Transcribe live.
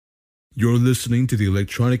You're listening to the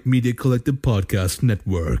Electronic Media Collective Podcast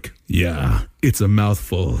Network. Yeah, it's a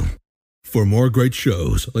mouthful. For more great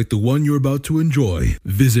shows like the one you're about to enjoy,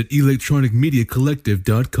 visit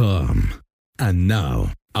electronicmediacollective.com. And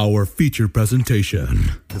now, our feature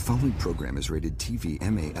presentation. The following program is rated TV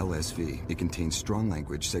MA-LSV. It contains strong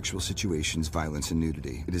language, sexual situations, violence, and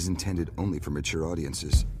nudity. It is intended only for mature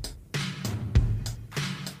audiences.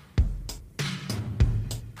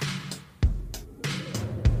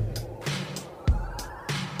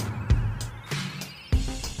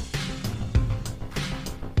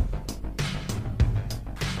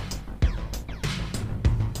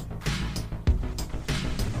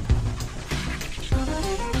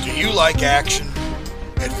 Do you like action,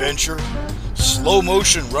 adventure, slow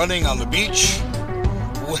motion running on the beach?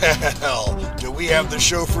 Well, do we have the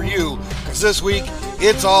show for you? Because this week,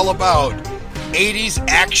 it's all about 80s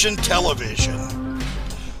action television.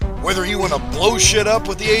 Whether you want to blow shit up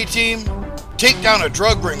with the A-Team, take down a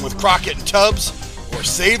drug ring with Crockett and Tubbs, or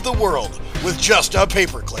save the world with just a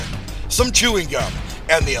paperclip, some chewing gum,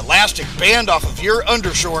 and the elastic band off of your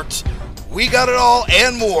undershorts, we got it all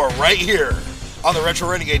and more right here on the Retro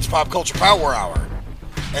Renegades Pop Culture Power Hour.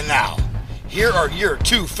 And now, here are your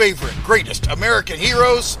two favorite greatest American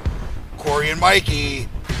heroes, Corey and Mikey.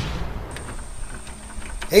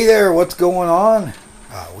 Hey there, what's going on?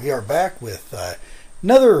 We are back with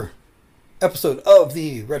another episode of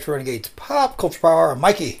the Retro Renegades Pop Culture Power Hour.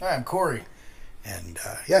 Mikey. Hi, I'm Corey. And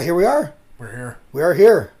here we are. We're here. We are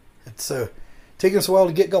here. It's taking us a while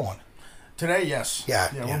to get going. Today, yes. Yeah.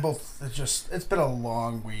 We're both, it's been a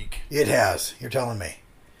long week. It has. You're telling me.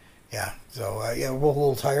 Yeah. So, we're both a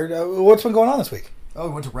little tired. What's been going on this week? Oh,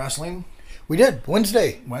 we went to wrestling. We did.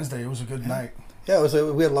 Wednesday. It was a good night. Yeah,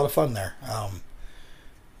 we had a lot of fun there.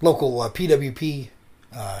 Local PWP,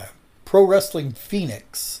 Pro Wrestling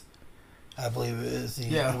Phoenix, I believe is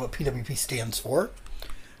what PWP stands for.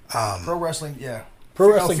 Pro Wrestling, yeah.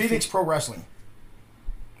 Pro Wrestling Phoenix Pro Wrestling.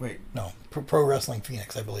 Wait. No, Pro Wrestling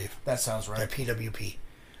Phoenix, I believe. That sounds right. Yeah, PWP.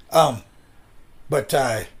 But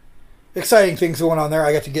exciting things going on there.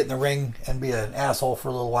 I got to get in the ring and be an asshole for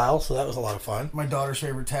a little while, so that was a lot of fun. My daughter's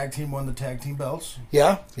favorite tag team won the tag team belts.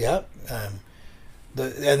 Yeah. And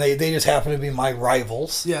they just happen to be my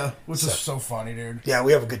rivals. Yeah, which is so funny, dude. Yeah,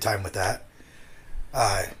 we have a good time with that.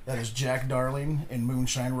 That is Jack Darling and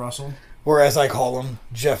Moonshine Russell. Or as I call them,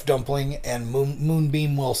 Jeff Dumpling and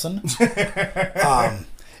Moonbeam Wilson.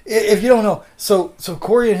 If you don't know, so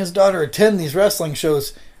Corey and his daughter attend these wrestling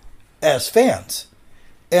shows as fans.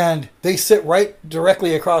 And they sit right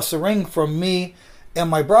directly across the ring from me and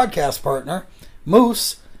my broadcast partner,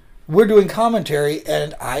 Moose. We're doing commentary,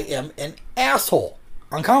 and I am an asshole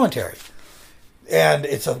on commentary. And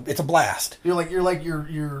it's a blast. You're like your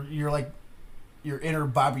inner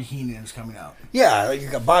Bobby Heenan is coming out. Yeah, you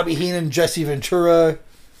got Bobby Heenan, Jesse Ventura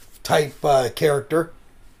type character.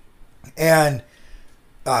 And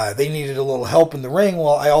they needed a little help in the ring.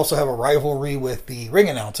 Well, I also have a rivalry with the ring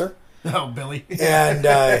announcer. Oh, Billy. And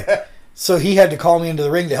so he had to call me into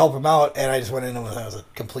the ring to help him out, and I just went in and I was a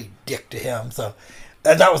complete dick to him. So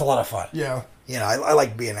that was a lot of fun. Yeah. You know, I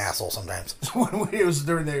like being an asshole sometimes. It was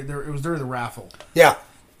during the raffle. Yeah.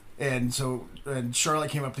 And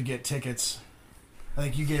Charlotte came up to get tickets. I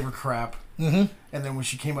think you gave her crap. Mm-hmm. And then when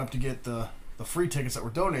she came up to get the free tickets that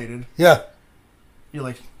were donated, yeah, you're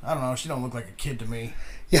like, I don't know, she don't look like a kid to me.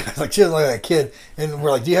 Yeah, it's like she doesn't look like a kid. And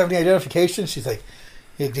we're like, do you have any identification? She's like,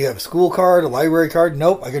 do you have a school card, a library card?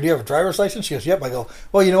 Nope. I go, do you have a driver's license? She goes, yep. I go,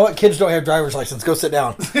 well, you know what? Kids don't have driver's license. Go sit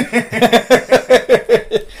down.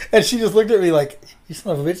 And she just looked at me like, you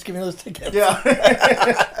son of a bitch, give me those tickets. Yeah.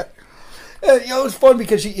 You know, it's fun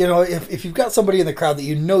because, you know, if you've got somebody in the crowd that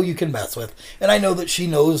you know you can mess with, and I know that she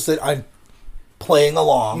knows that I'm playing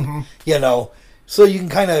along, mm-hmm. you know, so you can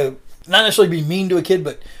kind of not necessarily be mean to a kid,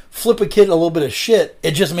 but flip a kid a little bit of shit.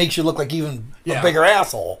 It just makes you look like even a bigger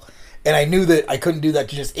asshole. And I knew that I couldn't do that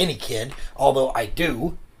to just any kid, although I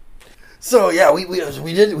do. So yeah, we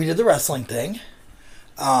did the wrestling thing.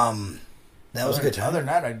 That was a good time. Other than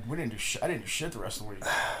that, I didn't do shit the rest of the week.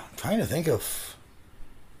 I'm trying to think of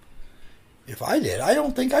if I did. I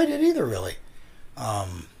don't think I did either, really.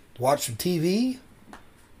 Watch some TV.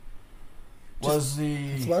 That's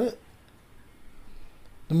about it.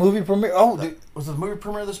 The movie premiere. Oh, was the movie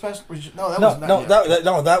premiere this past?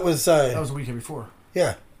 That was that was the weekend before.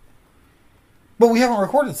 Yeah, but we haven't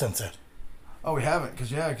recorded since then. Oh, we haven't, because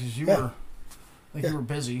you were, you were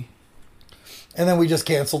busy. And then we just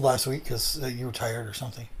canceled last week because you were tired or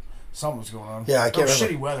something. Something was going on. Yeah, I can't remember.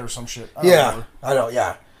 Shitty weather or some shit. I don't.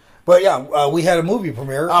 Yeah, but yeah, we had a movie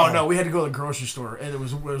premiere. Oh no, we had to go to the grocery store, and there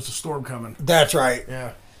was a storm coming. That's right.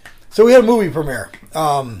 Yeah. So we had a movie premiere.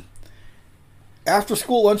 After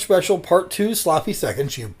School Lunch Special Part 2, Sloppy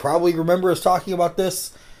Seconds. You probably remember us talking about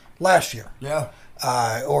this last year. Yeah.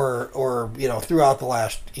 Or throughout the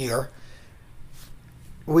last year.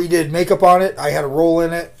 We did makeup on it. I had a role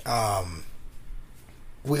in it.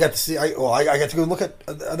 We got to see. I got to go look at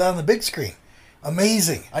that on the big screen.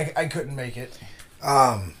 Amazing. I couldn't make it.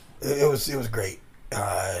 It was great.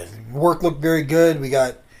 Work looked very good. We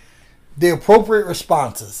got the appropriate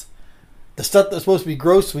responses. The stuff that's supposed to be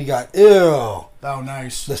gross, we got ew. Oh,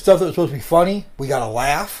 nice. The stuff that was supposed to be funny, we got a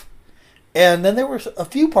laugh. And then there were a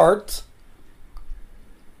few parts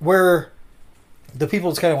where the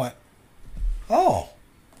people just kind of went, oh.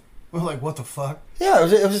 We're like, what the fuck? Yeah, it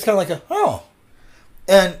was just kind of like oh.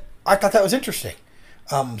 And I thought that was interesting.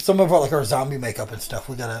 Some of our zombie makeup and stuff,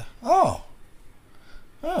 we got a, oh,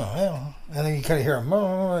 yeah. And then you kind of hear them,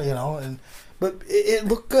 but it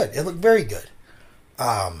looked good. It looked very good.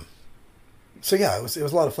 So yeah, it was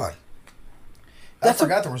a lot of fun. I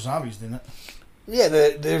forgot there were zombies, didn't it? Yeah,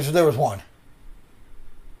 there was one.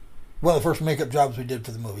 One of the first makeup jobs we did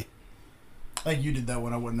for the movie. I think you did that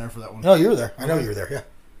one. I wasn't there for that one. No, you were there. I know you were there. Yeah.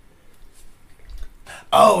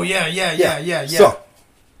 Oh yeah. So,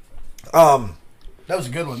 that was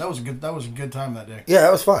a good one. That was a good time that day. Yeah,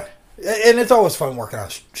 that was fun, and it's always fun working on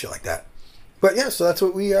shit like that. But yeah, so that's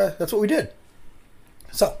what we did.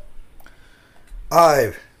 So,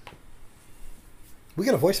 we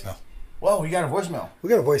got a voicemail. Whoa, we got a voicemail. We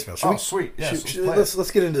got a voicemail. Sweet. Yes,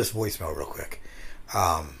 let's get into this voicemail real quick.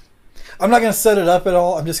 I'm not going to set it up at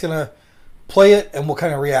all. I'm just going to play it, and we'll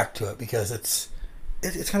kind of react to it because it's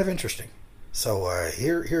kind of interesting. So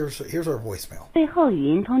here's our voicemail. 最后语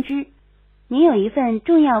音通知，您有一份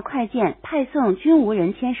重要快件派送均无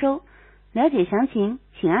人签收，了解详情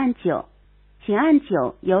请按9，请按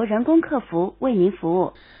9，由人工客服为您服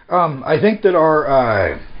务。I think that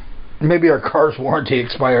our maybe our car's warranty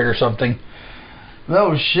expired or something.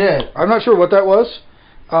 Oh shit! I'm not sure what that was.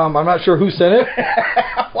 I'm not sure who sent it.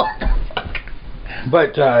 What the fuck?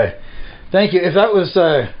 But thank you. If that was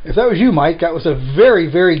you, Mike, that was a very,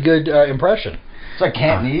 very good impression. It's like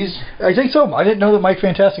Cantonese. I think so. I didn't know that Mike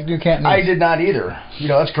Fantastic knew Cantonese. I did not either.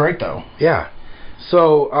 That's great though. Yeah.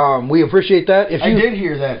 So we appreciate that. I did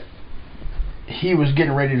hear that he was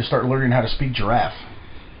getting ready to start learning how to speak giraffe.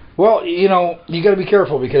 Well, you got to be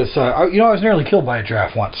careful because I was nearly killed by a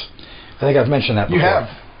giraffe once. I think I've mentioned that before. You have.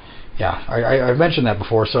 Yeah, I've mentioned that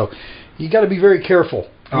before. So you got to be very careful.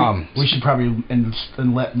 We should probably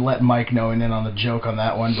let Mike know and in on the joke on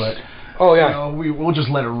that one, but oh yeah, we'll just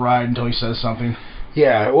let it ride until he says something.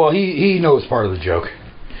 Yeah, well he knows part of the joke.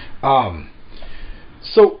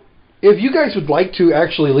 So if you guys would like to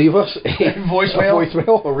actually leave us a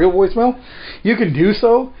voicemail, a real voicemail, you can do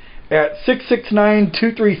so at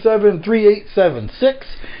 669-237-3876.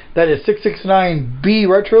 That is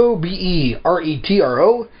 669-B-RETRO,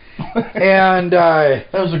 B-E-R-E-T-R-O. And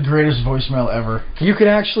that was the greatest voicemail ever. You can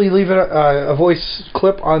actually leave a voice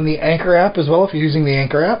clip on the Anchor app as well if you're using the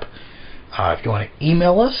Anchor app. If you want to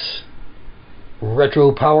email us,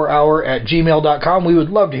 retropowerhour@gmail.com. We would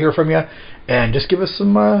love to hear from you, and just give us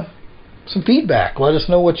some feedback. Let us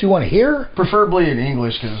know what you want to hear. Preferably in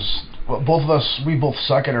English, because both of us, we both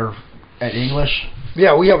suck at English.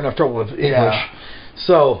 Yeah, we have enough trouble with English. Yeah.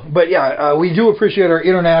 So, but yeah, we do appreciate our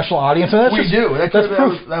international audience. And we do. That's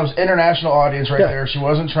proof. That was international audience right there. She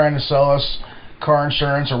wasn't trying to sell us car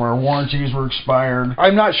insurance or our warranties were expired.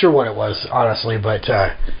 I'm not sure what it was, honestly, but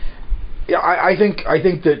yeah, I think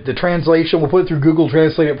that the translation, we'll put it through Google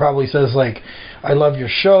Translate, it probably says like, I love your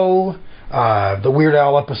show. The Weird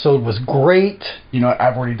Al episode was great.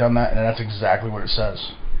 I've already done that, and that's exactly what it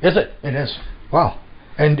says. Is it? It is. Wow.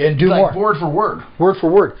 And do like more. Word for word. Word for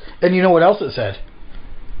word. And you know what else it said?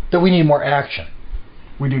 That we need more action.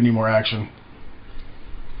 We do need more action.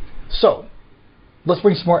 So, let's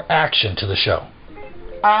bring some more action to the show.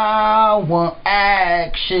 I want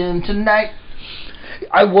action tonight.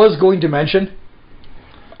 I was going to mention,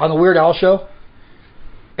 on the Weird Al show,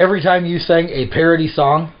 every time you sang a parody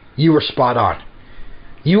song, you were spot on.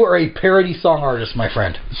 You are a parody song artist, my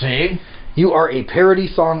friend. See? You are a parody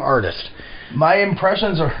song artist. My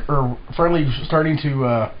impressions are finally starting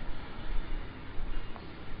to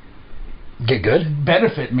get good?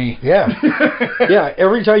 Benefit me. Yeah. Yeah,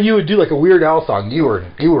 every time you would do like a Weird Al song, you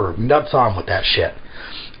were nuts on with that shit.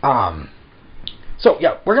 So,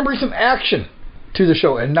 yeah, we're going to bring some action to the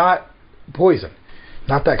show and not poison.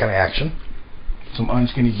 Not that kind of action. Some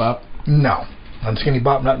unskinny bop? No. Unskinny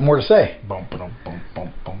bop, nothing more to say. Bum, bum, bum,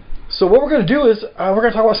 bum, bum. So what we're going to do is we're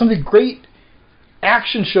going to talk about some of the great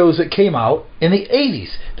action shows that came out in the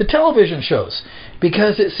 80s. The television shows.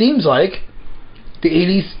 Because it seems like the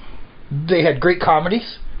 80s, they had great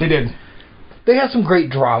comedies. They did. They had some great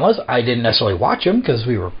dramas. I didn't necessarily watch them because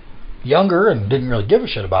we were younger and didn't really give a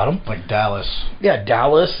shit about them. Like Dallas. Yeah,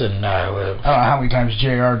 Dallas and I don't know how many times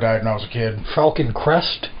JR died when I was a kid. Falcon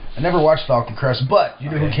Crest. I never watched Falcon Crest, but you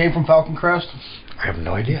know who came from Falcon Crest? I have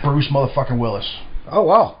no idea. Bruce motherfucking Willis. Oh,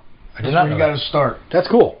 wow. I did not know That's where you got that. to start. That's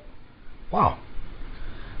cool. Wow.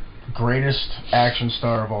 Greatest action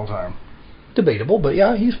star of all time. Debatable, but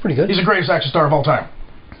yeah, he's pretty good. He's the greatest action star of all time.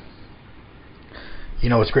 You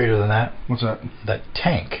know what's greater than that? What's that? That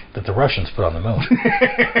tank that the Russians put on the moon.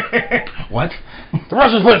 What? The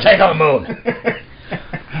Russians put a tank on the moon.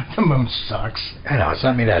 The moon sucks. I know, it's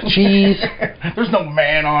not made out of cheese. There's no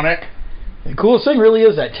man on it. The coolest thing really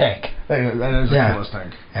is that tank. That is the coolest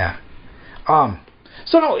thing. Yeah.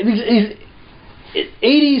 So no, these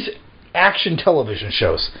 80s action television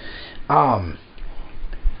shows.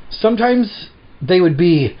 Sometimes they would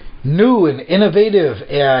be new and innovative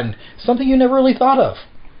and something you never really thought of.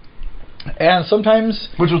 And sometimes,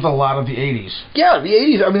 which was a lot of the 80s. Yeah, the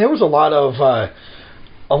 80s. I mean, there was a lot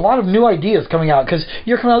of new ideas coming out because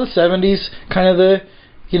you're coming out of the 70s, kind of the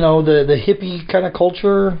hippie kind of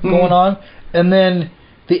culture going on, and then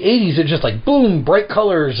the 80s are just like boom, bright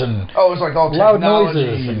colors and it's like all loud technology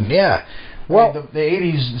noises and yeah. Well, the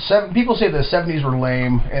 80s, people say the 70s were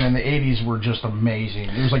lame, and then the 80s were just amazing.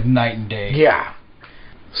 It was like night and day. Yeah.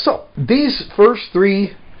 So, these first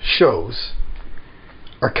 3 shows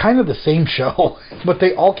are kind of the same show, but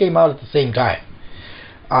they all came out at the same time.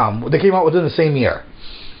 They came out within the same year.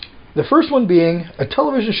 The first one being a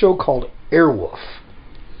television show called Airwolf.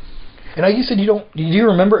 And you said do you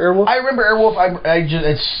remember Airwolf? I remember Airwolf.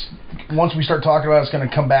 It's once we start talking about it, it's going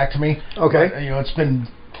to come back to me. Okay. But, it's been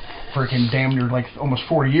freaking damn near like almost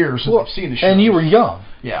 40 years since I've seen the show. And you were young.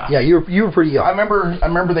 Yeah. Yeah, you were pretty young. I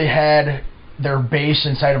remember they had their base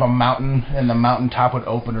inside of a mountain, and the mountain top would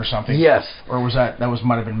open or something. Yes. Or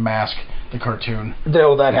might have been Mask, the cartoon.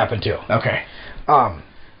 That happened too. Okay.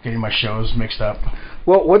 Getting my shows mixed up.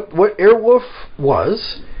 Well, what Airwolf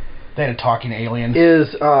was... They had a talking alien.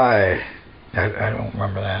 I don't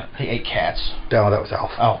remember that. He ate cats. No, that was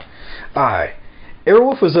Alf. Oh.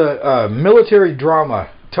 Airwolf was a military drama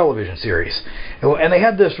television series. And they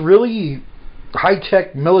had this really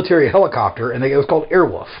high-tech military helicopter, and it was called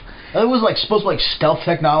Airwolf. It was supposed to be stealth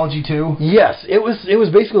technology, too? Yes. It was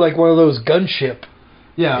basically like one of those gunship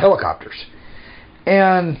helicopters.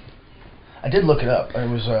 And... I did look it up. It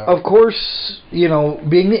was... Of course,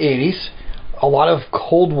 being the 80s... A lot of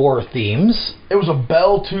Cold War themes. It was a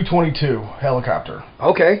Bell 222 helicopter.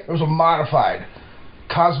 Okay. It was a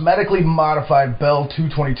cosmetically modified Bell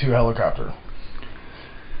 222 helicopter.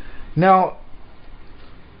 Now,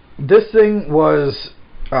 this thing was,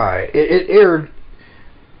 it aired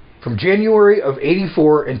from January of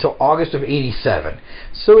 84 until August of 87.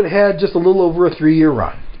 So it had just a little over a 3-year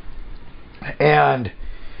run. And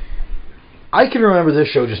I can remember this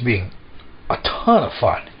show just being a ton of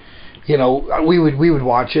fun. We would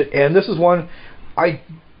watch it, and this is one I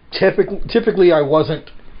typically I wasn't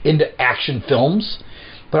into action films,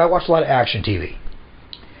 but I watched a lot of action TV.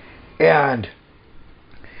 And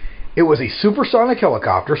it was a supersonic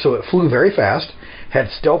helicopter, so it flew very fast, had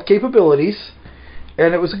stealth capabilities,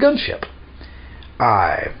 and it was a gunship.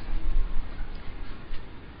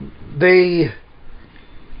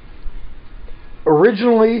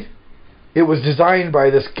 Originally, it was designed by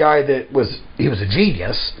this guy he was a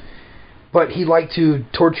genius, but he liked to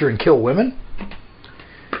torture and kill women.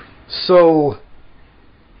 So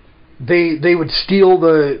they would steal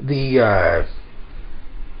the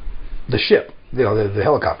ship, the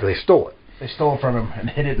helicopter. They stole it. They stole it from him and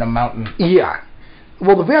hid it in a mountain. Yeah.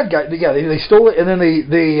 Well, the bad guy, they stole it, and then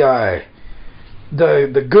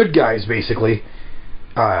the good guys basically,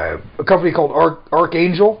 a company called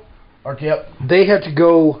Archangel. Yep. They had to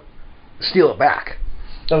go steal it back.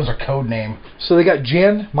 That was a code name. So they got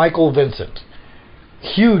Jan Michael Vincent,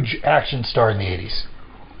 huge action star in the 80s.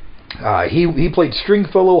 He played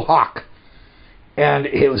Stringfellow Hawk, and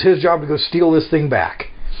it was his job to go steal this thing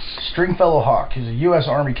back. Stringfellow Hawk. He's a U.S.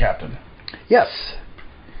 Army captain. Yes.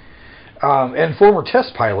 And former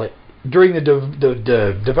test pilot during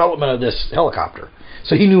the development of this helicopter.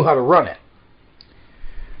 So he knew how to run it.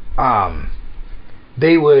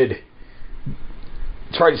 They would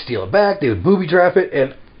try to steal it back. They would booby trap it,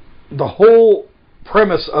 and the whole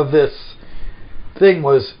premise of this thing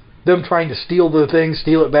was them trying to steal the thing,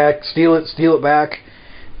 steal it back, steal it back,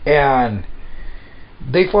 and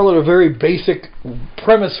they followed a very basic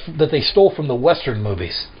premise that they stole from the Western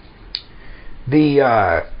movies.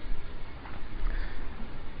 The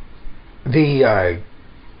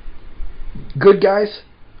good guys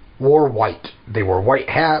wore white. They wore white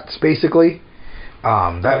hats, basically.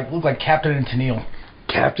 That looked like Captain and Tennille.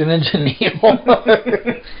 Captain and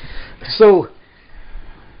Tennille. So,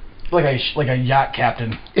 like a yacht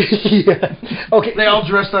captain. Yeah. Okay. They all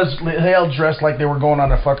dressed like they were going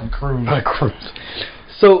on a fucking cruise. On a cruise.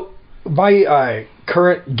 So, my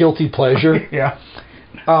current guilty pleasure. Yeah.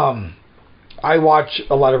 I watch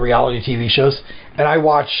a lot of reality TV shows, and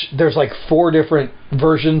there's like 4 different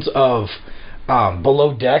versions of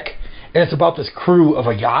Below Deck, and it's about this crew of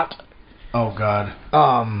a yacht. Oh, God.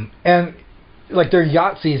 And like their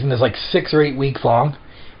yacht season is like 6 or 8 weeks long,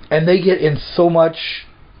 and they get in so much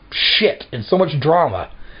shit and so much drama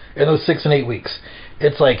in those 6 and 8 weeks.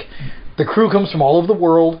 It's like the crew comes from all over the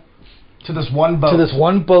world to this one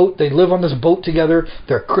boat. They live on this boat together.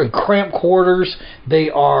 They're in cramped quarters.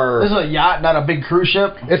 They are. This is a yacht, not a big cruise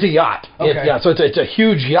ship. It's a yacht. Okay. So it's a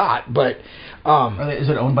huge yacht, but is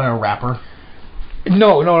it owned by a rapper?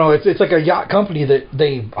 No. It's like a yacht company that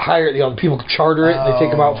they hire. The people charter it. They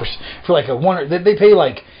take them out for like a one. They pay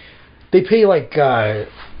like $50,000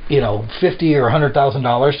 or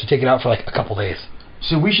 $100,000 to take it out for like a couple days.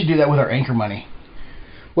 So we should do that with our anchor money.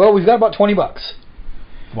 Well, we've got about $20.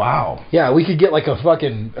 Wow. Yeah, we could get like a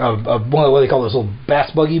fucking one of what they call those little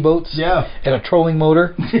bass buggy boats. Yeah. And a trolling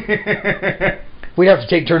motor. We'd have to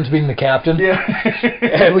take turns being the captain. Yeah.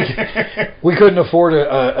 And we couldn't afford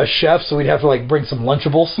a chef, so we'd have to like bring some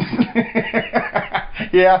Lunchables.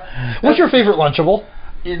 Yeah. What's your favorite Lunchable?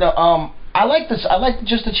 I like this. I like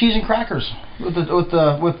just the cheese and crackers with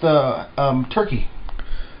the turkey.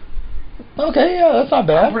 Okay, yeah, that's not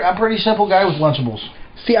bad. I'm a pretty simple guy with Lunchables.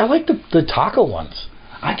 See, I like the taco ones.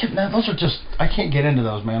 I can't get into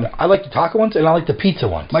those, man. I like the taco ones, and I like the pizza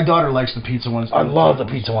ones. My daughter likes the pizza ones. I love the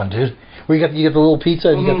pizza one, dude. Where you get the little pizza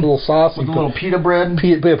and you get the little sauce with the little pita bread.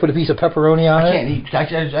 Put a piece of pepperoni on it.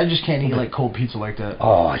 I just can't eat like cold pizza like that.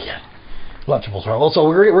 Oh yeah, Lunchables are. Also,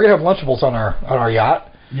 we're gonna have Lunchables on our yacht.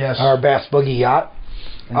 Yes. On our Bass Buggy yacht.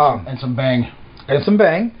 And some bang. And some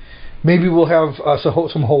bang. Maybe we'll have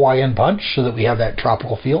some Hawaiian punch so that we have that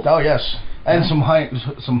tropical feel. Oh yes. And some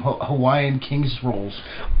Hawaiian King's rolls.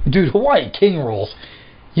 Dude, Hawaiian King rolls.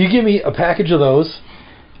 You give me a package of those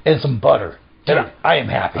and some butter, and I am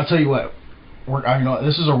happy. I'll tell you what.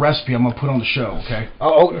 This is a recipe I'm going to put on the show, okay?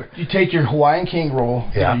 Oh. You take your Hawaiian King roll.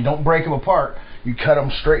 Yeah. You don't break them apart. You cut them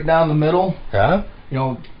straight down the middle. Yeah.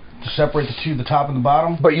 To separate the two, the top and the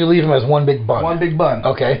bottom. But you leave them as one big bun. One big bun.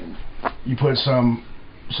 Okay. You put some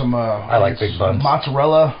I like big buns.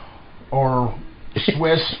 Mozzarella or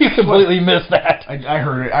Swiss. You completely missed that. I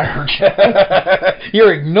heard it. I heard you.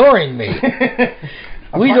 You're ignoring me.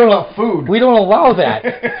 We don't allow food. We don't allow that.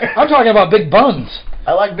 I'm talking about big buns.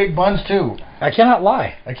 I like big buns too. I cannot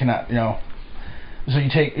lie. I cannot. So you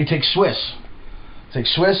take Swiss. Take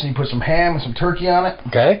Swiss and you put some ham and some turkey on it.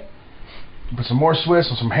 Okay. You put some more Swiss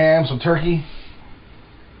and some ham, some turkey,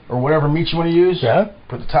 or whatever meat you want to use. Yeah.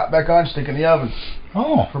 Put the top back on. Stick it in the oven.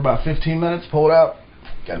 Oh. For about 15 minutes. Pull it out.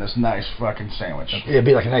 Got this nice fucking sandwich. It'd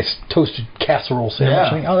be like a nice toasted casserole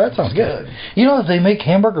sandwich. Yeah. Oh, that sounds good. You know that they make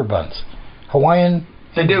hamburger buns, Hawaiian.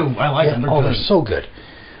 They do. I like them. They're good. They're so good.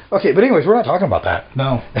 Okay, but anyways, we're not talking about that.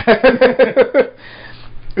 No.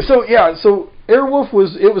 So Airwolf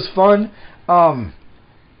was fun.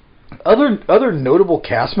 Other notable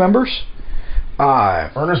cast members.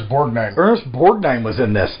 Ernest Borgnine. Ernest Borgnine was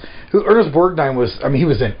in this. Ernest Borgnine was. I mean, he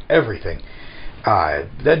was in everything.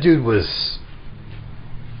 That dude was.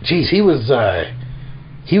 Geez, he was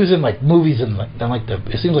in like movies in like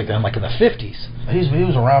it seems like in the 50s. He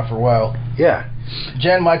was around for a while. Yeah.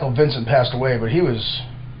 Jan Michael Vincent passed away, but he was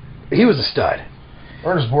a stud.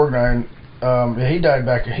 Ernest Borgnine, he died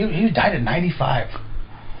back. He died at 95.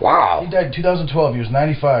 Wow. He died in 2012. He was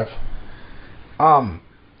 95.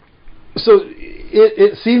 So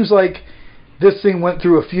it seems like this thing went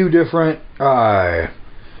through a few different.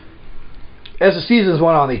 As the seasons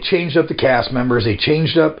went on, they changed up the cast members. They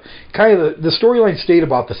changed up kind of the storyline stayed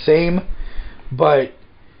about the same, but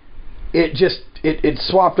it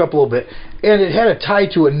swapped up a little bit, and it had a tie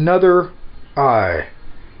to another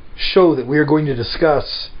show that we are going to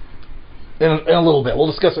discuss in a little bit. We'll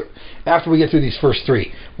discuss it after we get through these first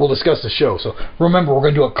 3. We'll discuss the show. So remember, we're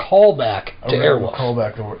going to do a callback to Airwolf.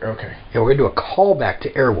 Okay. Yeah, we're going to do a callback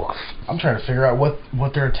to Airwolf. I'm trying to figure out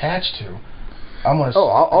what they're attached to. I'm gonna.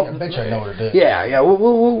 I bet you I know what it is. Yeah.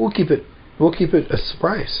 We'll keep it. We'll keep it a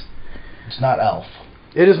surprise. It's not Alf.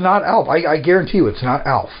 It is not Alf. I guarantee you, it's not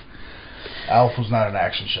Alf. Alf was not an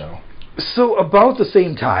action show. So about the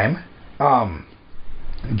same time,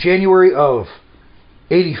 January of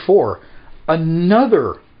 '84,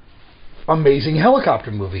 another amazing helicopter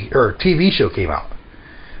movie or TV show came out.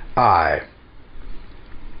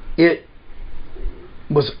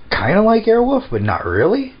 was kind of like Airwolf, but not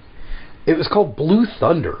really. It was called Blue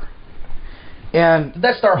Thunder. And Did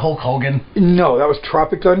that star Hulk Hogan? no, that was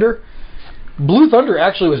Tropic Thunder. Blue Thunder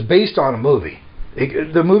actually was based on a movie.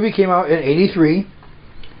 The movie came out in '83,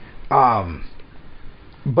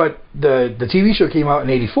 but the TV show came out in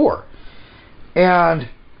 '84, and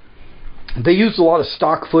they used a lot of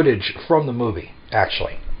stock footage from the movie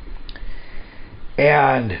actually.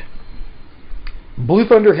 And Blue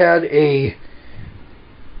Thunder had a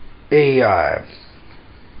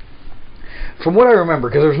from what I remember,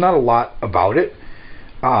 because there's not a lot about it.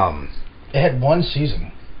 It had one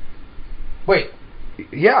season. Wait.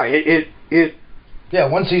 Yeah, it Yeah,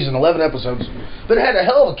 one season, 11 episodes. But it had a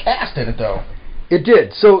hell of a cast in it, though. It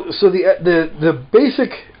did. So the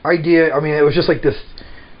basic idea, I mean, it was just like this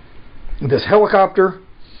helicopter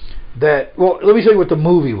that, well, let me tell you what the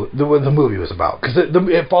movie was about, because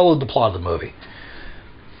it followed the plot of the movie.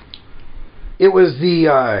 It was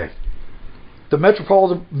the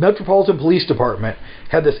Metropolitan Police Department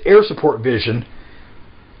had this air support division,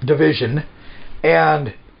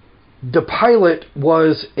 and the pilot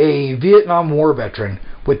was a Vietnam War veteran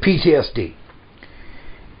with PTSD.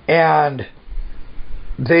 And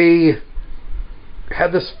they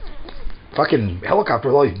had this fucking helicopter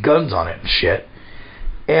with all these guns on it and shit.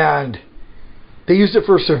 And they used it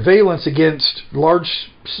for surveillance against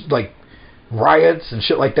large, like, riots and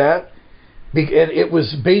shit like that. And it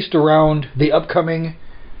was based around the upcoming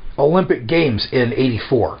Olympic Games in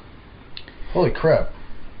 '84. Holy crap.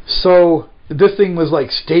 So this thing was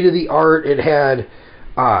like state of the art. It had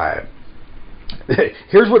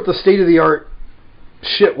here's what the state of the art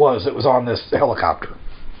shit was that was on this helicopter.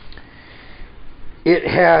 It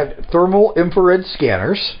had thermal infrared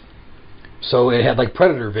scanners, so it had like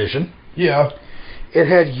predator vision. Yeah. It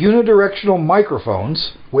had unidirectional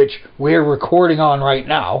microphones, which we're recording on right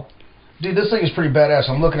now. Dude, this thing is pretty badass.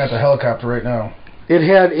 I'm looking at the helicopter right now. It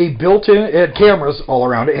had it had cameras all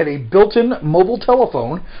around it. It had a built-in mobile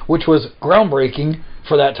telephone, which was groundbreaking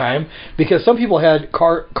for that time, because some people had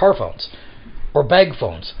car phones or bag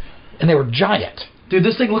phones, and they were giant. Dude,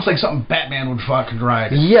 this thing looks like something Batman would fucking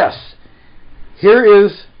ride. Yes. Here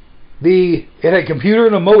is it had a computer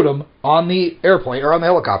and a modem on the airplane, or on the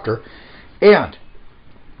helicopter, and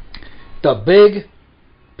the big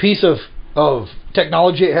piece of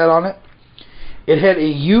technology it had on it, it had a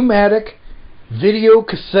U-matic video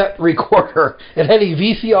cassette recorder. It had a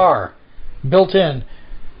VCR built in,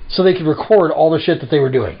 so they could record all the shit that they were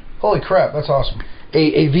doing. Holy crap, that's awesome.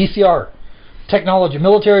 A VCR technology,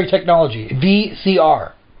 military technology,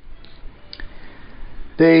 VCR.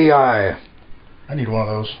 I need one of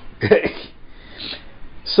those.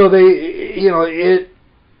 So it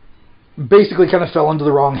basically kind of fell into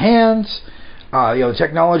the wrong hands. The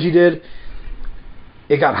technology did.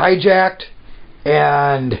 It got hijacked,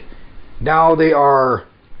 and now they are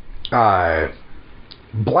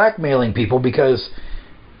blackmailing people because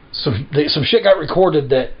some shit got recorded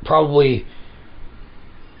that probably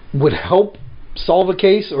would help solve a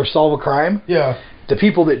case or solve a crime. Yeah. The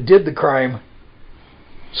people that did the crime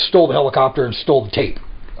stole the helicopter and stole the tape.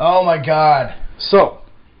 Oh my god. So,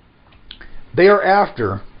 they are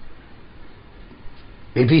after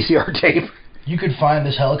a VCR tape. You could find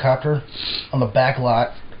this helicopter on the back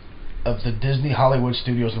lot of the Disney Hollywood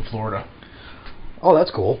Studios in Florida. Oh,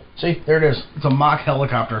 that's cool. See, there it is. It's a mock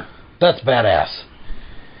helicopter. That's badass.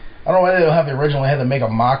 I don't know why they don't have the original. They had to make a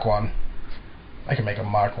mock one. I can make a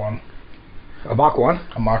mock one. A Mach 1?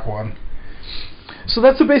 A Mach 1. So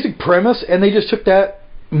that's the basic premise, and they just took that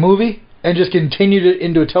movie and just continued it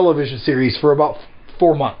into a television series for about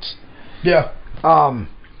 4 months. Yeah.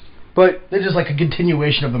 But they're just like a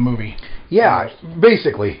continuation of the movie. Yeah,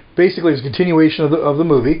 basically it's a continuation of the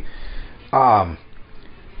movie.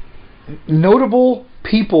 Notable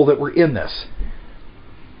people that were in this: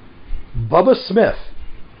 Bubba Smith.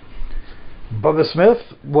 Bubba Smith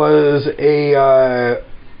was a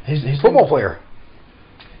he's football player.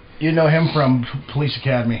 You know him from Police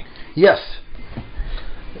Academy. Yes.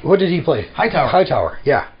 What did he play? Hightower. Hightower,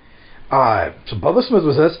 yeah. So Bubba Smith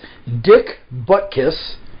was this. Dick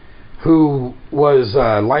Butkus, who was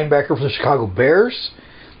a linebacker for the Chicago Bears.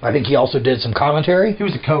 I think he also did some commentary. He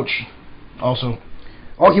was a coach, also.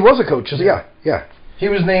 Oh, he was a coach. Yeah. He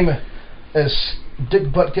was named as Dick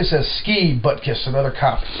Butkus as Ski Butkus, another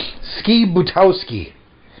cop. Ski Butowski.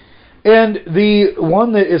 And the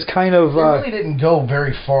one that is kind of... They really didn't go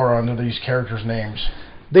very far onto these characters' names.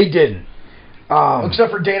 They didn't.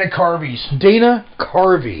 Except for Dana Carvey's. Dana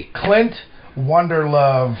Carvey. Clint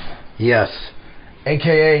Wonderlove. Yes.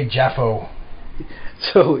 A.K.A. Jaffo.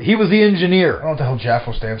 So he was the engineer. I don't know what the hell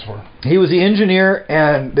JAFO stands for. He was the engineer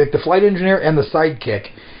and the flight engineer and the sidekick.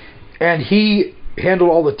 And he handled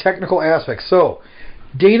all the technical aspects. So,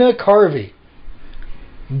 Dana Carvey,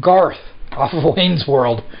 Garth, off of Wayne's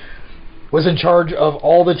World, was in charge of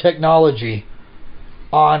all the technology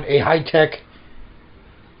on a high-tech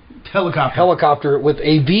helicopter with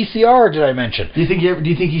a VCR, did I mention? Do you think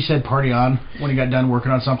he said party on when he got done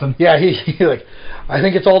working on something? Yeah, he like, I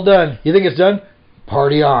think it's all done. You think it's done?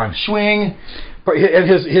 Party on. Swing. And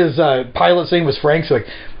his pilot's name was Frank, so like,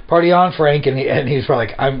 party on, Frank, and he's probably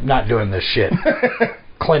like, I'm not doing this shit.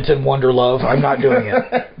 Clinton Wonderlove, I'm not doing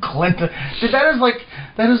it. Clinton. Dude, that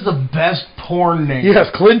is the best porn name. Yes,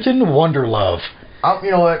 Clinton Wonderlove.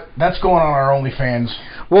 You know what? That's going on our OnlyFans.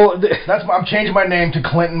 Well, I'm changing my name to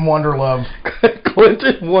Clinton Wonderlove.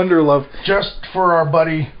 Clinton Wonderlove. Just for our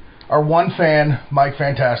buddy, our one fan, Mike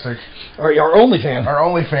Fantastic. Our only fan. Our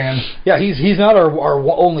only fan. Yeah, he's not our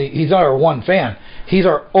one fan. He's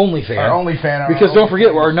our only fan. Our only fan. Because don't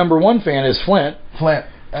forget, our number one fan is Flint. Flint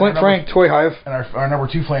Frank, Toy Hive. And our number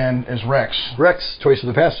two fan is Rex. Rex, Toys of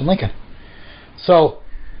the Past in Lincoln. So,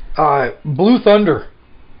 Blue Thunder.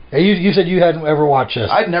 You said you hadn't ever watched this.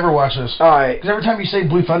 I'd never watched this. Because every time you say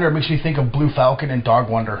Blue Thunder, it makes me think of Blue Falcon and Dog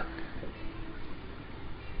Wonder.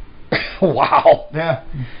 Wow. Yeah.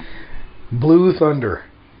 Blue Thunder.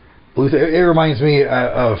 It reminds me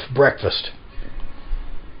of breakfast.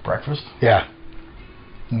 Breakfast? Yeah.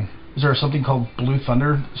 Is there something called Blue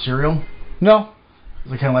Thunder cereal? No.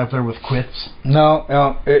 Is it kind of like up there with Quits?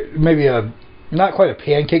 No. Maybe not quite a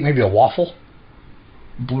pancake, maybe a waffle.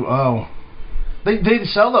 They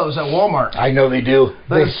sell those at Walmart. I know they do.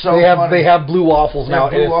 They have blue waffles now.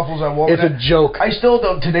 Blue waffles at Walmart. It's a joke. I still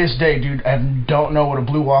don't, to this day, dude, I don't know what a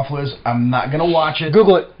blue waffle is. I'm not going to watch it.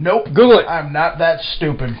 Google it. Nope. Google it. I'm not that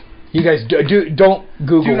stupid. You guys don't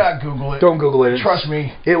Google. Do not Google it. Don't Google it. Trust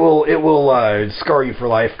me. It will scar you for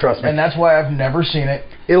life. Trust me. And that's why I've never seen it.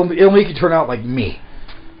 It'll make you turn out like me.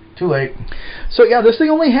 Too late. So yeah, this thing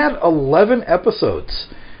only had 11 episodes,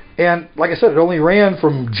 and like I said, it only ran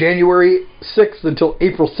from January 6th until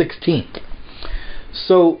April 16th.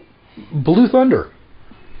 So, Blue Thunder.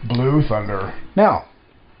 Blue Thunder. Now,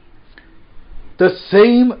 these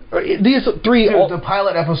three. Dude, the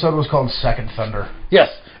pilot episode was called Second Thunder. Yes,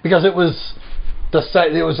 because it was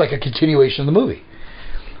like a continuation of the movie.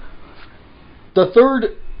 The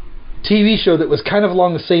third TV show that was kind of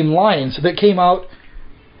along the same lines that came out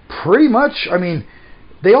pretty much. I mean,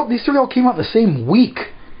 these three all came out the same week.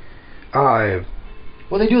 Well,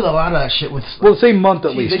 they do a lot of that shit with. Well, the same month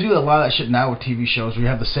at least. They do a lot of that shit now with TV shows where you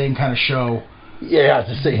have the same kind of show. Yeah, it's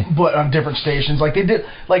the same. But on different stations. Like they did,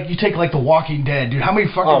 like you take like The Walking Dead, dude. How many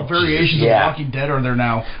fucking variations of Walking Dead are there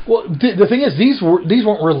now? Well, the thing is, these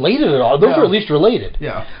weren't related at all. Those were at least related.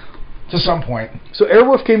 Yeah, to some point. So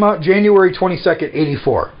Airwolf came out January 22nd,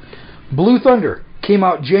 84. Blue Thunder came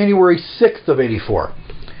out January 6th of 84.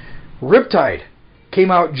 Riptide came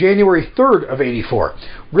out January 3rd of 84.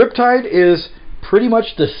 Riptide is pretty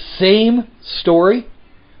much the same story,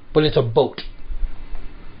 but it's a boat.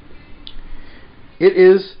 It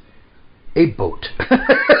is a boat.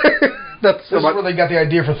 This is where they got the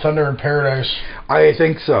idea for Thunder in Paradise. I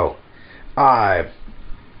think so.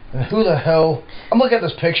 Who the hell... I'm looking at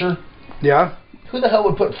this picture. Yeah? Who the hell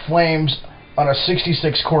would put flames on a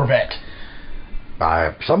 66 Corvette?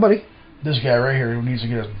 Somebody. This guy right here who needs to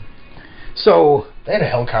get his... So... They had a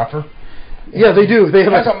helicopter. Yeah, they do. They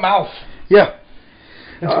have a mouth. Yeah.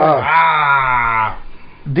 It's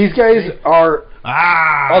These guys are...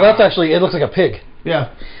 Oh, that's actually... It looks like a pig.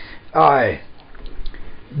 Yeah.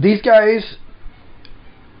 These guys,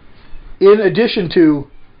 in addition to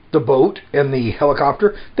the boat and the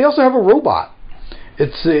helicopter, they also have a robot.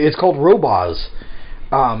 It's called Roboz.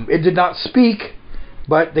 It did not speak,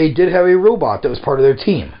 but they did have a robot that was part of their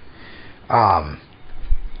team.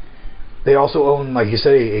 They also own, like you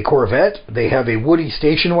said, a Corvette. They have a Woody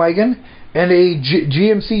station wagon and a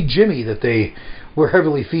GMC Jimmy that they were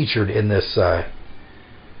heavily featured in this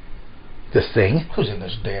thing. Who's in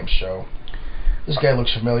this damn show? This guy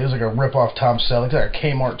looks familiar. He's like a rip-off Tom Selleck. He's like a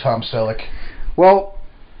Kmart Tom Selleck. Well,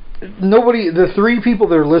 the three people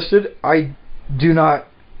that are listed, I do not...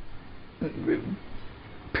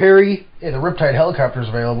 Perry... Yeah, the Riptide helicopter is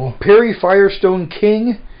available. Perry Firestone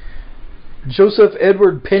King, Joseph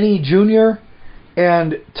Edward Penny Jr.,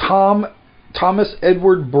 and Thomas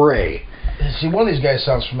Edward Bray. See, one of these guys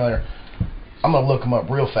sounds familiar. I'm going to look him up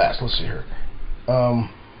real fast. Let's see here.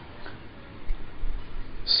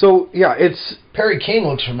 So, yeah, it's... Perry King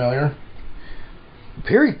looks familiar.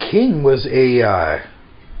 Perry King was a...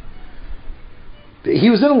 he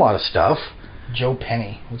was in a lot of stuff. Joe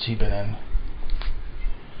Penny. What's he been in?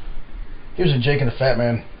 He was in Jake and the Fat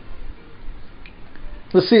Man.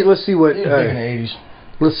 Let's see what. He was big in the 80s.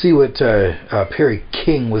 Let's see what Perry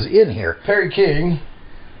King was in here. Perry King.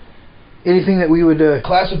 Anything that we would...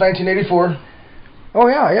 Class of 1984. Oh,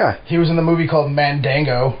 yeah. He was in the movie called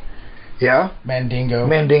Mandango. Yeah? Mandingo.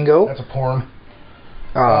 That's a porn.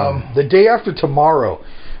 The Day After Tomorrow.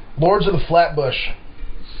 Lords of the Flatbush.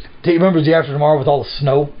 Do you remember The Day After Tomorrow with all the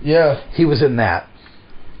snow? Yeah. He was in that.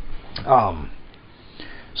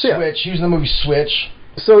 Switch. He was in the movie Switch.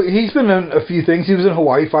 So he's been in a few things. He was in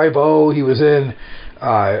Hawaii Five-0. He was in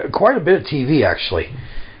quite a bit of TV, actually.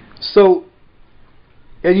 So,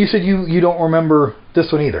 and you said you don't remember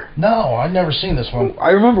this one either. No, I've never seen this one. I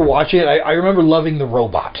remember watching it. I remember loving the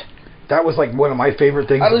robot. That was like one of my favorite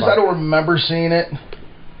things. At least I don't remember seeing it.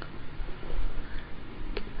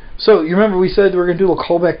 So, you remember we said we were going to do a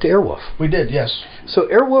callback to Airwolf. We did, yes. So,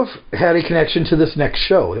 Airwolf had a connection to this next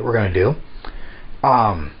show that we're going to do.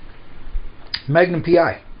 Magnum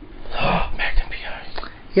P.I. Magnum P.I.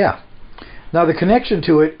 Yeah. Now, the connection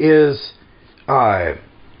to it is there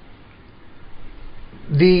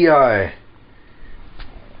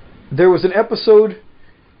was an episode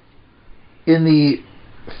in the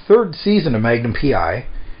 3rd season of Magnum P.I.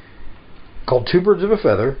 called Two Birds of a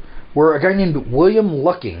Feather, where a guy named William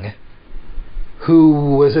Lucking,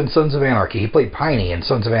 who was in Sons of Anarchy, he played Piney in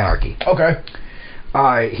Sons of Anarchy. Okay.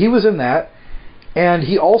 He was in that, and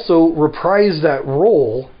he also reprised that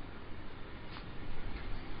role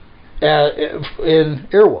in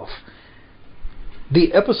Airwolf.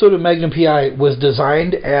 The episode of Magnum P.I. was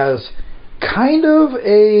designed as kind of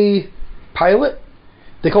a pilot.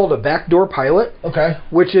 They call it a backdoor pilot. Okay.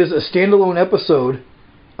 Which is a standalone episode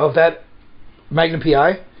of that Magnum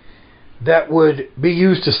P.I. that would be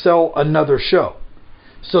used to sell another show.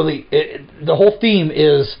 So the whole theme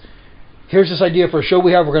is, here's this idea for a show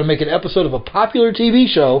we have. We're going to make an episode of a popular TV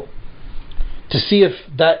show to see if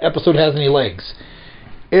that episode has any legs.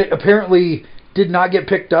 It apparently did not get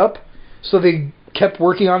picked up, so they kept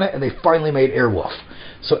working on it, and they finally made Airwolf.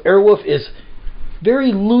 So Airwolf is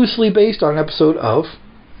very loosely based on an episode of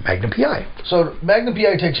Magnum P.I. So Magnum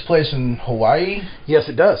P.I. takes place in Hawaii? Yes,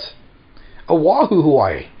 it does. Oahu,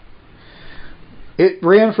 Hawaii. It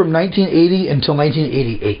ran from 1980 until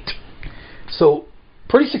 1988. So,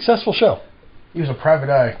 pretty successful show. He was a private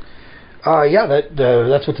eye. Yeah,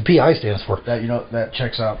 that's what the PI stands for. That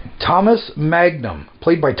checks out. Thomas Magnum,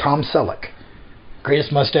 played by Tom Selleck.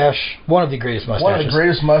 Greatest mustache. One of the greatest mustaches. One of the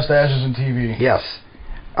greatest mustaches in TV. Yes.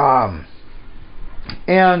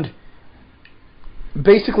 And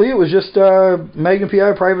basically it was just Magnum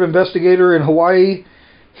P.I., private investigator in Hawaii.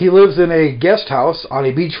 He lives in a guest house on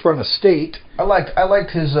a beachfront estate. I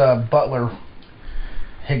liked his butler,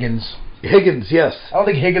 Higgins. Higgins, yes. I don't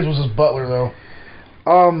think Higgins was his butler, though.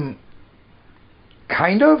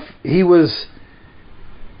 Kind of. He was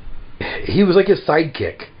like his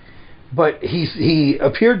sidekick. But he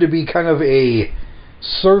appeared to be kind of a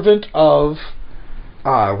servant of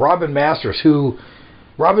Robin Masters, who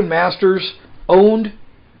Robin Masters owned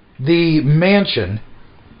the mansion,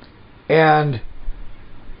 and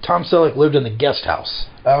Tom Selleck lived in the guest house.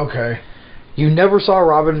 Okay. You never saw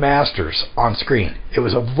Robin Masters on screen. It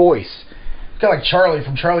was a voice. Kind of like Charlie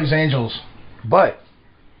from Charlie's Angels. But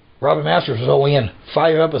Robin Masters was only in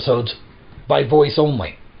 5 episodes by voice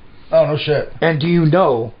only. Oh, no shit. And do you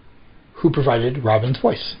know who provided Robin's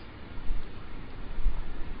voice?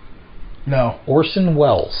 No. Orson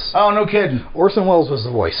Welles. Oh, no kidding. Orson Welles was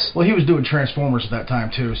the voice. Well, he was doing Transformers at that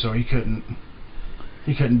time, too, so he couldn't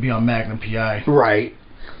be on Magnum P.I. Right.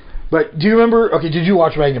 But do you remember... Okay, did you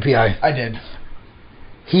watch Magnum P.I.? I did.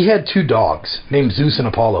 He had 2 dogs named Zeus and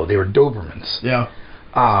Apollo. They were Dobermans. Yeah.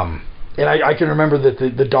 And I can remember that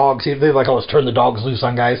the dogs... They like always turn the dogs loose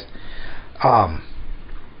on guys.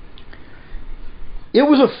 It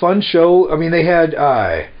was a fun show. I mean, they had...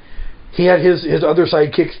 he had his other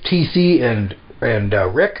sidekicks, TC and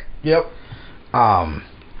Rick. Yep. And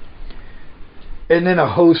then a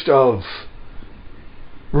host of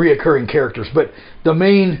reoccurring characters. But the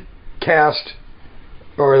main cast,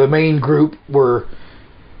 or the main group, were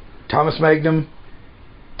Thomas Magnum,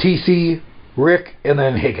 TC, Rick, and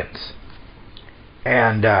then Higgins.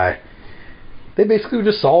 And they basically would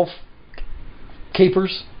just solve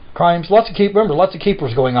capers, crimes. Lots of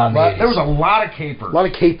capers going on in the 80s. There was a lot of capers. A lot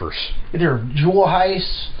of capers. Either jewel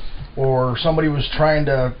heists, or somebody was trying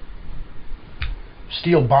to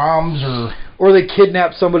steal bombs, or they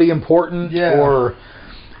kidnapped somebody important. Yeah. Or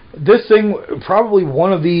this thing, probably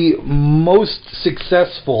one of the most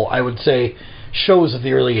successful, I would say, shows of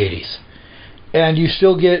the early 80s. And you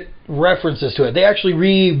still get references to it. They actually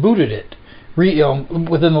rebooted it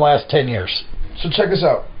within the last 10 years. So check this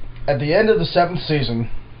out. at the end of the 7th season,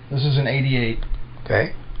 this is in '88.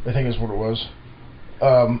 Okay. I think is what it was.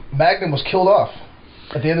 Magnum was killed off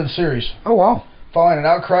at the end of the series. Oh, wow. Following an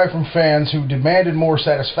outcry from fans who demanded more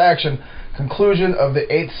satisfaction, conclusion of the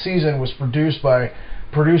 8th season was produced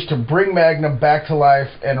to bring Magnum back to life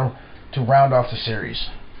and to round off the series.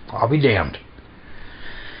 I'll be damned.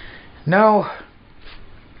 Now,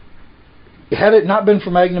 had it not been for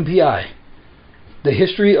Magnum P.I., the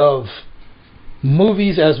history of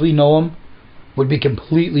movies as we know them would be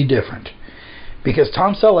completely different. Because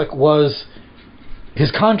Tom Selleck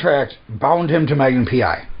his contract bound him to Magnum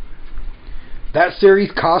P.I. That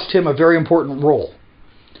series cost him a very important role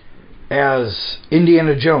as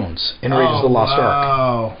Indiana Jones in Raiders of the Lost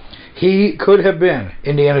Ark. He could have been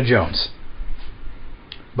Indiana Jones,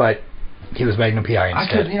 but he was Magnum P.I.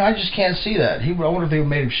 instead. I just can't see that. I wonder if they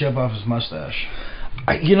made him shave off his mustache.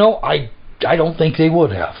 I don't think they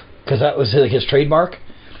would have, because that was his trademark.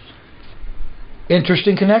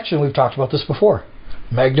 Interesting connection. We've talked about this before.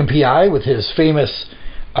 Magnum P.I. with his famous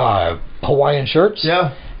Hawaiian shirts.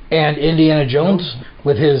 Yeah. And Indiana Jones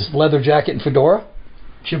with his leather jacket and fedora.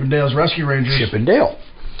 Chip 'n Dale's Rescue Rangers. Chip 'n Dale.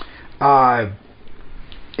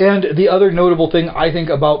 And the other notable thing I think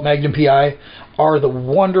about Magnum P.I. are the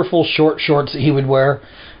wonderful shorts that he would wear.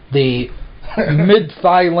 The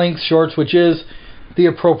mid-thigh length shorts, which is the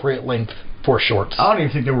appropriate length for shorts. I don't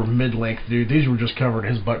even think they were mid-length, dude. These were just covered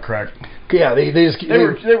his butt crack. Yeah, they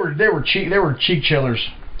were cheek chillers.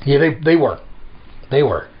 Yeah, they were. They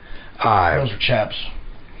were. Those are chaps.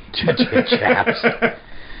 Chaps.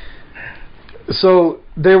 So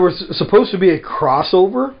there was supposed to be a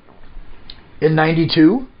crossover in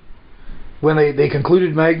 '92 when they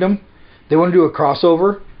concluded Magnum. They wanted to do a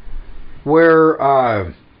crossover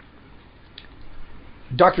where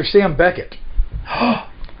Dr. Sam Beckett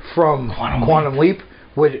from Quantum Leap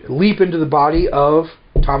would leap into the body of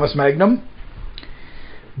Thomas Magnum,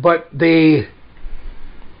 but they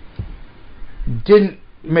didn't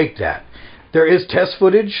make that. There is test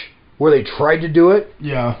footage where they tried to do it.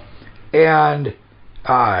 Yeah. And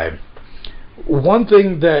one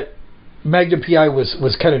thing that Magnum P.I.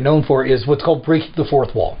 was kind of known for is what's called breaking the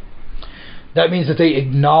fourth wall. That means that they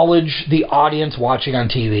acknowledge the audience watching on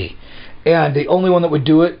TV. And the only one that would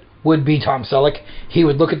do it would be Tom Selleck. He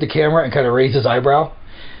would look at the camera and kind of raise his eyebrow.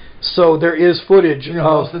 So there is footage. You know who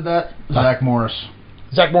else did that? Zach Morris.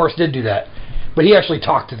 Zach Morris did do that. But he actually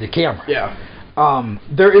talked to the camera. Yeah.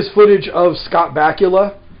 There is footage of Scott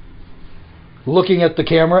Bakula looking at the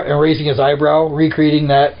camera and raising his eyebrow, recreating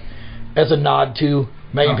that as a nod to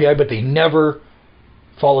Magnum P.I., but they never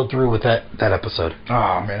followed through with that episode.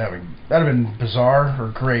 Oh, man, that'd have been bizarre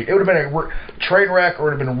or great. It would have been a train wreck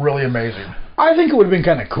or it would have been really amazing. I think it would have been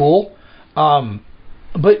kind of cool.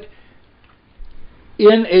 But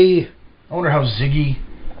in a... I wonder how Ziggy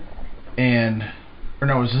and... Or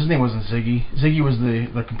no, his name wasn't Ziggy. Ziggy was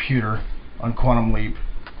the computer on Quantum Leap.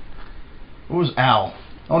 What was Al?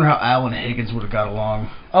 I wonder how Al and Higgins would have got along.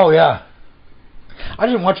 Oh, yeah. I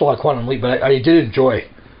didn't watch a lot of Quantum Leap, but I did enjoy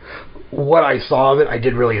what I saw of it. I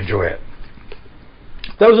did really enjoy it.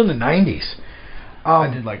 That was in the 90s.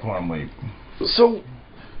 I did like Quantum Leap. So,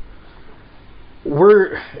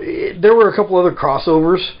 there were a couple other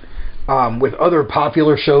crossovers with other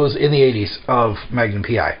popular shows in the 80s of Magnum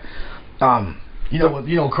P.I. You know what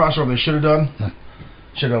crossover they should have done?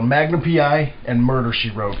 Should have done Magnum P.I. and Murder, She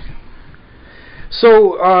Wrote.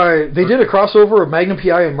 So, they did a crossover of Magnum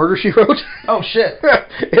P.I. and Murder, She Wrote. Oh, shit.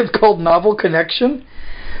 It's called Novel Connection.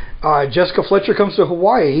 Jessica Fletcher comes to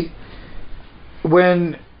Hawaii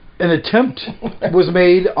when an attempt was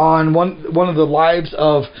made on one of the lives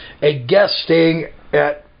of a guest staying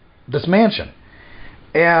at this mansion.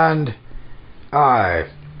 And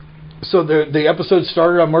so the episode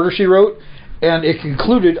started on Murder, She Wrote, and it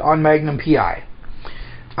concluded on Magnum P.I.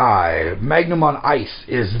 Magnum on Ice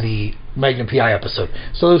is the Magnum P.I. episode.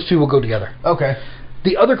 So those two will go together. Okay.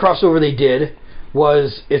 The other crossover they did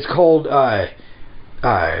it's called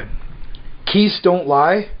Keys Don't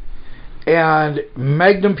Lie, and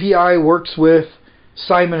Magnum P.I. works with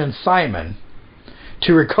Simon & Simon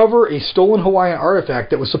to recover a stolen Hawaiian artifact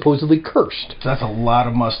that was supposedly cursed. That's a lot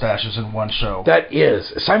of mustaches in one show. That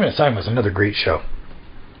is. Simon & Simon was another great show.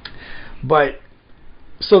 But,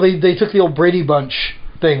 so they took the old Brady Bunch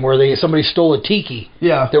thing where somebody stole a tiki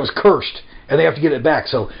that was cursed, and they have to get it back.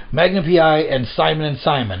 So Magnum P.I. and Simon &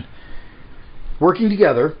 Simon working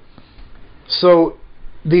together. So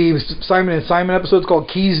the Simon & Simon episode is called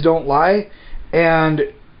Keys Don't Lie,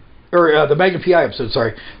 the Magnum P.I. episode,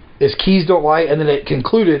 sorry, is Keys Don't Lie, and then it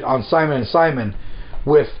concluded on Simon & Simon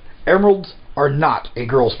with Emeralds Are Not a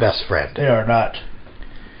Girl's Best Friend. They are not.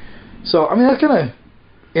 So, I mean, that's kind of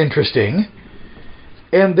interesting.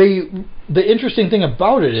 And the interesting thing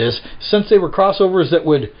about it is, since they were crossovers that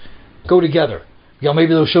would go together,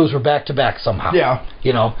 maybe those shows were back to back somehow. Yeah.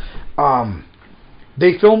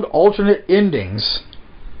 They filmed alternate endings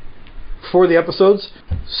for the episodes,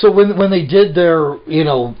 so when they did their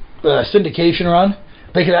syndication run,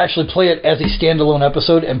 they could actually play it as a standalone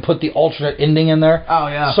episode and put the alternate ending in there. Oh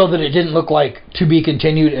yeah. So that it didn't look like to be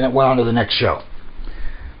continued and it went on to the next show.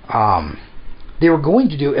 They were going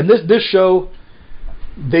to do, and this show,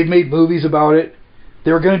 they've made movies about it.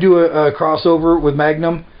 They were going to do a crossover with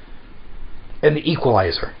Magnum and The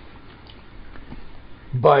Equalizer,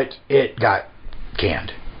 but it got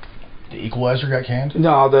canned. The Equalizer got canned?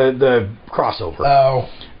 No, the crossover. Oh.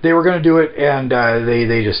 They were going to do it, and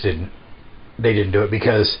they just didn't. They didn't do it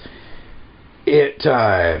because it...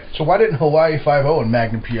 So why didn't Hawaii Five-0 and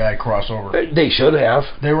Magnum P.I. cross over? They should have.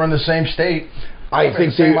 They were in the same state. I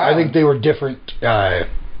think they were different. I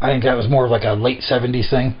think that was more of like a late 70s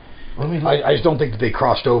thing. I just don't think that they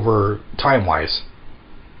crossed over time-wise.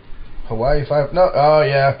 Hawaii 5... No, oh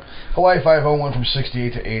yeah. Hawaii 5-0 went from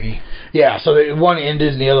 68 to 80. Yeah, so one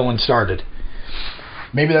ended and the other one started.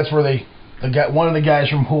 Maybe that's where one of the guys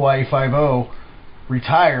from Hawaii 5-0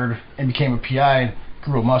 retired and became a PI and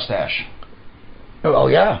grew a mustache. Oh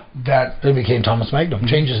yeah. It became Thomas Magnum.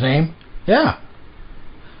 Changed his name. Yeah.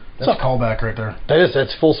 That's a callback right there.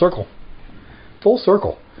 That's full circle. Full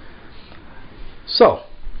circle. So,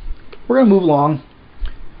 we're going to move along.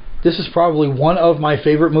 This is probably one of my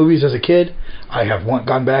favorite movies as a kid. I have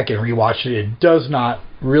gone back and rewatched it. It does not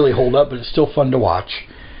really hold up, but it's still fun to watch.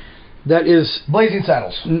 That is... Blazing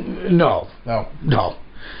Saddles. No. No.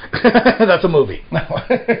 That's a movie.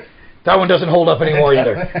 That one doesn't hold up anymore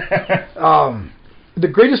either. The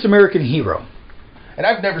Greatest American Hero. And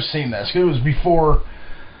I've never seen this. It was before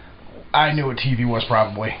I knew what TV was,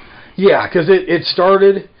 probably. Yeah, because it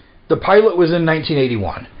started... The pilot was in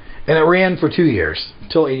 1981. And it ran for 2 years,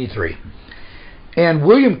 till 83. And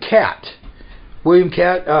William Catt, we would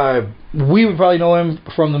probably know him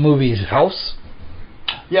from the movies House.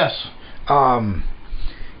 Yes.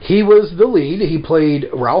 He was the lead. He played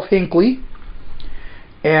Ralph Hinckley.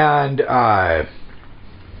 And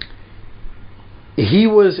he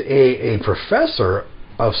was a professor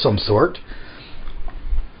of some sort.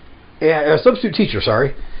 A substitute teacher,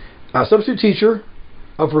 A substitute teacher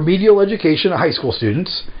of remedial education of high school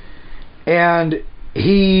students. And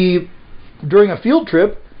he, during a field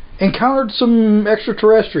trip, encountered some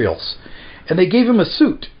extraterrestrials. And they gave him a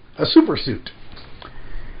suit, a super suit.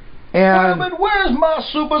 And where's my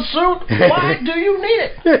super suit? Why do you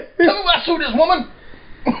need it? Tell me my suit is, woman.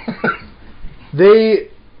 They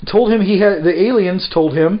told him the aliens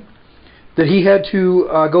told him that he had to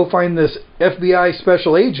go find this FBI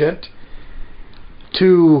special agent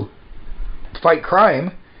to fight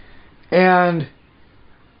crime. And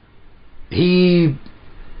he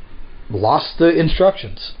lost the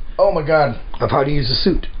instructions. Oh my God. Of how to use the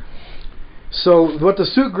suit. So what the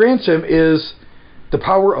suit grants him is the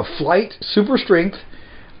power of flight, super strength,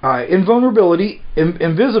 invulnerability,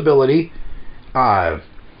 invisibility,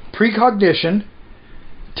 precognition,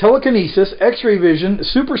 telekinesis, x-ray vision,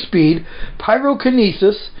 super speed,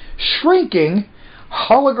 pyrokinesis, shrinking,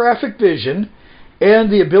 holographic vision, and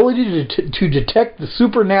the ability to detect the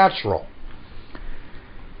supernatural.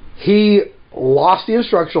 He lost the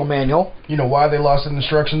instructional manual. You know why they lost the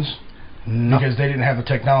instructions? No. Because they didn't have the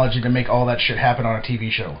technology to make all that shit happen on a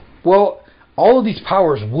TV show. Well, all of these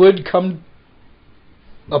powers would come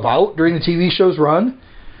about during the TV show's run,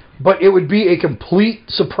 but it would be a complete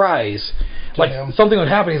surprise. Like, something would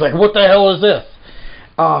happen. He's like, what the hell is this?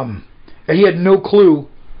 And he had no clue,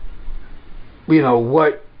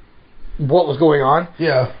 what was going on.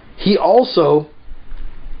 Yeah. He also...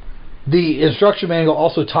 The instruction manual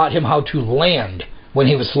also taught him how to land when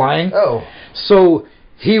he was flying. Oh. So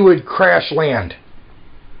he would crash land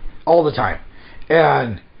all the time.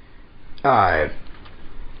 And,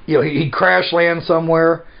 he'd crash land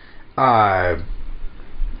somewhere. And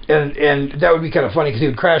that would be kind of funny because he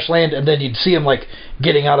would crash land and then you'd see him like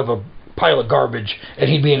getting out of a pile of garbage and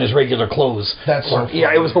he'd be in his regular clothes. That's so funny.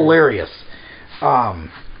 Yeah, it was hilarious.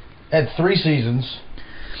 Had 3 seasons.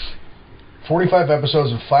 45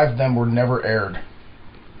 episodes, and 5 of them were never aired.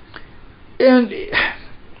 And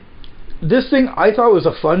this thing, I thought was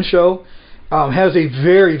a fun show. Has a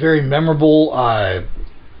very, very memorable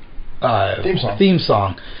theme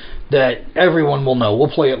song that everyone will know. We'll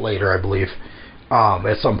play it later, I believe,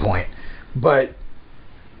 at some point. But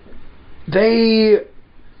they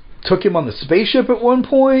took him on the spaceship at one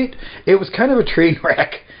point. It was kind of a train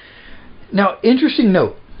wreck. Now, interesting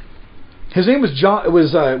note. His name was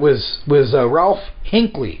Ralph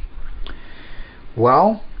Hinckley.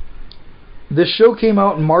 Well, this show came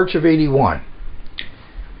out in March of '81,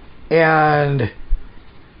 and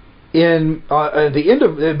in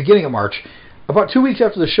the beginning of March, about 2 weeks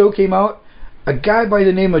after the show came out, a guy by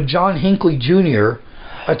the name of John Hinckley Jr.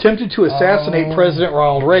 attempted to assassinate President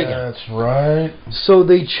Ronald Reagan. That's right. So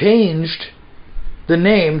they changed the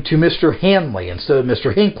name to Mr. Hanley instead of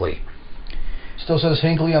Mr. Hinckley. Still says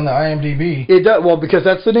Hinckley on the IMDb. It does, well, because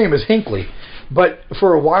that's the name, is Hinckley. But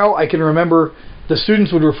for a while, I can remember the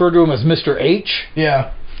students would refer to him as Mr. H.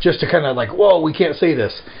 Yeah. Just to kind of like, whoa, we can't say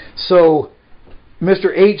this. So,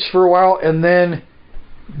 Mr. H for a while, and then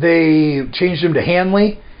they changed him to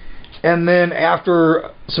Hanley. And then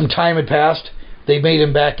after some time had passed, they made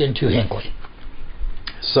him back into Hinckley.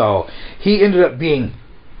 So, he ended up being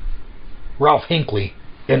Ralph Hinckley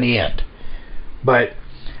in the end. But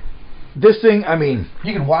this thing, I mean...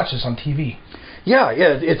 You can watch this on TV. Yeah,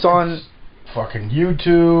 it's on... Fucking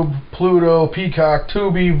YouTube, Pluto, Peacock,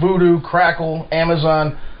 Tubi, Vudu, Crackle,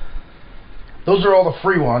 Amazon. Those are all the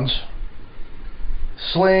free ones.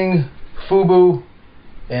 Sling, Fubu,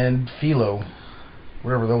 and Philo.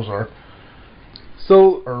 Whatever those are.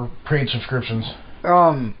 So... Or paid subscriptions.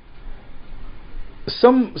 There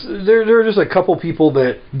are just a couple people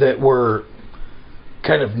that were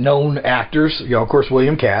kind of known actors. You know, of course,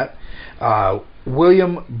 William Catt.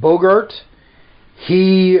 William Bogart.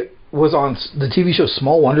 He was on the TV show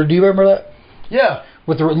Small Wonder. Do you remember that? Yeah.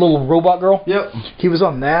 With the little robot girl? Yep. He was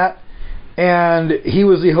on that. And he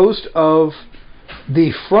was the host of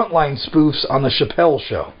the Frontline spoofs on the Chappelle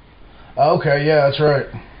Show. Okay, yeah, that's right.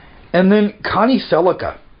 And then Connie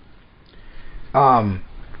Selica. Connie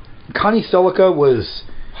Selica was...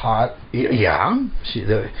 Hot. Yeah.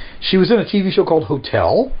 She was in a TV show called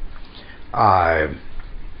Hotel.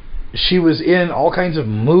 She was in all kinds of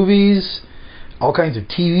movies, all kinds of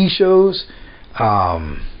TV shows.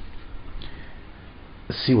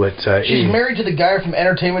 Let's see what... She's married to the guy from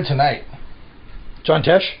Entertainment Tonight. John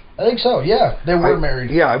Tesh? I think so, yeah. They were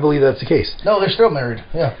married. Yeah, I believe that's the case. No, they're still married,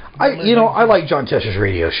 yeah. I like John Tesh's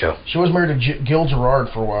radio show. She was married to Gil Gerard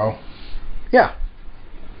for a while. Yeah.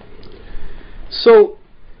 So,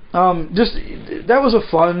 that was a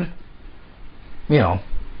fun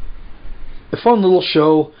little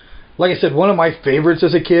show. Like I said, one of my favorites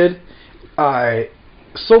as a kid.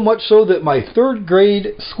 So much so that my third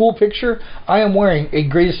grade school picture, I am wearing a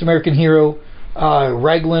Greatest American Hero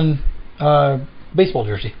Raglan baseball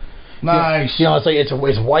jersey. Nice. You know,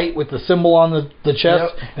 it's white with the symbol on the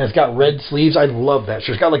chest, and it's got red sleeves. I love that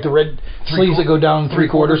shirt. It's got like the red sleeves that go down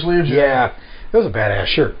three-quarter sleeves. Yeah, it was a badass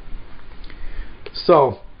shirt.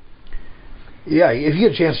 So, yeah, if you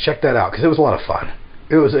get a chance, check that out because it was a lot of fun.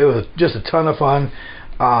 It was just a ton of fun.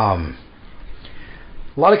 A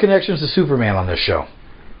lot of connections to Superman on this show.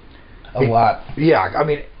 A lot. Yeah, I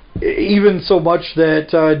mean, even so much that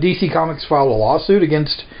DC Comics filed a lawsuit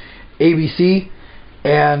against ABC,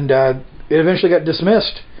 and it eventually got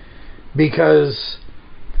dismissed because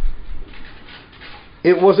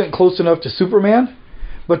it wasn't close enough to Superman.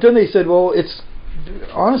 But then they said, well, it's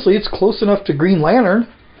close enough to Green Lantern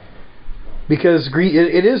because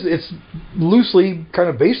it's loosely kind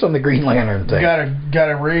of based on the Green Lantern thing. Got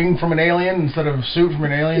a ring from an alien instead of a suit from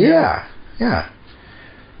an alien. Yeah.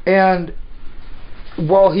 And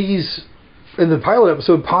while he's in the pilot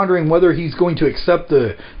episode pondering whether he's going to accept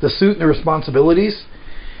the suit and the responsibilities,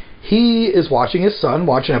 he is watching his son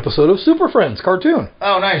watch an episode of Super Friends cartoon.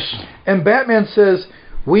 Oh, nice. And Batman says,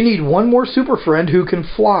 we need one more Super Friend who can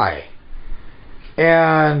fly.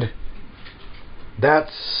 And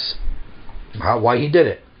that's why he did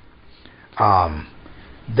it.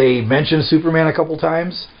 They mentioned Superman a couple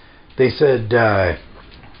times. They said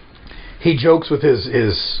he jokes with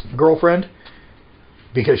his girlfriend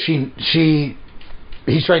because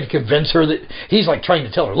he's trying to convince her that he's like trying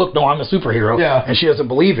to tell her, look, no, I'm a superhero. Yeah. And she doesn't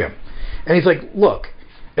believe him. And he's like, look,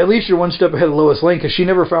 at least you're one step ahead of Lois Lane because she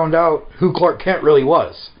never found out who Clark Kent really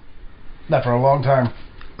was. Not for a long time.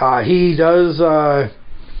 He does,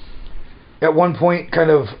 at one point, kind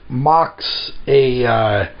of mocks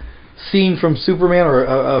a scene from Superman, or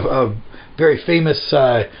a very famous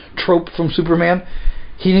trope from Superman.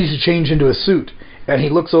 He needs to change into a suit. And he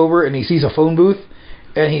looks over and he sees a phone booth.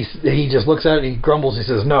 And he just looks at it and he grumbles. He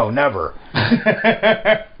says, no, never.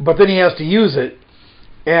 But then he has to use it.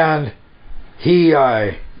 And he...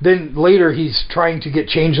 then later he's trying to get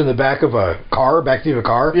changed in the back of a car, backseat of a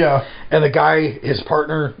car. Yeah. And the guy, his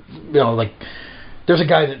partner, there's a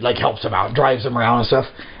guy that helps him out, drives him around and stuff.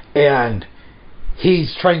 And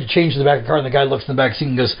he's trying to change in the back of the car, and the guy looks in the back seat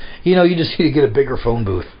and goes, you just need to get a bigger phone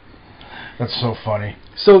booth. That's so funny.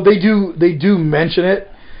 So they do mention it.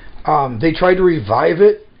 They tried to revive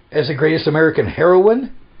it as the Greatest American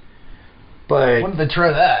Heroine, but When did they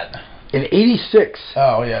try that? in '86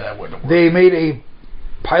 Oh, yeah, that wouldn't have worked. they made a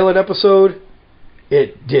pilot episode.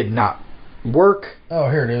 It did not work. Oh,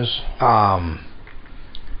 here it is.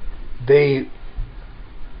 They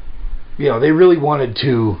really wanted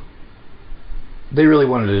to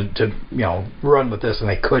run with this, and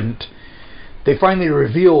they couldn't. They finally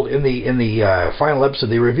revealed in the final episode,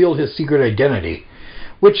 they revealed his secret identity,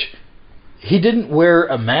 which he didn't wear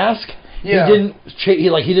a mask. Yeah. He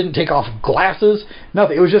didn't take off glasses.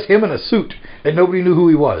 Nothing. It was just him in a suit, and nobody knew who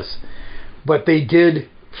he was. But they did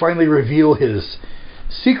finally reveal his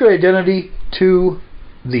secret identity to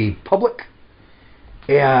the public,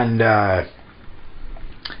 and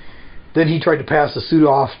then he tried to pass the suit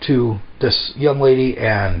off to this young lady,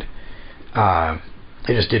 and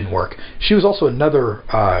it just didn't work. She was also another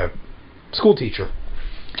school teacher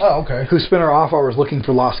Oh, okay. who spent her off hours looking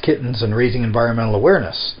for lost kittens and raising environmental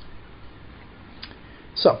awareness.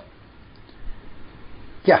 So,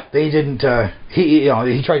 yeah, they didn't. He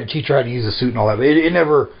tried to teach her how to use a suit and all that, but it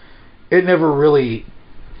never really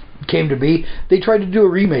came to be. They tried to do a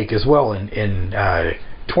remake as well in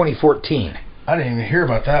 2014. I didn't even hear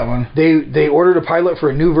about that one. They ordered a pilot for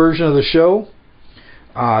a new version of the show.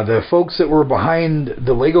 The folks that were behind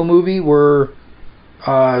the Lego Movie were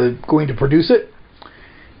going to produce it,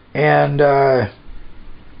 and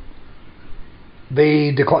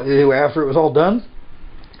they declined. After it was all done,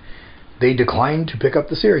 they declined to pick up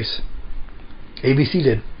the series. ABC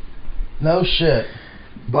did. No shit.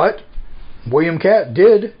 But William Catt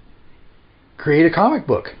did create a comic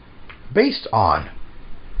book based on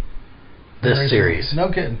this series.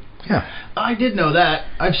 No kidding. Yeah. I did know that.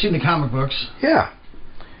 I've seen the comic books. Yeah.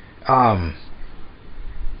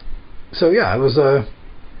 So yeah, it was and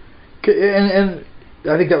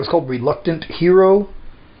I think that was called Reluctant Hero.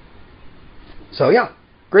 So yeah,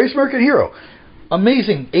 Greatest American Hero.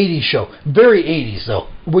 Amazing 80s show. Very 80s though.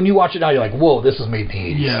 When you watch it now, you're like, whoa, this was made in the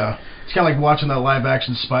 80s. Yeah. It's kind of like watching that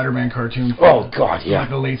live-action Spider-Man cartoon. Oh God, yeah. Like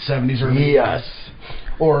the late 70s, early 80s. Yes.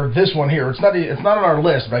 Or this one here. It's not on our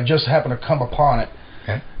list, but I just happened to come upon it.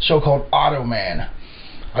 Okay. A show called Automan.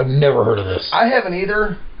 I've never heard of this. I haven't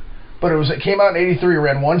either, but it came out in '83. It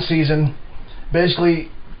ran one season. Basically,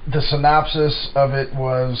 the synopsis of it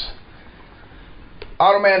was: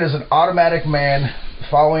 Automan is an automatic man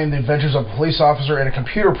following the adventures of a police officer and a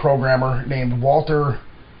computer programmer named Walter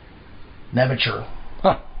Nevicher,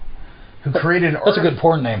 who created That's a good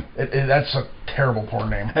porn name. That's a terrible porn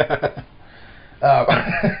name.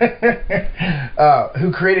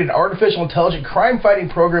 Who created an artificial intelligent crime-fighting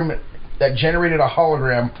program that generated a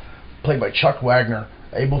hologram, played by Chuck Wagner,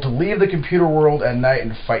 able to leave the computer world at night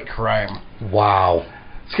and fight crime. Wow.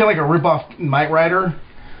 It's kind of like a rip-off Knight Rider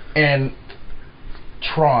and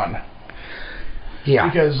Tron. Yeah.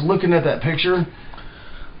 Because looking at that picture...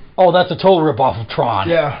 Oh, that's a total rip-off of Tron.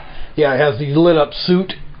 Yeah. Yeah, it has the lit-up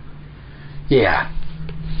suit. Yeah.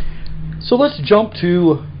 So let's jump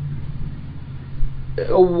to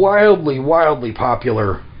a wildly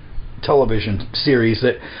popular television series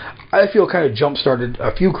that I feel kind of jump-started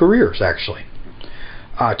a few careers, actually.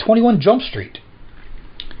 21 Jump Street.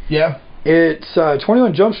 Yeah. It's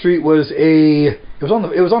 21 Jump Street was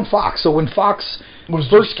on Fox. So when Fox was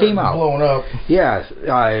first came out, blowing up. Yeah,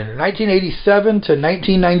 1987 to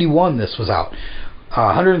 1991 this was out.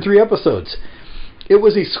 103 episodes. It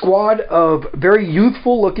was a squad of very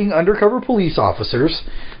youthful-looking undercover police officers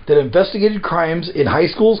that investigated crimes in high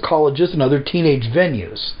schools, colleges, and other teenage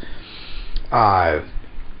venues. I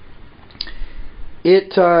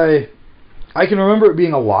can remember it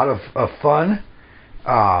being a lot of fun,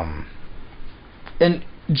 and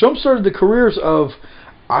jump-started the careers of,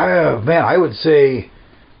 I would say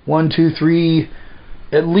 1, 2, 3,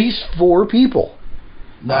 at least 4 people.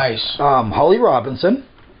 Nice. Holly Robinson,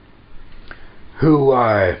 who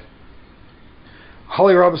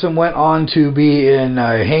Holly Robinson went on to be in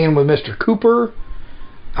Hanging with Mr. Cooper.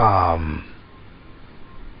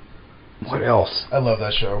 What else? I love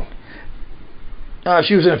that show.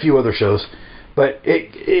 She was in a few other shows, but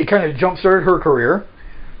it kind of jump-started her career.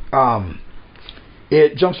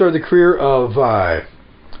 It jump-started the career of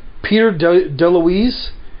Peter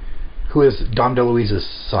DeLuise, who is Dom DeLuise's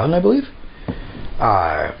son, I believe.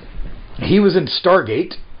 He was in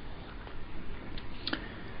Stargate.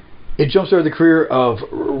 It jump-started the career of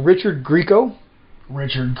Richard Grieco.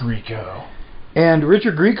 And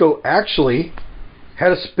Richard Grieco actually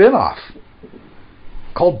had a spin-off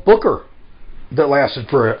called Booker that lasted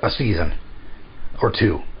for a season or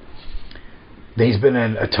two. He's been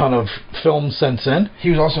in a ton of films since then. He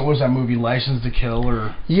was also, what was that movie, License to Kill,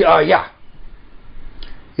 or... Yeah.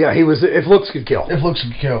 He was If Looks Could Kill. If Looks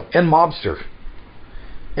Could Kill. And Mobster.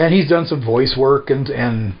 And he's done some voice work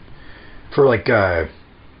and for like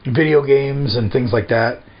video games and things like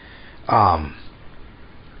that. And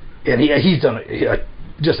he's done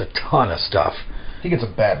just a ton of stuff. He gets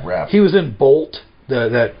a bad rap. He was in Bolt,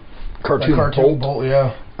 that cartoon Bolt,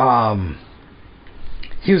 yeah.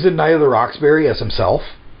 He was in Night of the Roxbury as himself.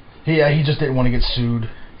 Yeah, he just didn't want to get sued.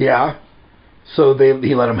 Yeah. So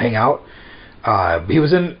he let him hang out. He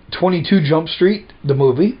was in 22 Jump Street, the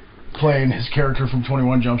movie. Playing his character from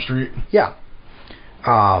 21 Jump Street. Yeah.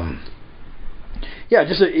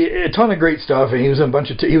 Just a ton of great stuff. And he was in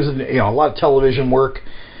a lot of television work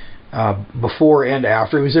before and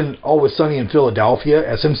after. He was in Always Sunny in Philadelphia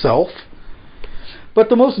as himself. But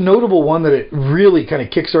the most notable one that it really kind of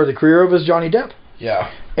kickstarted the career of is Johnny Depp. Yeah.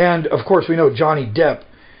 And, of course, we know Johnny Depp.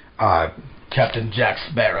 Captain Jack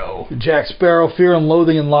Sparrow. Jack Sparrow, Fear and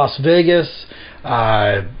Loathing in Las Vegas.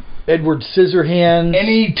 Edward Scissorhands.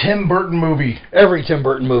 Any Tim Burton movie. Every Tim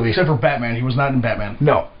Burton movie. Except for Batman. He was not in Batman.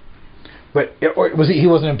 No. But he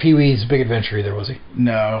wasn't in Pee-wee's Big Adventure either, was he?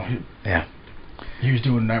 No. Yeah. He was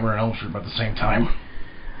doing Nightmare on Elm Street about the same time.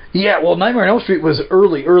 Yeah, well, Nightmare on Elm Street was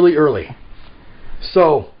early.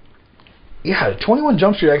 So, yeah, 21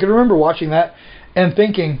 Jump Street, I can remember watching that and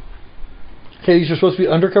thinking, okay, these are supposed to be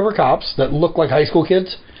undercover cops that look like high school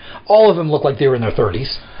kids. All of them look like they were in their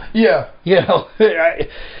 30s. Yeah. You know,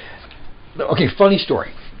 okay, funny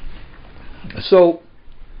story. So,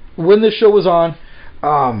 when this show was on,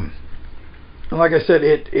 like I said,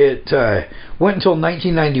 it went until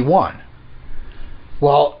 1991.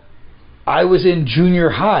 Well, I was in junior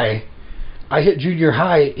high. I hit junior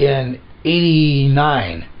high in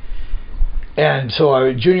 89. And so I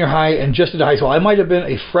was junior high and just into high school. I might have been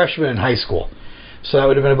a freshman in high school. So that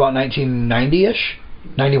would have been about 1990-ish,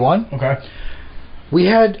 91. Okay. We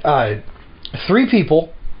had 3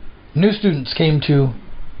 people, new students, came to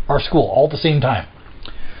our school all at the same time.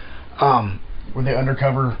 Were they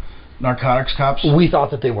undercover narcotics cops? We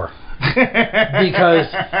thought that they were. Because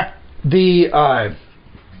there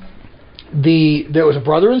was a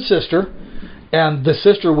brother and sister, and the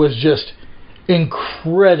sister was just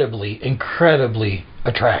incredibly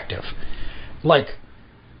attractive. Like,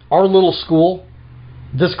 our little school,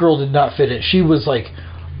 this girl did not fit in. She was like,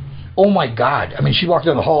 oh my God. I mean, she walked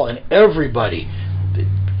down the hall and everybody...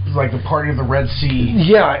 Like the party of the Red Sea.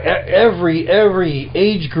 Yeah, every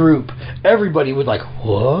age group, everybody would like,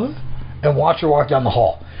 what? And watch her walk down the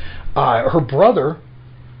hall. Her brother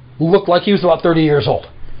looked like he was about 30 years old.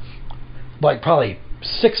 Like probably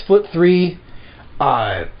 6'3",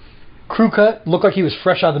 crew cut, looked like he was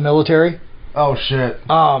fresh out of the military. Oh shit.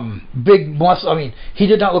 Big muscle. I mean, he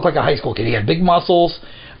did not look like a high school kid. He had big muscles,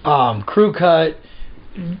 crew cut.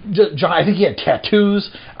 John, I think he had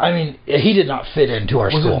tattoos. I mean, he did not fit into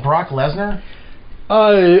our school. Was it Brock Lesnar?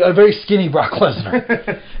 A very skinny Brock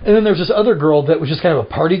Lesnar. And then there's this other girl that was just kind of a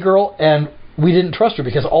party girl, and we didn't trust her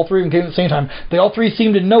because all 3 of them came at the same time. They all 3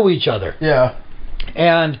 seemed to know each other. Yeah.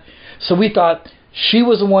 And so we thought she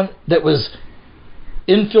was the one that was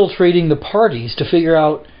infiltrating the parties to figure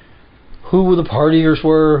out who the partiers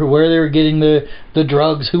were, where they were getting the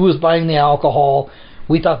drugs, who was buying the alcohol.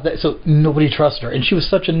 We thought that, so nobody trusted her, and she was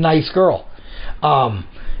such a nice girl. And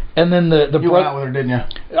then the you went out with her, didn't you?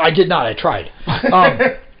 I did not. I tried.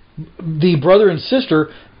 The brother and sister,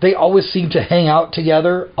 they always seemed to hang out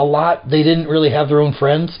together a lot. They didn't really have their own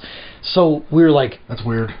friends, so we were like, that's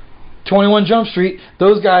weird. 21 Jump Street.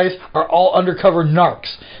 Those guys are all undercover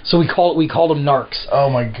narcs, so we called them narcs. Oh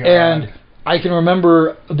my God. And I can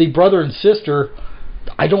remember the brother and sister.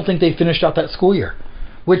 I don't think they finished out that school year,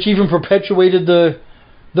 which even perpetuated the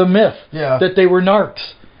myth that they were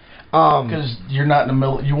narcs. Because you're not in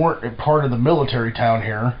the you weren't part of the military town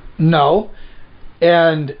here. No,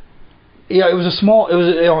 and yeah, it was a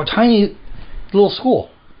tiny little school,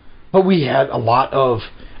 but we had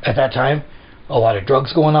at that time a lot of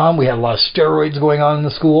drugs going on. We had a lot of steroids going on in the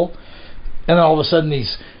school, and then all of a sudden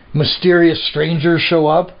these mysterious strangers show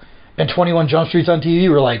up, and 21 Jump Street's on TV.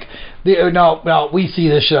 We're like, no, we see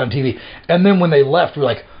this shit on TV. And then when they left, we're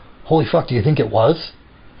like, holy fuck, do you think it was?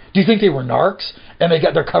 Do you think they were narcs and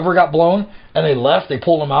their cover got blown and they left? They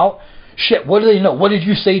pulled them out. Shit, what do they know? What did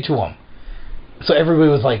you say to them? So everybody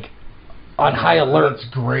was like on high alert. That's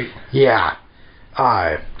great. Yeah.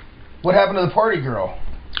 What happened to the party girl?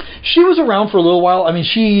 She was around for a little while. I mean,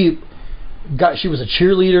 she was a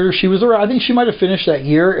cheerleader. She was around. I think she might have finished that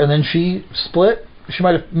year and then she split. She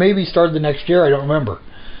might have maybe started the next year. I don't remember.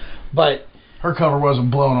 But her cover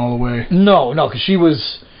wasn't blown all the way. No, because she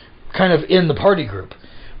was kind of in the party group.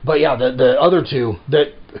 But yeah, the other two,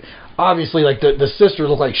 that obviously, like the sister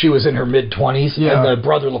looked like she was in her mid-20s, and the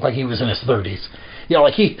brother looked like he was in his 30s. You know,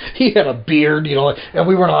 like he had a beard, you know, and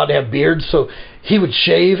we weren't allowed to have beards, so he would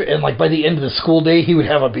shave, and like by the end of the school day, he would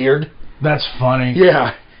have a beard. That's funny.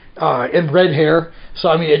 Yeah, and red hair. So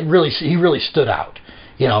I mean, he really stood out.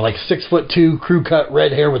 You know, like 6'2", crew cut,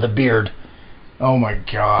 red hair with a beard. Oh my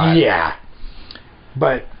God. Yeah,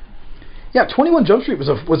 but yeah, 21 Jump Street was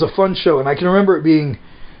a fun show, and I can remember it being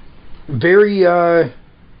very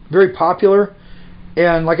very popular.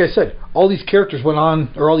 And like I said, all these characters went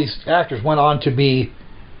on, or all these actors went on to be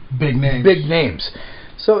big names.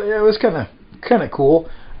 So it was kind of cool.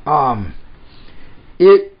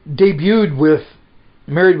 It debuted with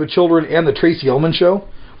Married with Children and the Tracy Ullman Show,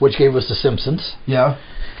 which gave us The Simpsons. Yeah.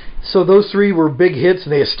 So those three were big hits,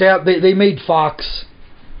 and they made Fox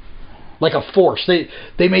like a force. They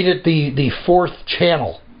made it the fourth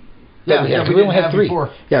channel. Yeah, we only had three.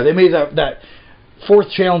 Before. Yeah, they made that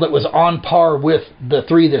fourth channel that was on par with the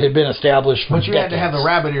three that had been established for But you decades. had to have the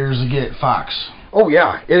rabbit ears to get Fox. Oh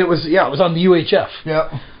yeah, and it was on the UHF.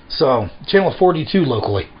 Yep. So channel 42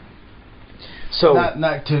 locally. So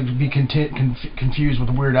not to be confused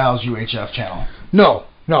with Weird Al's UHF channel. No,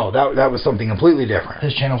 that was something completely different.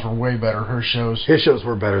 His channels were way better. His shows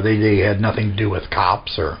were better. They had nothing to do with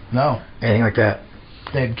cops or anything like that.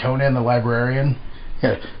 They had Conan the Librarian.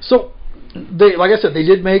 Yeah. So they, like I said, they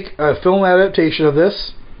did make a film adaptation of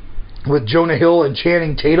this with Jonah Hill and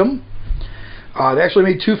Channing Tatum. They actually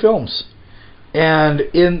made 2 films,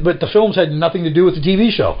 but the films had nothing to do with the TV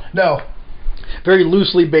show. No. Very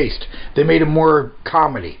loosely based. They made it more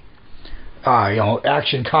comedy,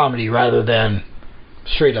 action comedy rather than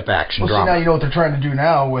straight up action drama. See, now you know what they're trying to do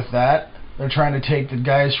now with that. They're trying to take the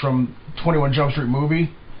guys from 21 Jump Street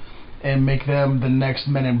movie and make them the next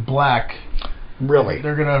Men in Black. Really?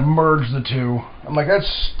 They're gonna merge the two. I'm like, that's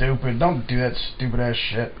stupid. Don't do that stupid ass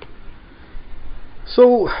shit.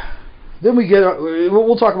 So then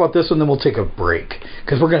we'll talk about this one, then we'll take a break,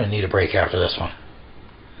 because we're gonna need a break after this one.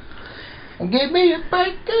 Give me a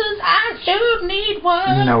break, cause I sure need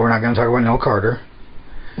one. No, we're not going to talk about Nell Carter.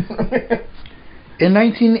 In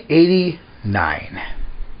 1989,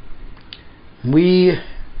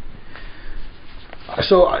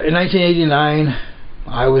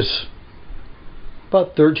 I was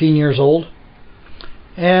about 13 years old,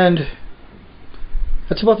 and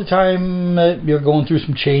that's about the time that you're going through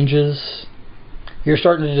some changes. You're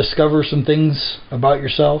starting to discover some things about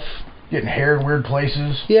yourself. Getting hair in weird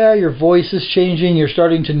places. Yeah, your voice is changing. You're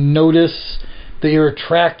starting to notice that you're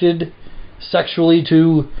attracted sexually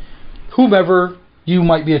to whomever you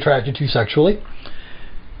might be attracted to sexually.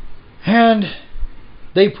 And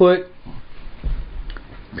they put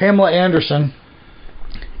Pamela Anderson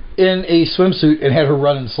in a swimsuit and had her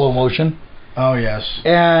run in slow motion. Oh yes.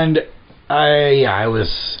 And I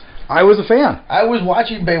was a fan. I was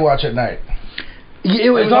watching Baywatch at night.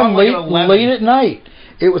 It was on late at night.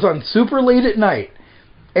 It was on super late at night,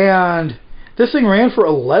 and this thing ran for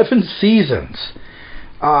 11 seasons.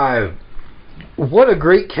 What a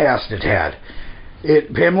great cast it had!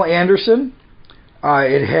 Pamela Anderson.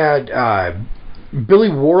 It had Billy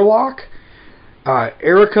Warlock,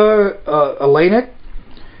 Erica Elenick,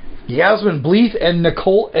 Yasmin Bleeth, and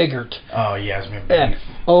Nicole Eggert. Oh, Yasmin Bleeth.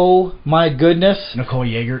 Oh my goodness! Nicole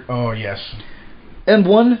Eggert. Oh yes. And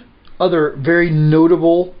one other very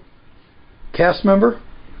notable cast member.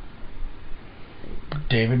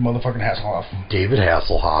 David motherfucking Hasselhoff. David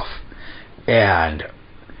Hasselhoff. And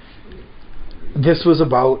this was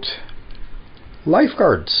about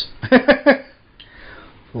lifeguards.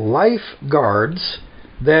 Lifeguards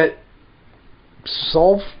that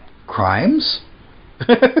solve crimes,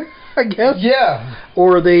 I guess. Yeah.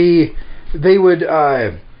 Or they would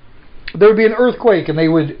there would be an earthquake and they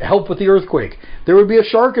would help with the earthquake. There would be a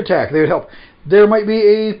shark attack, they would help. There might be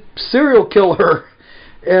a serial killer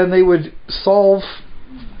and they would solve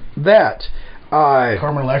that.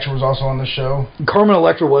 Carmen Electra was also on the show. Carmen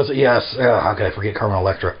Electra was, yes. How could I forget Carmen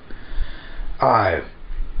Electra? A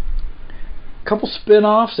couple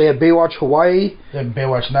spin-offs. They had Baywatch Hawaii. They had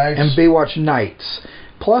Baywatch Nights. And Baywatch Nights.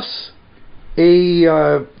 Plus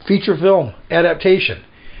a feature film adaptation.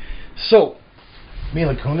 So,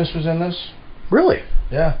 Mila Kunis was in this. Really?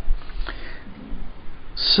 Yeah.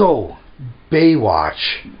 So,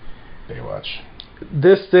 Baywatch.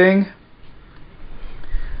 This thing,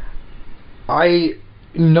 I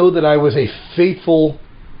know that I was a faithful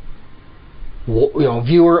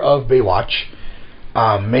viewer of Baywatch,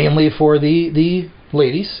 mainly for the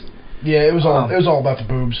ladies. Yeah, it was all about the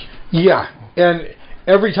boobs. Yeah, and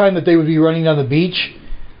every time that they would be running down the beach,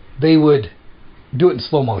 they would do it in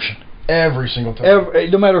slow motion. Every single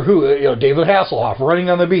time. No matter who, David Hasselhoff running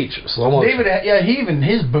on the beach, slow motion.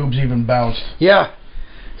 His boobs even bounced. Yeah,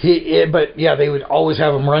 they would always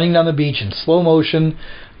have him running down the beach in slow motion.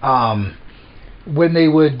 When they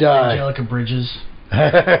would, Angelica Bridges.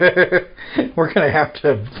 We're gonna have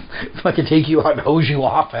to fucking take you out and hose you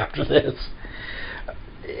off after this.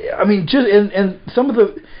 I mean, just and some of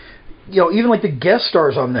the, even like the guest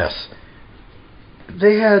stars on this,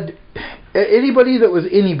 they had anybody that was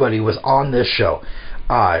anybody was on this show.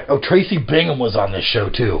 Tracy Bingham was on this show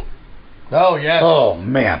too. Oh yeah. Oh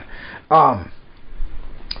man.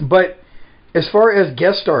 But as far as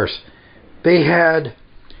guest stars, they had,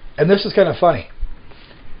 and this is kind of funny.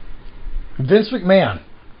 Vince McMahon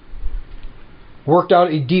worked out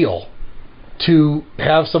a deal to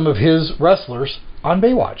have some of his wrestlers on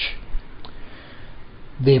Baywatch.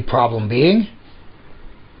 The problem being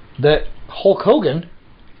that Hulk Hogan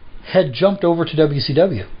had jumped over to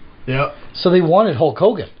WCW. Yeah. So they wanted Hulk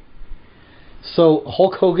Hogan. So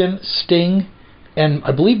Hulk Hogan, Sting, and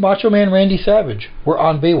I believe Macho Man Randy Savage were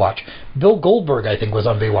on Baywatch. Bill Goldberg, I think, was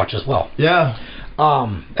on Baywatch as well. Yeah.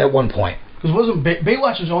 At one point. Because wasn't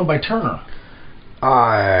Baywatch was owned by Turner?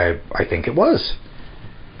 I think it was.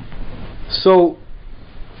 So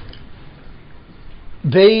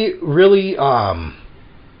they really kind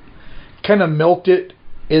of milked it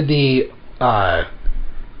in the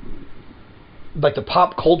like the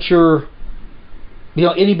pop culture.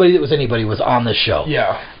 Anybody that was anybody was on this show.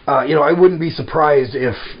 Yeah. I wouldn't be surprised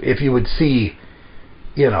if you would see,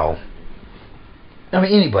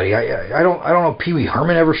 anybody. I don't know if Pee Wee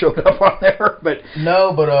Herman ever showed up on there, but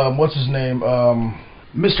no. But what's his name?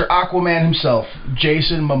 Mr. Aquaman himself,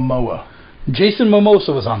 Jason Momoa. Jason Momoa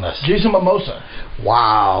was on this. Jason Momoa.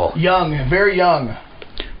 Wow. Young, very young.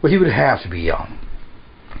 Well, he would have to be young.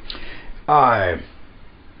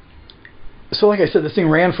 So, like I said, this thing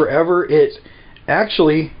ran forever. It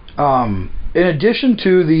actually, in addition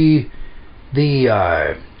to the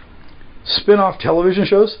spin-off television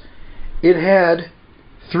shows, it had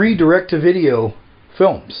 3 direct-to-video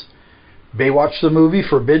films. Baywatch the movie,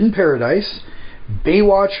 Forbidden Paradise,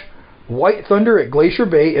 Baywatch White Thunder at Glacier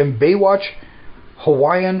Bay, and Baywatch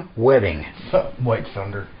Hawaiian Wedding. White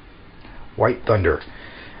Thunder. White Thunder.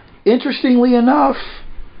 Interestingly enough,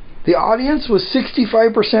 the audience was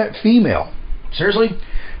 65% female. Seriously?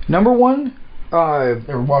 Number one...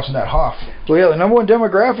 they were watching that Hoff. Well, yeah, the number one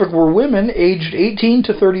demographic were women aged 18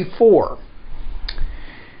 to 34.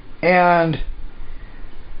 And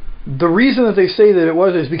the reason that they say that it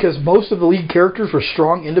was is because most of the lead characters were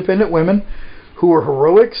strong, independent women who were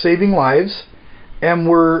heroic, saving lives, and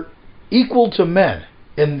were equal to men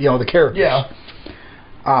in the characters. Yeah.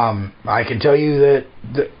 I can tell you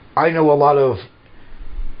that I know a lot of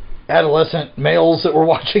adolescent males that were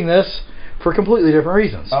watching this for completely different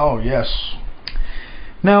reasons. Oh, yes.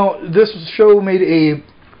 Now, this show made a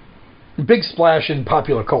big splash in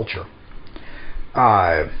popular culture.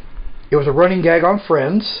 It was a running gag on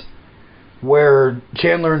Friends, where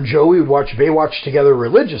Chandler and Joey would watch Baywatch together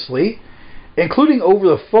religiously, including over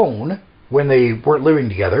the phone when they weren't living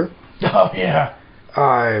together. Oh, yeah.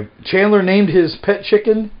 Chandler named his pet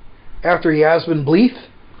chicken after Yasmin Bleeth,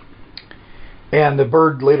 and the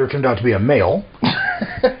bird later turned out to be a male.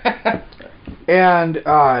 And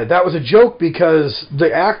that was a joke because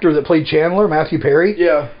the actor that played Chandler, Matthew Perry,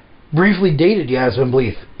 briefly dated Yasmin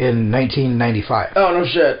Bleeth in 1995. Oh, no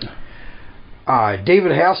shit.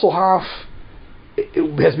 David Hasselhoff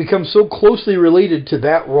has become so closely related to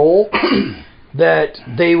that role that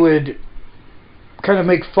they would kind of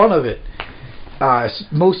make fun of it.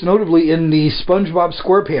 Most notably in the SpongeBob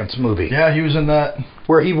SquarePants movie. Yeah, he was in that.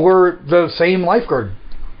 Where he wore the same lifeguard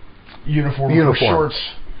uniform. Shorts.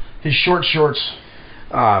 His shorts.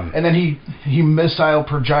 And then he missile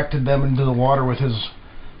projected them into the water with his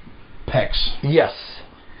pecs. Yes.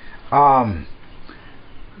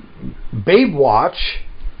 Baywatch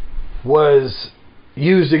was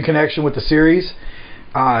used in connection with the series.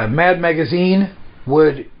 Mad Magazine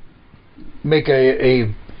would make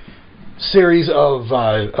a series of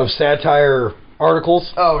satire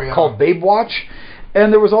articles called Babewatch,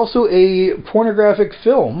 and there was also a pornographic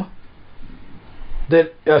film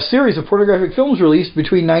a series of pornographic films released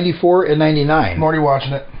between 94 and 99. I'm already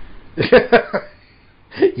watching it.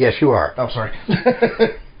 Yes, you are. Oh, sorry.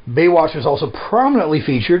 Baywatch was also prominently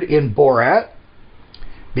featured in Borat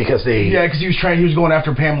because he was going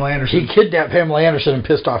after Pamela Anderson. He kidnapped Pamela Anderson and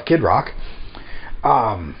pissed off Kid Rock.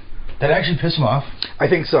 That actually pissed him off? I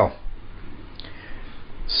think so.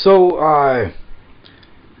 So, a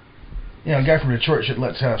guy from Detroit should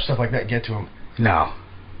let stuff like that get to him. No.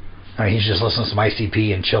 I mean, he's just listening to some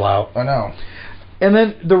ICP and chill out. I know. And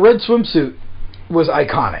then the red swimsuit was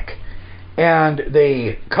iconic. And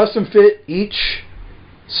they custom fit each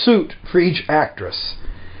suit for each actress.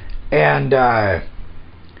 And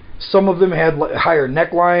some of them had higher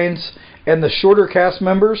necklines, and the shorter cast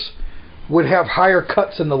members would have higher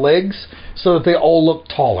cuts in the legs so that they all looked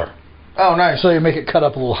taller. Oh, nice. So you make it cut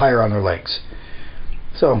up a little higher on their legs.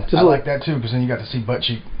 So just I like that too, because then you got to see butt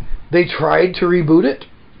cheek. They tried to reboot it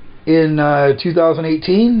in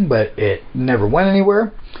 2018, but it never went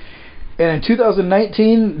anywhere. And in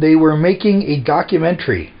 2019, they were making a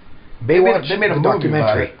documentary. Baywatch, they made a movie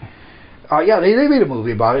documentary. about it. Yeah, they made a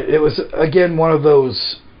movie about it. It was, again, one of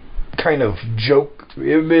those kind of joke.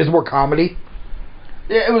 It was more comedy.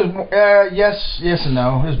 Yeah, it was. Yes and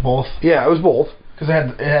no. It was both. Yeah, it was both. Because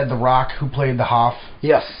it had The Rock, who played the Hoff.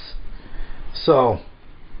 Yes. So,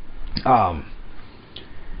 that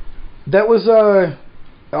was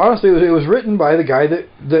honestly, it was written by the guy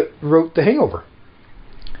that wrote The Hangover.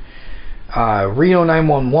 Reno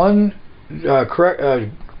 911,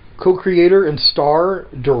 co-creator and star,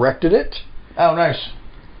 directed it. Oh, nice.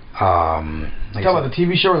 Talking about the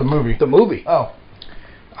TV show or the movie? The movie. Oh.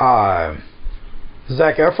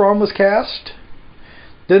 Zac Efron was cast.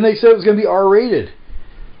 Then they said it was going to be R-rated.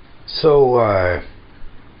 So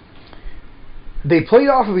they played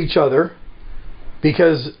off of each other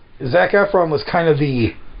because Zac Efron was kind of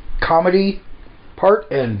the comedy part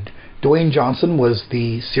and Dwayne Johnson was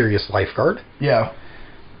the serious lifeguard. Yeah.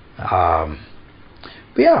 But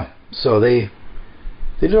yeah, so they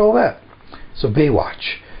did all that. So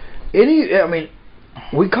Baywatch.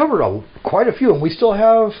 We covered quite a few, and we still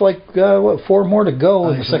have 4 more to go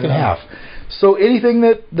in the second half. So anything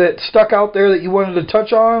that stuck out there that you wanted to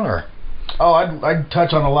touch on, or? Oh, I'd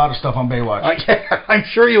touch on a lot of stuff on Baywatch. I'm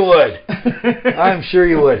sure you would. I'm sure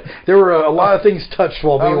you would. There were a lot of things touched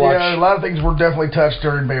while Baywatch. Yeah, a lot of things were definitely touched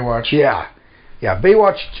during Baywatch. Yeah.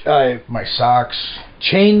 Baywatch. My socks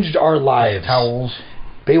changed our lives. Towels.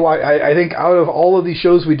 Baywatch. I think out of all of these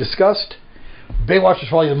shows we discussed, Baywatch is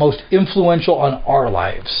probably the most influential on our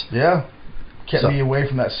lives. Yeah. Kept me away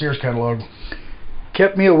from that Sears catalog.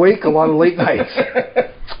 Kept me awake a lot of late nights.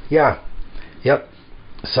 Yeah. Yep.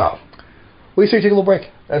 So, we say take a little break.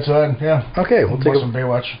 That's fine. Yeah. Okay, we'll take some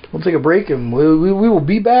Baywatch. We'll take a break, and we will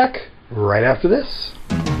be back right after this.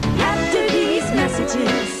 After these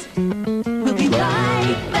messages, we'll be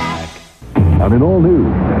right back. On an all-new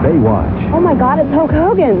Baywatch. Oh my God, it's Hulk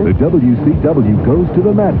Hogan. The WCW goes to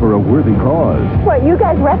the mat for a worthy cause. What, you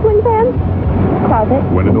guys wrestling fans? Closet.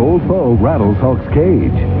 When an old foe rattles Hulk's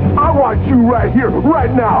cage. I want you right here,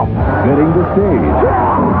 right now. Setting the stage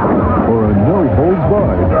for a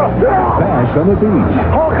no-holds-barred bash on the beach.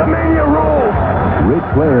 Hulkamania rules. Ric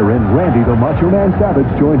Flair and Randy the Macho Man Savage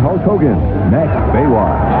join Hulk Hogan. Next,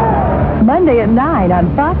 Baywatch. Monday at 9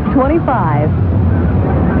 on Fox 25.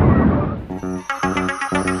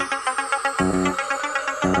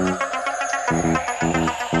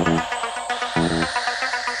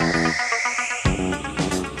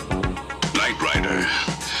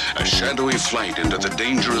 Shadowy flight into the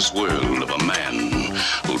dangerous world of a man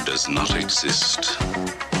who does not exist.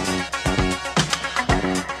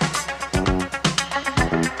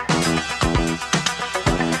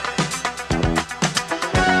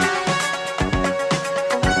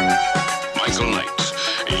 Michael Knight,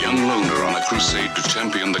 a young loner on a crusade to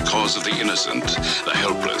champion the cause of the innocent, the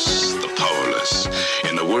helpless, the powerless,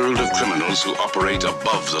 in a world of criminals who operate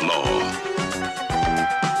above the law.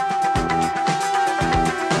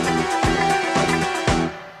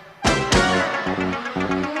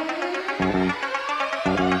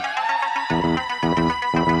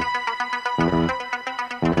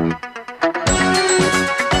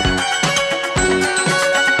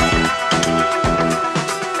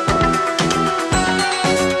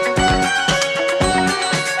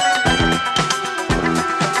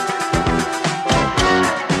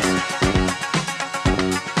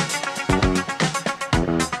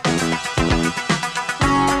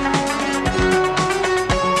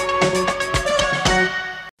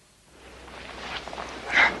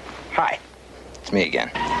 Me again.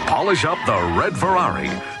 Polish up the red Ferrari.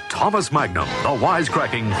 Thomas Magnum, the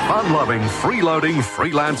wisecracking, fun-loving, freeloading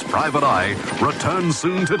freelance private eye, returns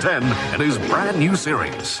soon to 10 in his brand new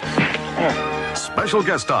series. Special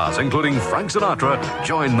guest stars, including Frank Sinatra,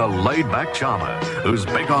 join the laid-back charmer, who's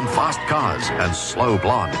big on fast cars and slow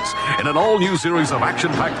blondes, in an all-new series of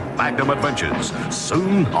action-packed Magnum adventures,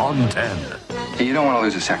 soon on 10. You don't want to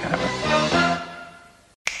lose a second of it.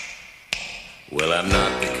 Well, I'm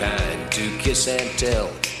not the kind to kiss and tell,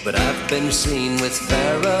 but I've been seen with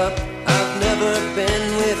fire up. I've never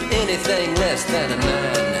been with anything less than a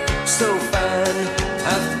 9. So fine,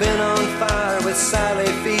 I've been on fire with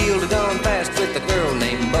Sally Field gone fast with a girl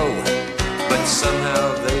named Bo, but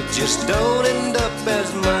somehow they just don't end up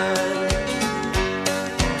as mine.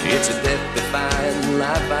 It's a death-defying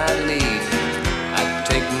life I lead. I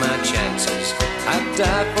take my chances. I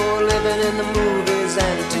die for living in the movies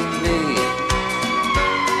and TV.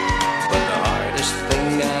 But the hardest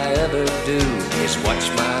thing I ever do is watch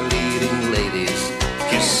my leading ladies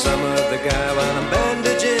kiss some other guy while I'm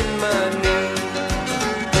bandaging my knee.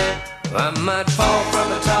 I might fall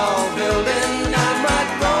from a tall building, I might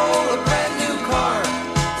roll a brand new car,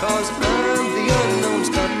 'cause I'm the unknown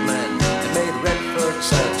stuntman that made Redford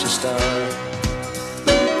such a star.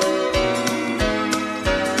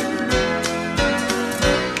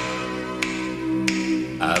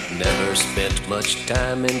 I've never spent much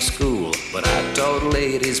time in school, but I taught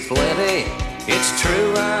ladies plenty. It's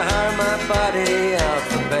true, I hire my body out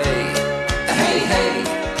for pay. Hey, hey,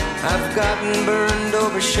 I've gotten burned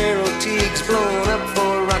over Cheryl Teague's, blown up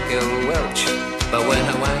for Raquel Welch. But when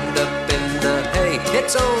I wind up in the hay,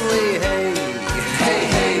 it's only hay. Hey,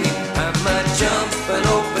 hey, I might jump an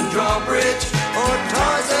open drawbridge or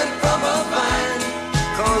Tarzan from a vine,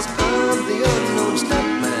 'cause I'm the unknown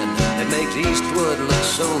stuntman that makes Eastwood look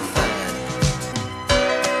so fine.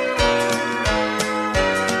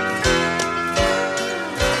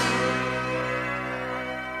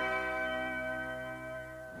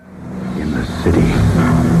 In the city,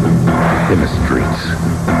 in the streets,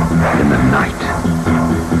 in the night,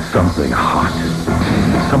 something hot,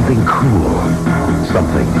 something cool,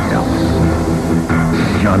 something else.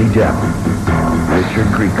 Johnny Depp, Richard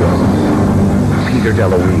Grieco, Peter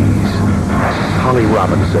DeLuise, Holly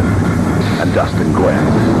Robinson, and Dustin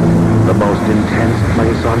Gwynn. The most intense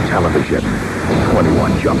place on television.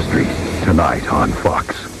 21 Jump Street, tonight on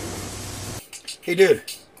Fox. Hey, dude.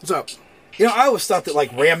 What's up? You know, I always thought that,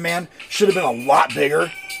 like, Ram Man should have been a lot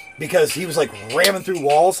bigger because he was, like, ramming through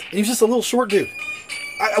walls, and he was just a little short dude.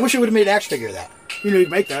 I wish they would have made an action figure of that. You know you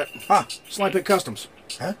can make that. Huh? Slime Pit Customs.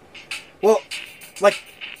 Huh? Well, like,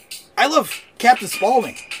 I love Captain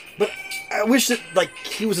Spaulding, but I wish that, like,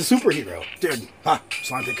 he was a superhero. Dude. Huh?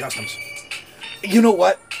 Slime Pit Customs. You know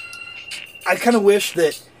what? I kind of wish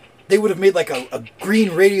that they would have made, like, a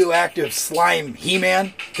green radioactive slime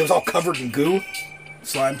He-Man that was all covered in goo.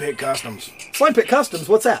 Slime Pit Customs. Slime Pit Customs?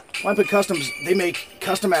 What's that? Slime Pit Customs, they make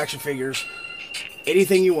custom action figures.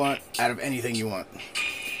 Anything you want, out of anything you want.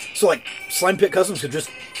 So, like, Slime Pit Customs could just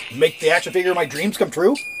make the action figure of my dreams come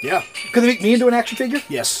true? Yeah. Could they make me into an action figure?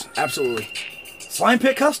 Yes, absolutely. Slime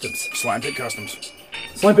Pit Customs. Slime Pit Customs.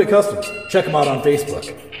 Slime Pit Customs. Check them out on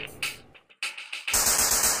Facebook.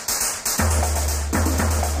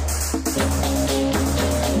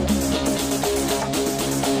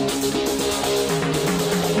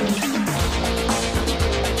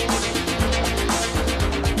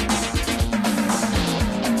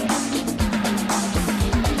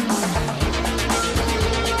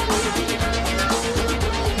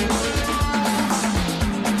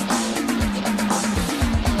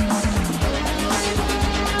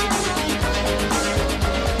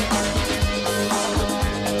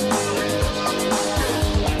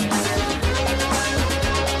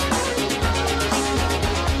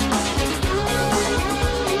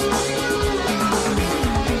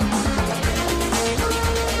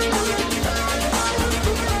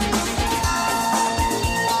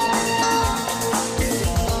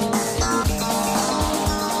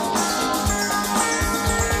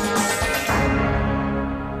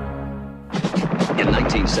 In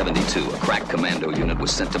 1972, a crack commando unit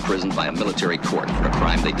was sent to prison by a military court for a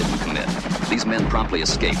crime they didn't commit. These men promptly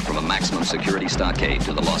escaped from a maximum security stockade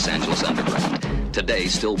to the Los Angeles underground. Today,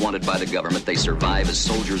 still wanted by the government, they survive as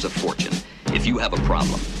soldiers of fortune. If you have a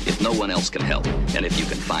problem, if no one else can help, and if you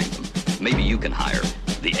can find them, maybe you can hire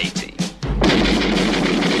the A-Team.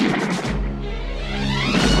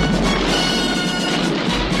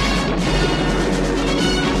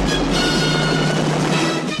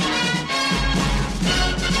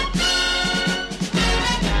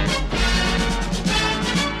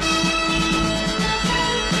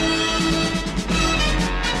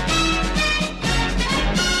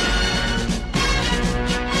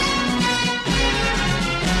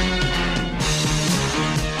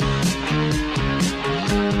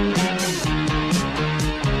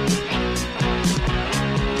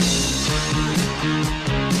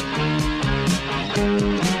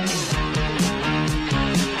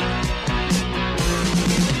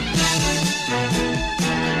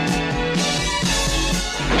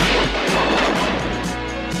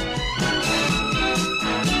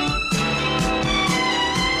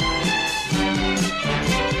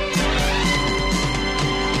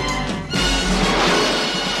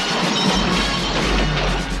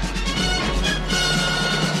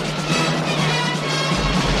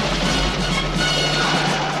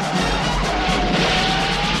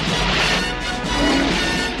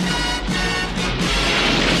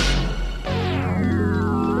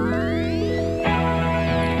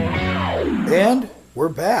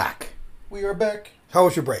 back. We are back. How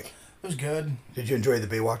was your break? It was good. Did you enjoy the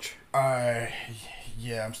Baywatch?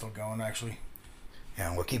 Yeah, I'm still going, actually.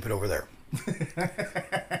 Yeah, we'll keep it over there.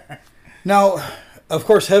 Now, of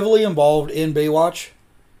course, heavily involved in Baywatch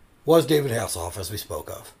was David Hasselhoff, as we spoke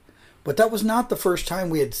of. But that was not the first time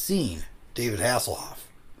we had seen David Hasselhoff.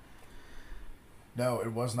 No,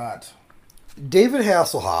 it was not. David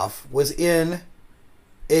Hasselhoff was in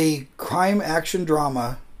a crime action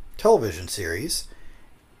drama television series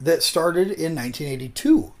that started in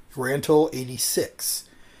 1982, ran until 86,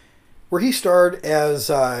 where he starred as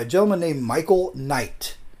a gentleman named Michael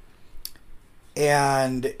Knight.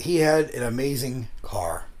 And he had an amazing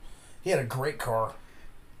car. He had a great car.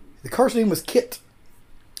 The car's name was Kit.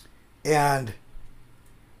 And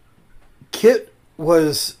Kit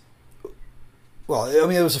was, well, I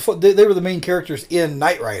mean, it was they were the main characters in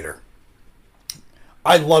Knight Rider.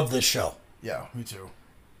 I love this show. Yeah, me too.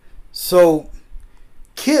 So,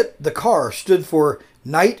 Kit, the car, stood for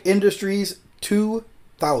Knight Industries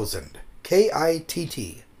 2000.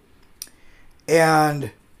 KITT.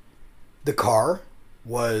 And the car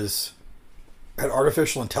had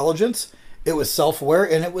artificial intelligence. It was self-aware,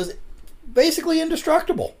 and it was basically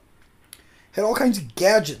indestructible. Had all kinds of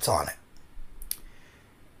gadgets on it.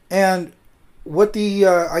 And what the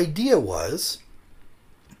idea was,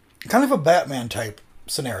 kind of a Batman type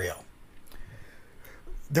scenario.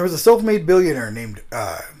 There was a self-made billionaire named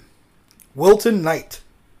Wilton Knight.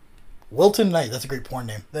 Wilton Knight, that's a great porn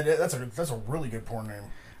name. That's a really good porn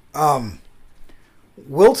name.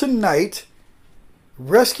 Wilton Knight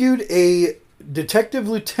rescued a detective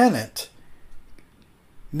lieutenant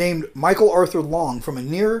named Michael Arthur Long from a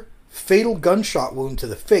near fatal gunshot wound to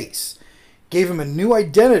the face, gave him a new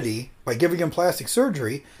identity by giving him plastic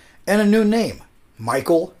surgery, and a new name,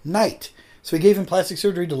 Michael Knight. So he gave him plastic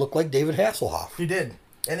surgery to look like David Hasselhoff. He did.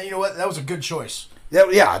 And then, you know what? That was a good choice.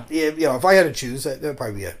 Yeah, you know, if I had to choose, that would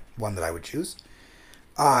probably be one that I would choose.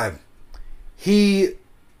 He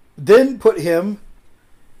then put him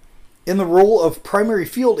in the role of primary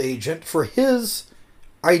field agent for his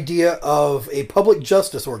idea of a public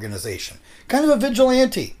justice organization. Kind of a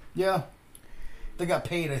vigilante. Yeah. They got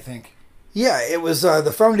paid, I think. Yeah, it was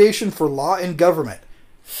the Foundation for Law and Government.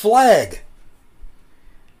 FLAG.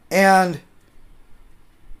 And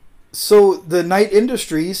so the Knight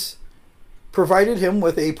Industries provided him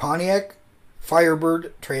with a Pontiac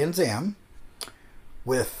Firebird Trans Am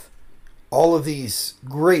with all of these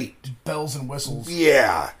great bells and whistles.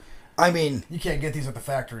 Yeah. I mean, you can't get these at the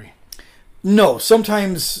factory. No,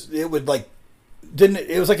 sometimes it would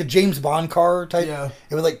it was like a James Bond car type. Yeah.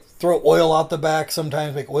 It would throw oil out the back,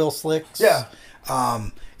 sometimes make oil slicks. Yeah.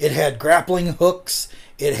 It had grappling hooks.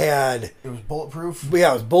 It was bulletproof.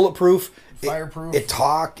 Yeah, it was bulletproof. Fireproof. It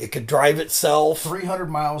talked. It could drive itself. 300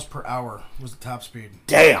 miles per hour was the top speed.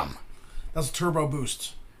 Damn. That's turbo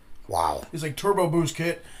boost. Wow. He's like turbo boost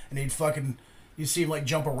kit, and you'd see him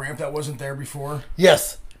jump a ramp that wasn't there before.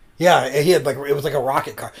 Yes. Yeah, he had it was like a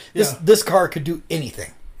rocket car. This car could do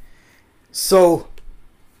anything. So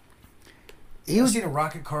I seen a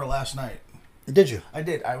rocket car last night. Did you? I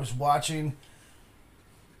did. I was watching,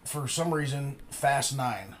 for some reason, Fast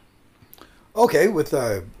 9. Okay, with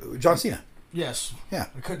John Cena. Yes. Yeah.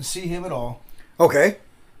 I couldn't see him at all. Okay.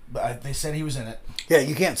 But they said he was in it. Yeah,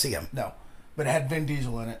 you can't see him. No. But it had Vin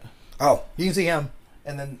Diesel in it. Oh, you can see him.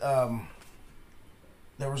 And then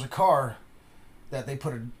there was a car that they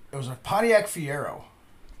it was a Pontiac Fiero.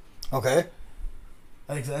 Okay.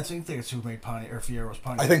 I think it's who made Pontiac, or Fiero's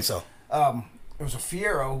Pontiac. I think so. It was a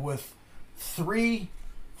Fiero with 3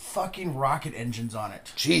 fucking rocket engines on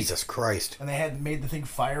it. Jesus Christ. And they had made the thing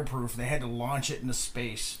fireproof. They had to launch it into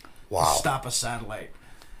space to stop a satellite.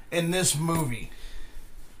 In this movie.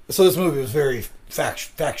 So this movie was very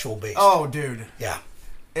factual based. Oh, dude. Yeah.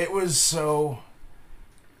 It was so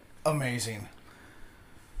amazing.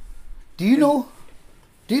 Do you know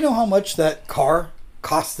how much that car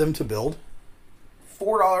cost them to build?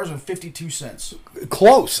 $4.52.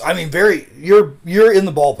 Close. I mean, you're in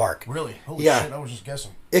the ballpark. Really? Holy yeah. shit, I was just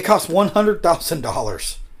guessing. It cost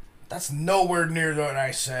 $100,000. That's nowhere near what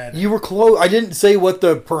I said. You were close. I didn't say what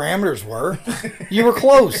the parameters were. You were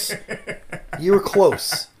close. You were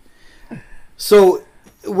close. So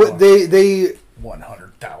what they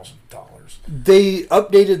 $100,000. They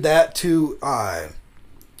updated that to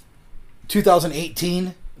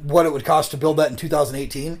 2018. What it would cost to build that in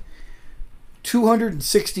 2018.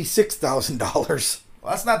 $266,000.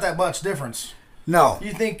 Well, that's not that much difference. No.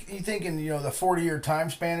 You think in the 40-year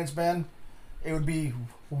time span it's been, it would be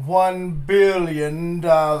 $1 billion.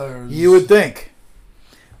 You would think.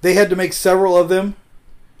 They had to make several of them,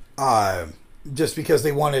 just because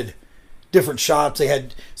they wanted different shots.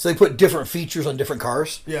 They put different features on different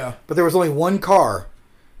cars. Yeah. But there was only one car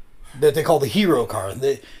that they call the hero car. And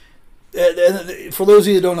for those of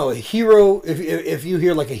you that don't know, a hero, if you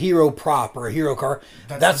hear like a hero prop or a hero car,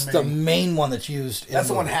 that's the main one that's used. That's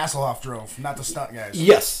the one Hasselhoff drove, not the stunt guys.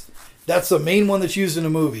 Yes, that's the main one that's used in the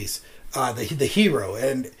movies. The hero,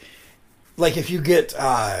 and like if you get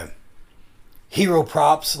hero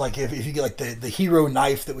props, like if you get like the hero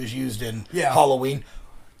knife that was used in Halloween,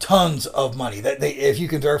 tons of money. If you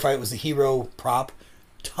can verify it was the hero prop,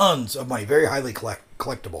 tons of money, very highly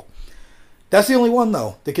collectible. That's the only one,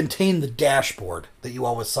 though, that contained the dashboard that you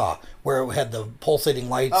always saw, where it had the pulsating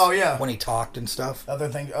lights when he talked and stuff.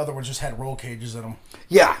 Other ones just had roll cages in them.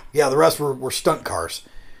 Yeah, the rest were stunt cars.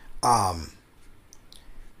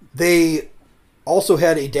 They also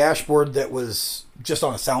had a dashboard that was just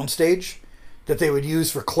on a soundstage that they would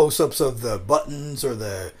use for close-ups of the buttons or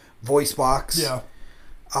the voice box. Yeah.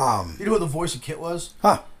 You know what the voice of Kit was?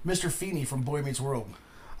 Huh. Mr. Feeney from Boy Meets World.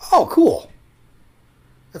 Oh, cool.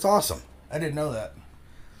 That's awesome. I didn't know that.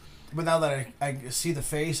 But now that I see the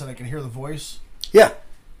face and I can hear the voice, yeah,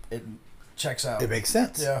 it checks out. It makes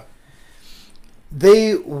sense. Yeah.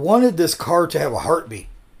 They wanted this car to have a heartbeat,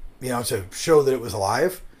 to show that it was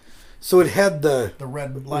alive. So it had the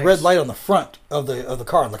red light on the front of the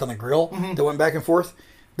car, like on the grill that went back and forth.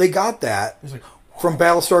 They got that from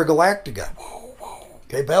Battlestar Galactica.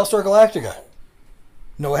 Okay, Battlestar Galactica.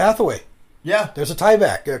 Noah Hathaway. Yeah. There's a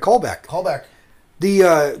callback. Callback.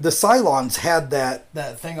 The Cylons had that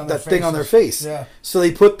thing on their face. Yeah. So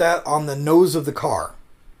they put that on the nose of the car.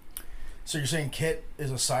 So you're saying Kit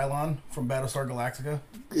is a Cylon from Battlestar Galactica?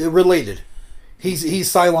 Related. He's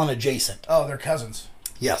Cylon adjacent. Oh, they're cousins.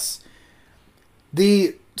 Yes.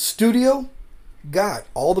 The studio got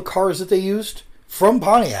all the cars that they used from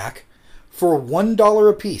Pontiac for $1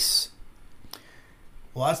 a piece.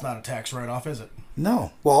 Well, that's not a tax write-off, is it?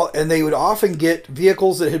 No. Well, and they would often get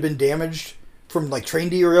vehicles that had been damaged from like train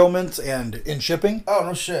derailments and in shipping. Oh,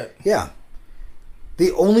 no shit. Yeah.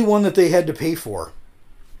 The only one that they had to pay for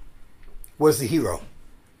was the Hero.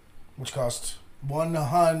 Which cost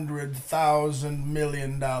 $100,000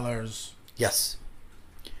 million. Yes.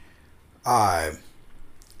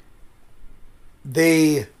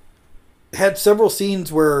 They had several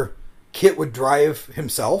scenes where Kit would drive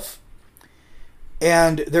himself.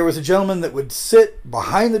 And there was a gentleman that would sit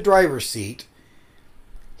behind the driver's seat.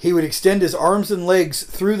 He would extend his arms and legs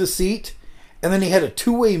through the seat. And then he had a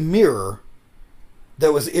two-way mirror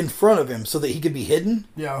that was in front of him so that he could be hidden.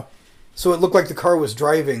 Yeah. So it looked like the car was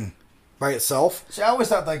driving by itself. See, I always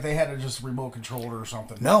thought like they had it just remote controlled or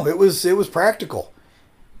something. No, it was practical.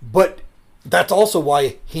 But that's also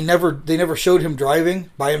why they never showed him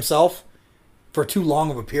driving by himself for too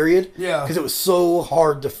long of a period. Yeah. Because it was so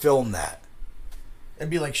hard to film that. It'd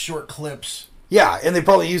be like short clips. Yeah, and they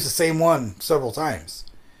probably used the same one several times.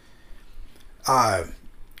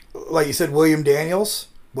 Like you said, William Daniels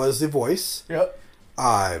was the voice. Yep.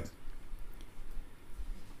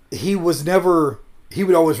 He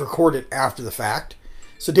would always record it after the fact.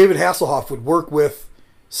 So David Hasselhoff would work with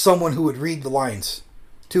someone who would read the lines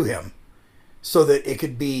to him so that it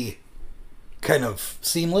could be kind of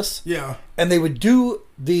seamless. Yeah. And they would do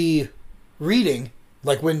the reading,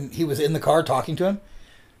 like when he was in the car talking to him,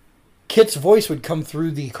 Kit's voice would come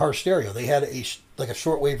through the car stereo. They had a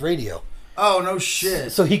shortwave radio. Oh, no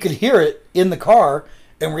shit. So he could hear it in the car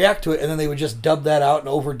and react to it, and then they would just dub that out and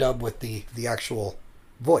overdub with the actual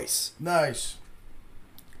voice. Nice.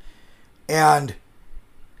 And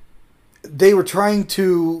they were trying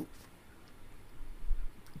to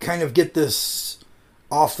kind of get this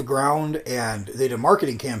off the ground, and they did a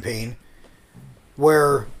marketing campaign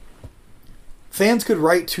where fans could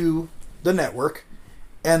write to the network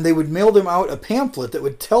and they would mail them out a pamphlet that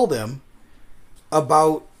would tell them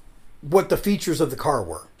about what the features of the car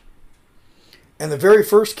were. And the very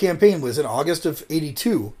first campaign was in August of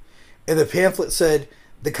 '82, and the pamphlet said,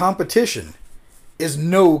 "The competition is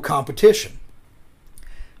no competition."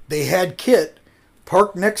 They had Kit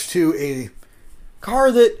parked next to a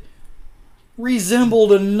car that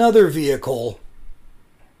resembled another vehicle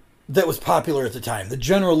that was popular at the time, the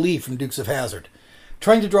General Lee from Dukes of Hazzard.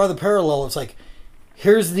 Trying to draw the parallel, it's like,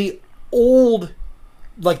 here's the old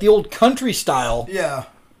country style. Yeah.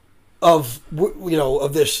 Of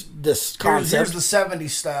this concept. Here's the 70s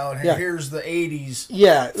style, and here's the 80s.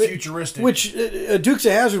 Yeah, futuristic. Which Dukes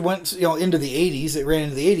of Hazzard went into the 80s. It ran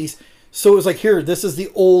into the 80s. So it was like, here, this is the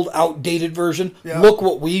old, outdated version. Yeah. Look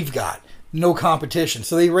what we've got. No competition.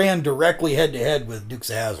 So they ran directly head to head with Dukes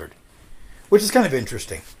of Hazzard, which is kind of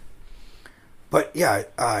interesting. But yeah,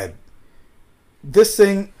 this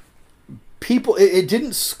thing people, it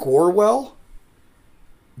didn't score well.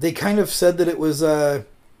 They kind of said that it was kind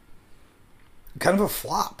of a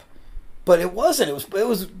flop, but it wasn't. It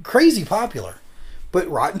was crazy popular. But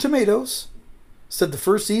Rotten Tomatoes said the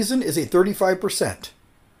first season is a 35%.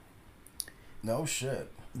 No shit.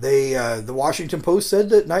 The Washington Post said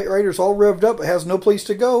that Knight Rider's all revved up, but has no place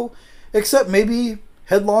to go, except maybe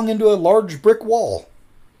headlong into a large brick wall.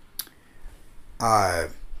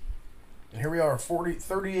 And here we are,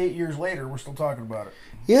 38 years later, we're still talking about it.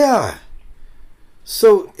 Yeah.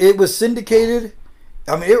 So it was syndicated.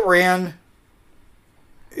 I mean, it ran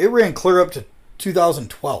clear up to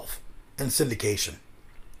 2012 in syndication.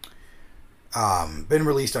 Been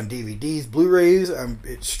released on DVDs, Blu-rays.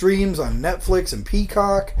 It streams on Netflix and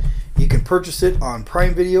Peacock. You can purchase it on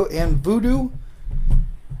Prime Video and Vudu.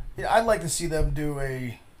 Yeah, I'd like to see them do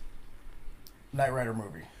a Knight Rider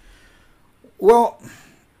movie. Well,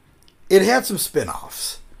 it had some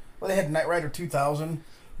spin-offs. Well, they had Knight Rider 2000,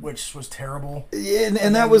 which was terrible. Yeah,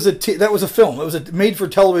 and that was a film. It was a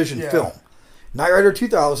made-for-television film. Knight Rider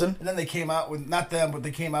 2000. And then they came out with, not them, but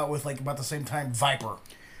they came out with, like, about the same time, Viper.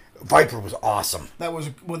 Viper was awesome. That was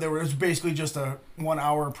when it was basically just a 1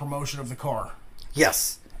 hour promotion of the car.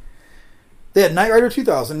 Yes. They had Knight Rider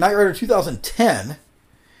 2000, Knight Rider 2010,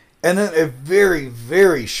 and then a very,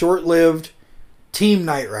 very short-lived Team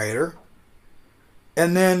Knight Rider.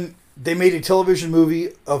 And then they made a television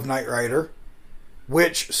movie of Knight Rider,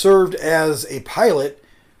 which served as a pilot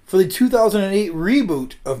for the 2008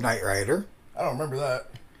 reboot of Knight Rider. I don't remember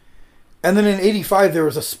that. And then in 85, there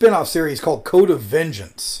was a spin-off series called Code of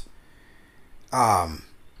Vengeance.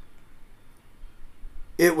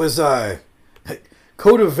 It was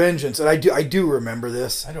Code of Vengeance, and I do remember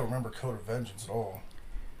this. I don't remember Code of Vengeance at all.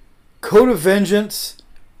 Code of Vengeance,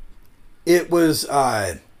 it was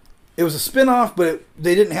a spin-off, but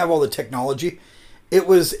they didn't have all the technology. It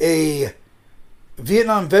was a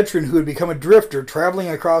Vietnam veteran who had become a drifter traveling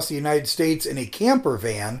across the United States in a camper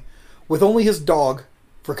van with only his dog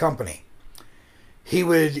for company. He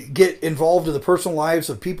would get involved in the personal lives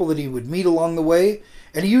of people that he would meet along the way,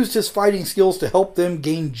 and he used his fighting skills to help them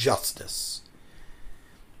gain justice.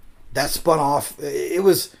 That spun off. It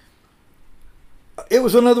was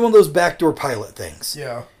another one of those backdoor pilot things.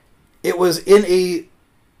 Yeah. It was in a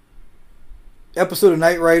episode of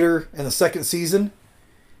Knight Rider in the second season,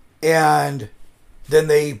 and then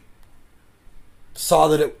they saw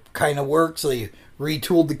that it kind of worked, so they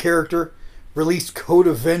retooled the character, released Code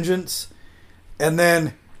of Vengeance, and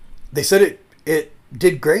then they said it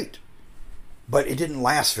did great, but it didn't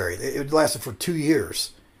last it lasted for 2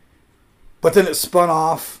 years. But then it spun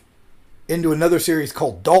off into another series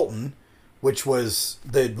called Dalton, which was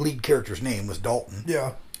the lead character's name was Dalton.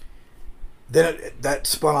 Yeah. Then that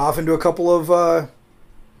spun off into a couple of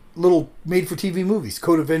little made-for-TV movies,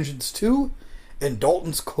 Code of Vengeance 2 and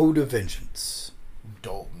Dalton's Code of Vengeance.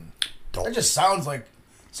 Dalton. That just sounds like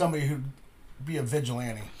somebody who'd be a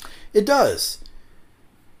vigilante. It does.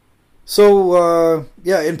 So,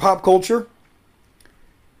 in pop culture,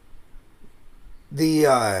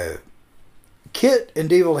 the Kit and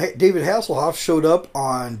David Hasselhoff showed up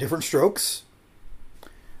on Different Strokes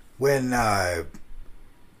when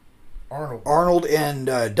Arnold and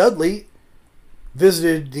Dudley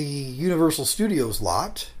visited the Universal Studios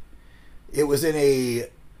lot. It was in a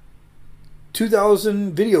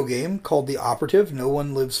 2000 video game called The Operative, No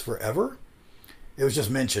One Lives Forever. It was just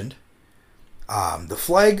mentioned. The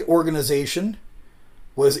Flag organization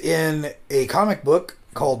was in a comic book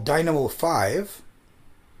called Dynamo 5.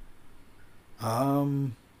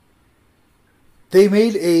 They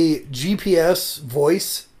made a GPS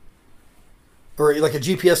voice, or like a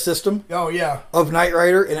GPS system. Oh, yeah. Of Knight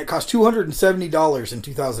Rider, and it cost $270 in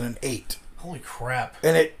 2008. Holy crap.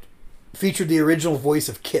 And it featured the original voice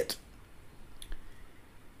of Kit.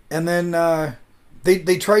 And then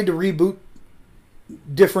they tried to reboot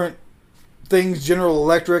different things. General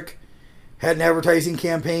Electric had an advertising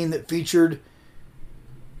campaign that featured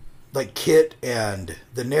like Kit, and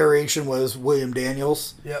the narration was William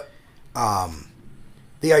Daniels. Yep.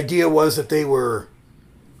 The idea was that they were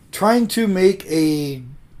trying to make a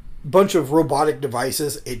bunch of robotic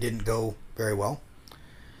devices. It didn't go very well.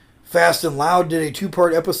 Fast and Loud did a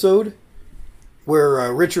 2-part episode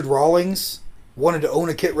where Richard Rawlings wanted to own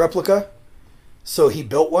a Kit replica, so he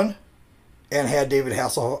built one and had David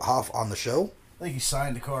Hasselhoff on the show. I think he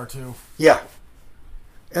signed the car too. Yeah.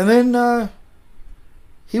 And then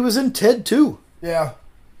he was in Ted 2. Yeah.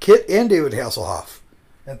 Kit and David Hasselhoff.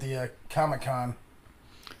 At the Comic-Con.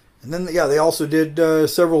 And then, they also did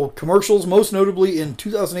several commercials, most notably in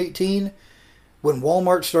 2018 when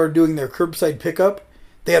Walmart started doing their curbside pickup.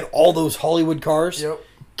 They had all those Hollywood cars. Yep.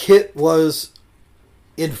 Kit was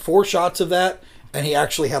in 4 shots of that, and he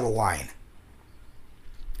actually had a line.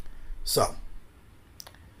 So,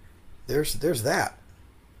 there's that.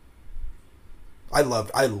 I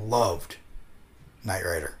loved Knight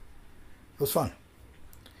Rider. It was fun.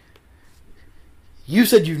 You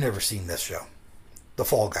said you've never seen this show, The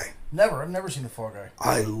Fall Guy. Never. I've never seen The Fall Guy.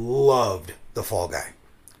 I loved The Fall Guy.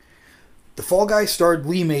 The Fall Guy starred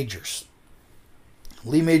Lee Majors.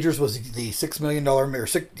 Lee Majors was the $6 million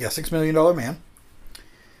man.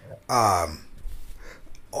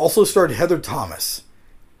 Also starred Heather Thomas.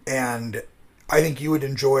 And I think you would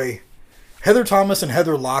enjoy... Heather Thomas and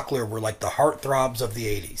Heather Locklear were like the heartthrobs of the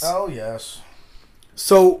 80s. Oh, yes.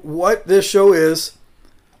 So what this show is...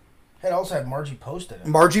 It also had Margie Post in it.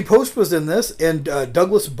 Margie Post was in this, and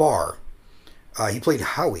Douglas Barr. He played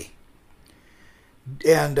Howie.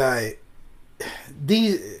 And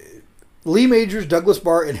Lee Majors, Douglas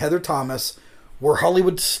Barr, and Heather Thomas were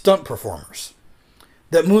Hollywood stunt performers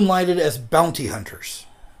that moonlighted as bounty hunters.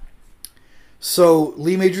 So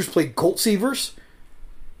Lee Majors played Colt Seavers,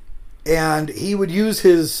 and he would use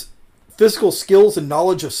his physical skills and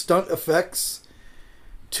knowledge of stunt effects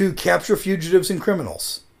to capture fugitives and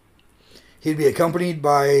criminals. He'd be accompanied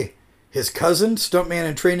by his cousin, stuntman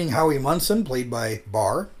in training Howie Munson, played by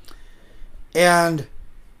Barr. And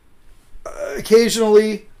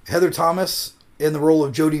occasionally, Heather Thomas, in the role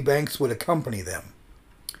of Jody Banks, would accompany them.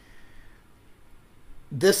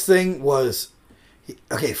 This thing was...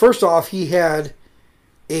 Okay, first off, he had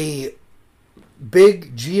a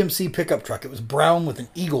big GMC pickup truck. It was brown with an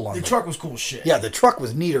eagle on it. The truck was cool as shit. Yeah, the truck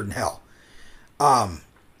was neater than hell. And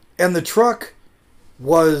the truck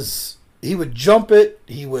was... He would jump it.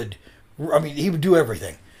 He would do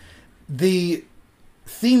everything. The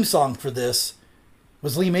theme song for this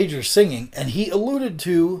was Lee Majors singing, and he alluded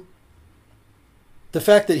to the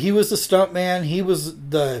fact that he was the stuntman. He was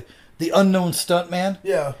the unknown stuntman.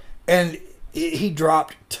 Yeah. And he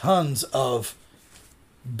dropped tons of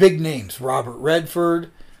big names. Robert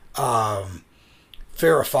Redford,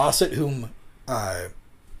 Farrah Fawcett, whom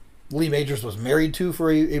Lee Majors was married to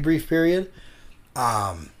for a brief period.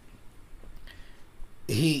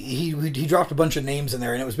 He dropped a bunch of names in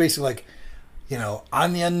there, and it was basically like, you know,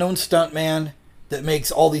 I'm the unknown stuntman that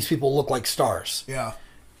makes all these people look like stars. Yeah.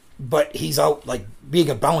 But he's out like being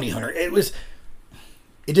a bounty hunter. It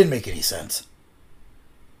didn't make any sense.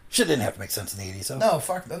 Shit didn't have to make sense in the 80s, though. No,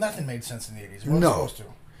 fuck, nothing made sense in the 80s. It wasn't supposed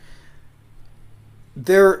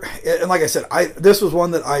to. And like I said, this was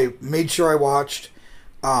one that I made sure I watched.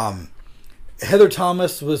 Heather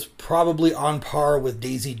Thomas was probably on par with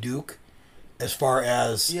Daisy Duke as far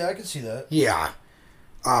as... Yeah, I can see that. Yeah.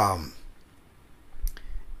 I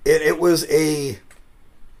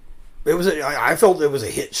felt it was a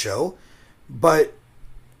hit show, but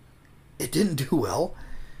it didn't do well.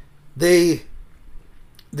 They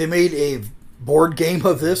made a board game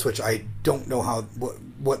of this, which I don't know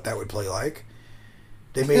what that would play like.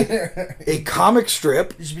 They made a comic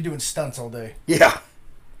strip. You should be doing stunts all day. Yeah.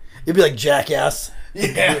 It'd be like Jackass.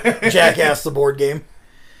 Yeah. Jackass, the board game.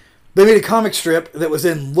 They made a comic strip that was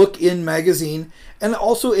in Look In magazine, and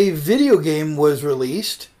also a video game was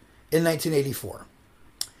released in 1984.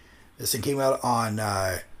 This thing came out on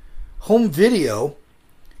home video,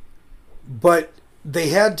 but they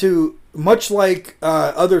had to, much like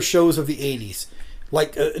other shows of the 80s,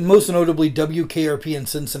 like most notably WKRP in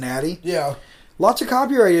Cincinnati. Yeah. Lots of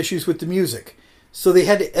copyright issues with the music, so they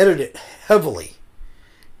had to edit it heavily.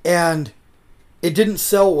 And it didn't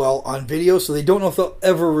sell well on video, so they don't know if they'll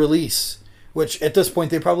ever release, which at this point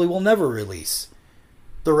they probably will never release,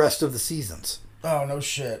 the rest of the seasons. Oh, no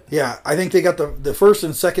shit. Yeah, I think they got the first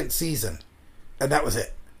and second season, and that was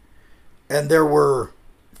it. And there were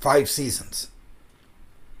 5 seasons.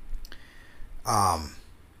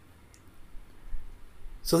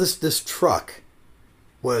 So this truck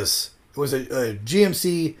was a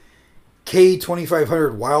GMC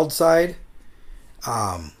K2500 Wildside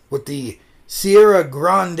with the Sierra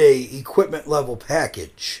Grande equipment level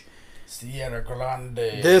package. Sierra Grande.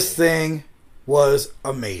 This thing was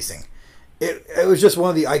amazing. It was just one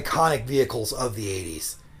of the iconic vehicles of the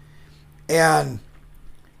 80s. And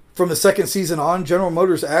from the second season on, General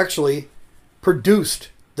Motors actually produced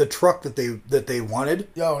the truck that they wanted.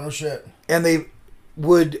 Yo, no shit. And they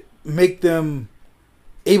would make them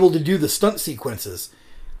able to do the stunt sequences.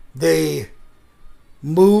 They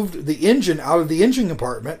moved the engine out of the engine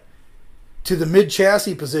compartment to the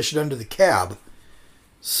mid-chassis position under the cab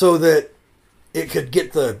so that it could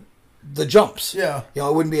get the jumps. Yeah. You know,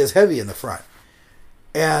 it wouldn't be as heavy in the front.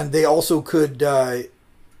 And they also could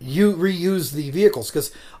reuse the vehicles,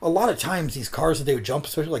 because a lot of times these cars that they would jump,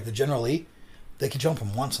 especially like the General Lee, They could jump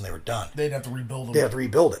them once and they were done. They'd have to rebuild them. They have to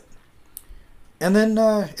rebuild it. And then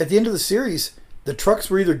at the end of the series, the trucks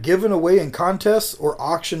were either given away in contests or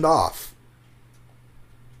auctioned off.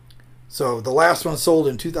 So the last one sold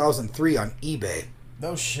in 2003 on eBay.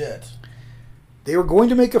 No shit. They were going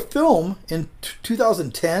to make a film in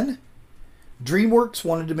 2010. DreamWorks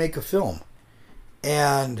wanted to make a film.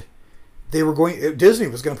 And Disney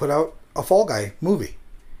was going to put out a Fall Guy movie.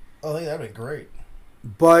 Oh, I think that'd be great.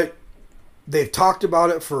 But they've talked about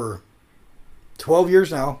it for 12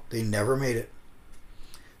 years now. They never made it.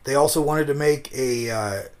 They also wanted to make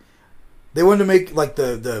like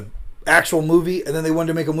the actual movie, and then they wanted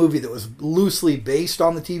to make a movie that was loosely based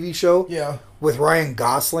on the TV show. Yeah. With Ryan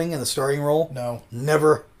Gosling in the starring role. No.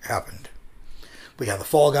 Never happened. But yeah, the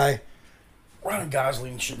Fall Guy. Ryan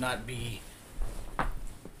Gosling should not be...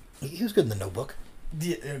 He was good in The Notebook.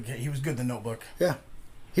 Okay, he was good in The Notebook. Yeah.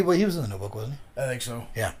 He was in The Notebook, wasn't he? I think so.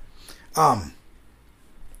 Yeah.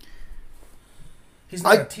 He's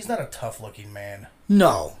not a tough-looking man.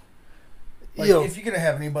 No. Like, if you're going to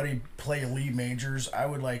have anybody play Lee Majors, I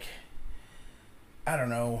would like... I don't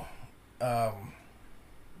know... The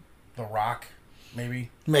Rock,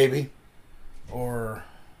 maybe? Maybe. Or...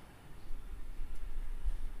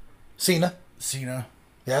 Cena.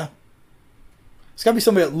 Yeah. It's got to be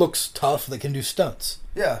somebody that looks tough that can do stunts.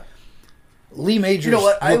 Yeah. Lee Majors. You know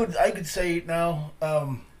what? I could say now.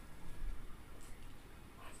 No,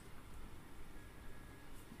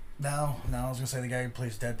 I was gonna say the guy who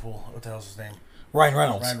plays Deadpool. What the hell's his name? Ryan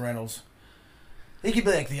Reynolds. Ryan Reynolds. He could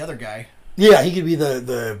be like the other guy. Yeah, he could be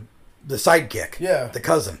the sidekick. Yeah. The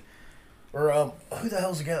cousin. Or who the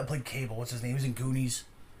hell's the guy that played Cable? What's his name? He was in Goonies.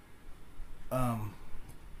 I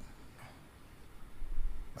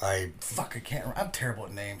can't remember. I'm terrible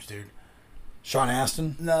at names, dude. Sean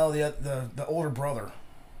Astin? No, the older brother.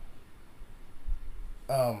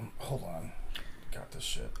 Hold on. Got this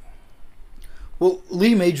shit. Well,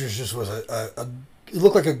 Lee Majors just was he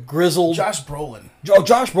looked like a grizzled... Josh Brolin. Oh,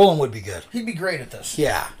 Josh Brolin would be good. He'd be great at this.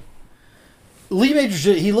 Yeah. Lee Majors,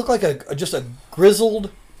 he looked like just a grizzled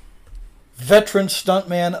veteran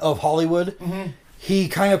stuntman of Hollywood. Mm-hmm. He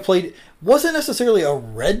kind of played... Wasn't necessarily a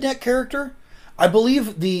redneck character. I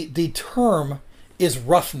believe the term is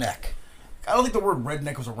roughneck. I don't think the word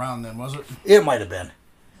redneck was around then, was it? It might have been.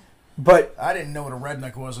 But... I didn't know what a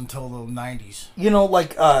redneck was until the 90s. You know,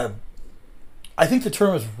 like... I think the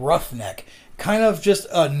term is roughneck. Kind of just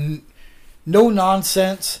a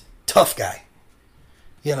no-nonsense tough guy.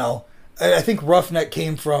 You know? I think roughneck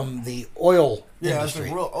came from the oil industry.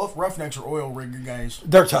 Yeah, roughnecks are oil rig guys.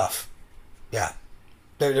 They're tough. Yeah.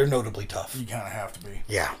 They're notably tough. You kind of have to be.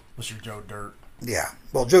 Yeah. Unless you're Joe Dirt. Yeah.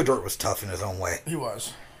 Well, Joe Dirt was tough in his own way. He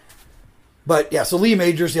was. But, yeah, so Lee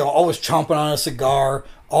Majors, always chomping on a cigar,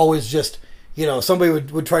 always just, somebody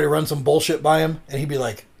would try to run some bullshit by him, and he'd be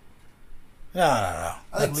like, no.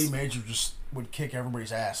 I think Lee Majors just would kick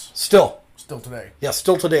everybody's ass. Still today. Yeah,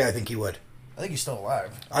 still today I think he would. I think he's still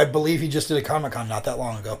alive. I believe he just did a Comic-Con not that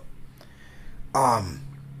long ago.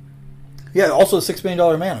 Yeah, also the $6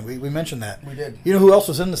 Million Man. We mentioned that. We did. You know who else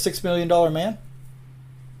was in the $6 Million Man?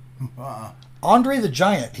 Uh-uh. Andre the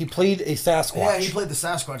Giant. He played a Sasquatch. Yeah, he played the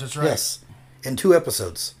Sasquatch, that's right. Yes, in 2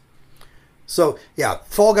 episodes. So, yeah,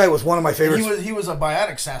 Fall Guy was one of my favorites. He was a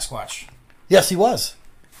biotic Sasquatch. Yes, he was.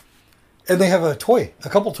 And they have a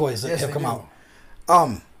couple toys that have come out.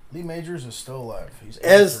 Lee Majors is still alive. He's 83.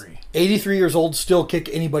 As 83 years old, still kick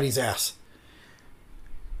anybody's ass.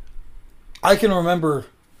 I can remember,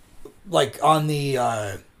 like, on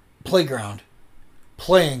the playground,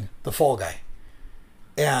 playing the Fall Guy.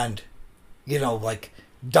 And, like,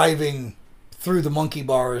 diving through the monkey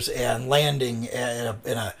bars and landing in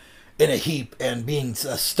a heap and being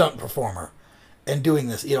a stunt performer. And doing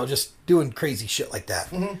this, just doing crazy shit like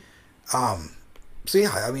that. Mm-hmm. So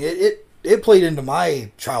yeah, I mean, it played into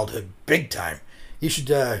my childhood big time. You should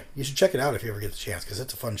check it out if you ever get the chance, because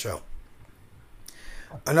it's a fun show.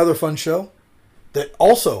 Another fun show that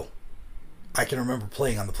also I can remember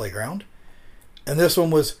playing on the playground, and this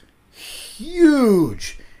one was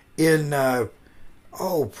huge in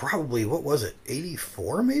probably, what was it,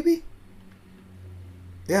 84 maybe?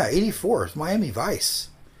 Yeah, 84. It's Miami Vice.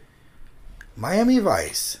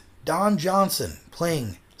 Don Johnson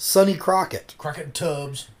playing Sonny Crockett. Crockett and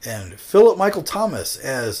Tubbs. And Philip Michael Thomas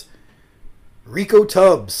as Rico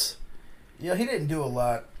Tubbs. Yeah, he didn't do a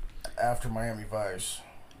lot after Miami Vice.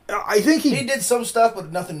 I think he did some stuff,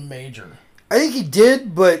 but nothing major. I think he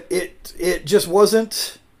did, but it just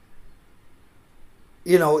wasn't,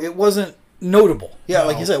 it wasn't notable. Yeah, no.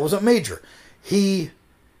 Like you said, it wasn't major. I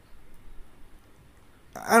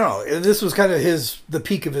don't know. This was kind of the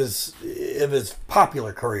peak of his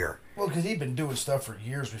popular career. Well, because he'd been doing stuff for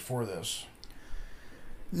years before this.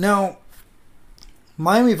 Now,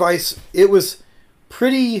 Miami Vice, it was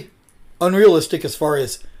pretty unrealistic as far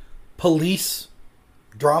as police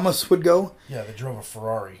dramas would go. Yeah, they drove a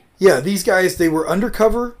Ferrari. Yeah, these guys, they were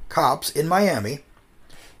undercover cops in Miami,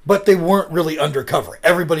 but they weren't really undercover.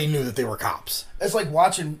 Everybody knew that they were cops. It's like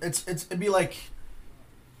watching, it'd be like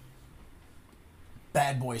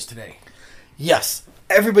Bad Boys today. Yes,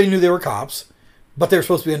 everybody knew they were cops, but they were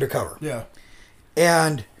supposed to be undercover. Yeah.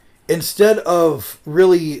 And instead of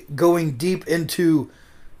really going deep into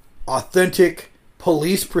authentic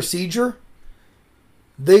police procedure,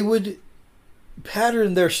 they would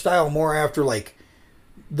pattern their style more after like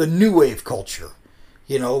the new wave culture.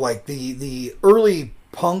 You know, like the early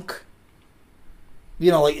punk,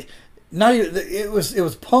 you know, like not even, it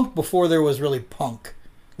was punk before there was really punk.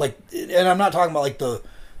 Like, and I'm not talking about like the,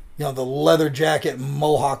 you know, the leather jacket,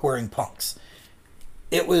 mohawk wearing punks.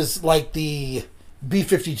 It was like the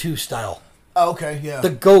B-52 style. Oh, okay, yeah. The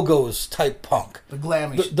Go-Go's type punk. The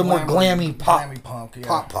glammy. The more glammy pop. Glammy punk, yeah.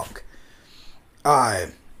 Pop punk.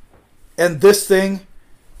 And this thing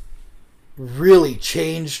really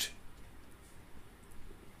changed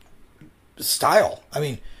style. I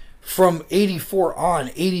mean, from 84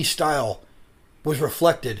 on, 80 style was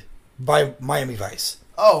reflected by Miami Vice.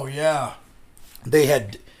 Oh, yeah. They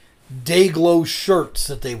had day-glow shirts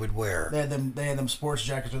that they would wear. They had them sports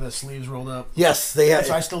jackets with the sleeves rolled up. Yes, they had.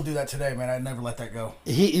 I still do that today, man. I'd never let that go.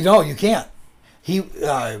 You can't.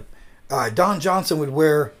 Don Johnson would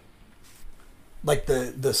wear like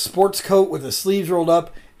the sports coat with the sleeves rolled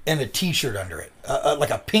up and a T-shirt under it, like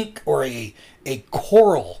a pink or a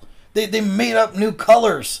coral. They made up new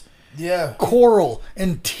colors. Yeah, coral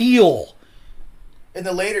and teal. In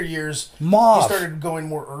the later years, mauve. He started going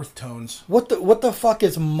more earth tones. What the fuck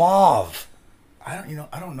is mauve? I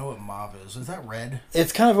don't know what mauve is. Is that red?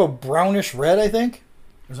 It's kind of a brownish red, I think.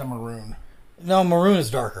 Or is that maroon? No, maroon is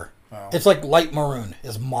darker. Oh. It's like light maroon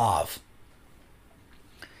is mauve.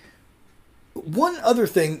 One other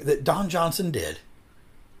thing that Don Johnson did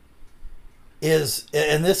is,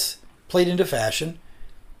 and this played into fashion,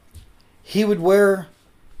 he would wear,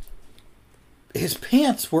 his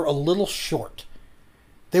pants were a little short.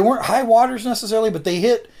 They weren't high waters necessarily, but they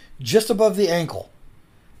hit just above the ankle.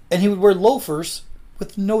 And he would wear loafers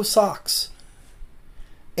with no socks.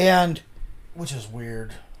 And which is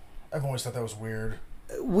weird. I've always thought that was weird.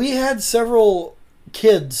 We had several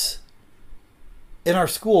kids in our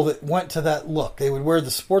school that went to that look. They would wear the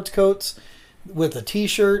sports coats with a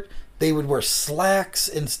T-shirt. They would wear slacks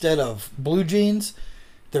instead of blue jeans.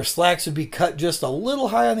 Their slacks would be cut just a little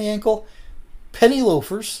high on the ankle. Penny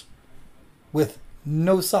loafers with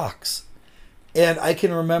no socks. And I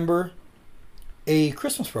can remember a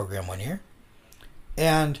Christmas program one year,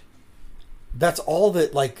 and that's all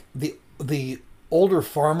that like the older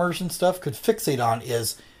farmers and stuff could fixate on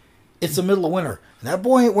is it's the middle of winter and that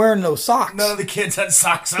boy ain't wearing no socks. None of the kids had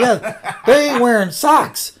socks on. Yeah, they ain't wearing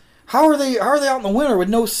socks. How are they out in the winter with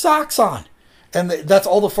no socks on? And that's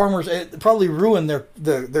all the farmers. It probably ruined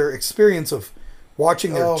their experience of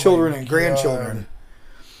watching their children and grandchildren.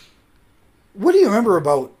 What do you remember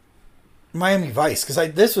about Miami Vice?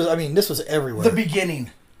 Because this was everywhere. The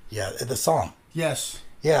beginning. Yeah, the song. Yes.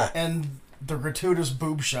 Yeah. And the gratuitous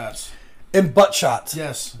boob shots. And butt shots.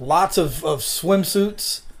 Yes. Lots of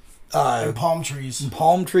swimsuits. And palm trees. And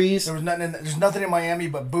palm trees. There's nothing in Miami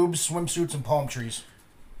but boobs, swimsuits, and palm trees.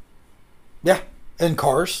 Yeah. And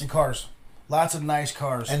cars. And cars. Lots of nice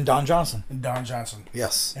cars. And Don Johnson.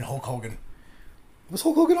 Yes. And Hulk Hogan. Was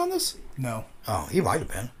Hulk Hogan on this? No. Oh, he might have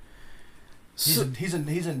been. He's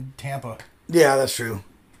in Tampa. Yeah, that's true.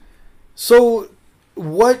 So,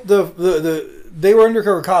 what they were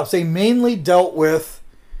undercover cops. They mainly dealt with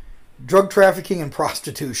drug trafficking and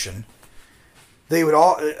prostitution. They would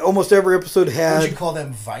almost every episode had. Would you call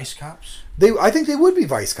them vice cops? I think they would be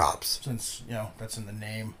vice cops, since that's in the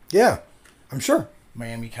name. Yeah, I'm sure.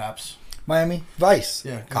 Miami cops. Miami Vice.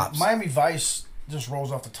 Yeah, cops. Miami Vice just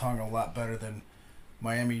rolls off the tongue a lot better than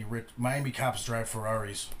Miami cops drive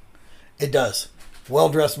Ferraris. It does.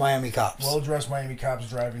 Well-dressed Miami cops. Well-dressed Miami cops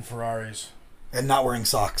driving Ferraris. And not wearing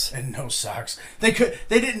socks. And no socks. They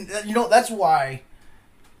didn't, that's why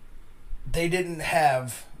they didn't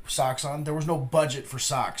have socks on. There was no budget for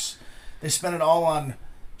socks. They spent it all on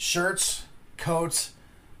shirts, coats,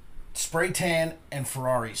 spray tan, and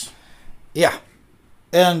Ferraris. Yeah.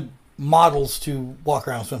 And models to walk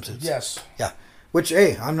around swimsuits. Yes. Yeah. Which,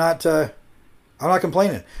 hey, I'm not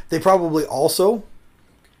complaining. They probably also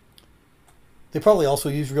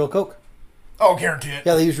used real coke. Oh, guarantee it.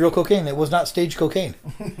 Yeah, they used real cocaine. It was not staged cocaine.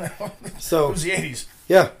 So it was the 80s.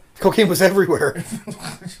 Yeah, cocaine was everywhere.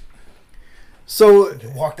 So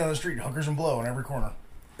walk down the street, hookers and blow on every corner.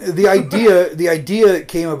 the idea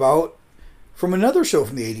came about from another show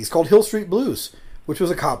from the 80s called Hill Street Blues, which was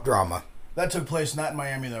a cop drama. That took place not in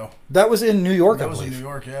Miami, though. That was in New York, That I was believe. in New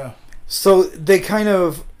York, yeah. So they kind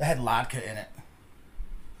of... It had Latka in it.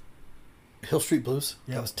 Hill Street Blues?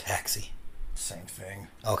 Yep. That was Taxi. Same thing.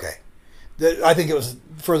 Okay. I think it was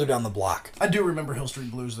further down the block. I do remember Hill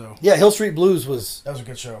Street Blues, though. Yeah, Hill Street Blues was... That was a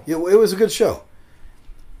good show. It was a good show.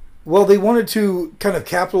 Well, they wanted to kind of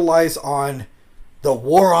capitalize on the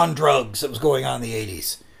war on drugs that was going on in the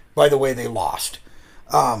 80s. By the way, they lost.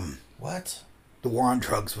 What? The war on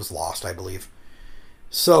drugs was lost, I believe.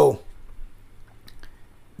 So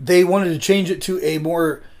they wanted to change it to a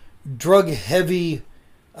more drug-heavy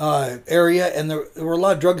area, and there were a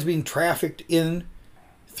lot of drugs being trafficked in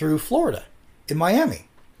through Florida, in Miami.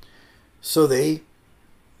 So they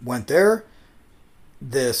went there.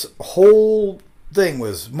 This whole thing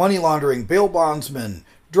was money laundering, bail bondsmen,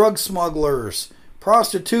 drug smugglers,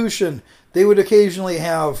 prostitution. They would occasionally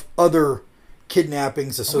have other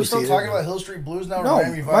kidnappings Are we associated. still talking about Hill Street Blues now? Or No,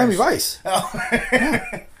 Miami Vice? Miami Vice. Oh.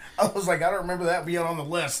 I was like, I don't remember that being on the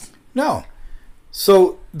list. No.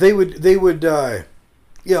 So they would they moved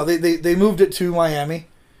it to Miami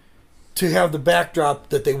to have the backdrop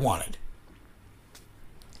that they wanted.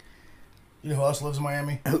 You know who else lives in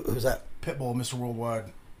Miami? Who's that? Pitbull, Mr.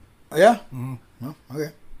 Worldwide. Oh, yeah? Mm-hmm. Oh,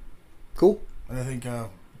 okay. Cool. And I think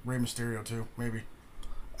Rey Mysterio, too, maybe.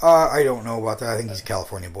 I don't know about that. I think he's a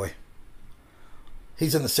California boy.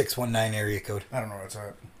 He's in the 619 area code. I don't know where it's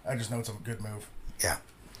at. I just know it's a good move. Yeah.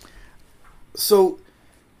 So,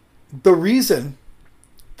 the reason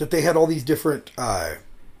that they had all these different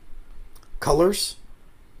colors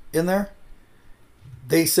in there,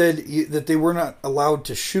 they said that they were not allowed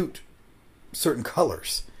to shoot certain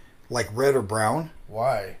colors, like red or brown.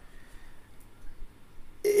 Why?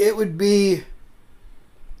 It would be...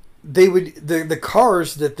 The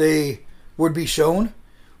cars that they would be shown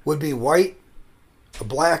would be white, a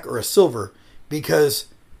black, or a silver, because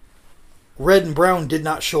red and brown did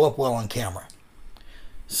not show up well on camera.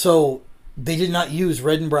 So they did not use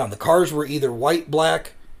red and brown. The cars were either white,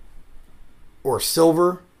 black, or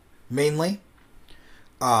silver, mainly.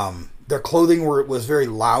 Their clothing was very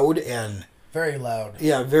loud and... Very loud.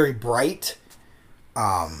 Yeah, very bright.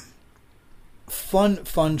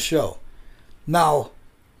 Fun show. Now...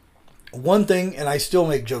 One thing, and I still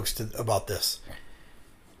make jokes about this.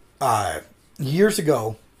 Years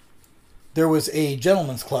ago, there was a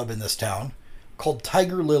gentleman's club in this town called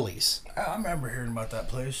Tiger Lilies. I remember hearing about that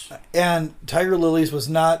place. And Tiger Lilies was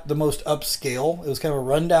not the most upscale. It was kind of a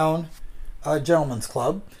rundown gentleman's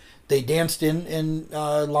club. They danced in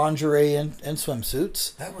lingerie and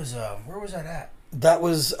swimsuits. That was, where was that at? That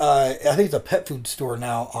was, I think it's a pet food store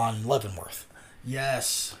now on Leavenworth.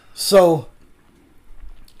 Yes. So...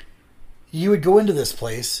 You would go into this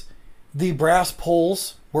place. The brass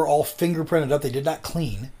poles were all fingerprinted up. They did not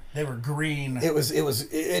clean. They were green.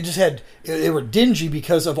 It just had... They were dingy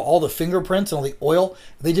because of all the fingerprints and all the oil.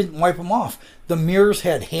 They didn't wipe them off. The mirrors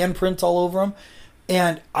had handprints all over them.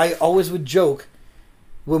 And I always would joke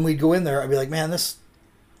when we'd go in there. I'd be like, man, this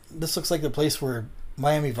looks like the place where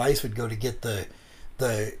Miami Vice would go to get the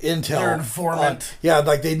intel. Their informant.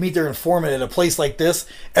 Like they'd meet their informant at a place like this.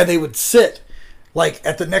 And they would sit... Like,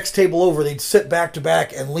 at the next table over, they'd sit back to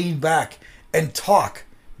back and lean back and talk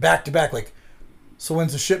back to back. Like, so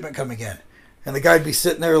when's the shipment coming in? And the guy'd be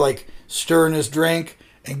sitting there, like, stirring his drink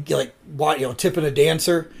and, like, tipping a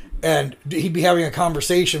dancer. And he'd be having a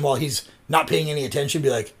conversation while he's not paying any attention. Be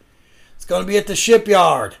like, it's going to be at the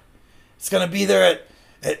shipyard. It's going to be there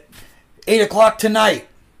at 8 o'clock tonight.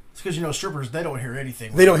 It's because, strippers, they don't hear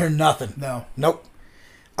anything. They don't hear nothing. No. Nope.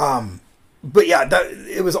 But, yeah,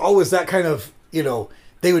 it was always that kind of...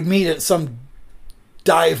 they would meet at some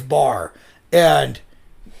dive bar, and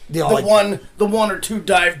the one or two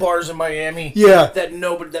dive bars in Miami,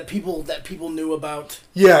 that people knew about.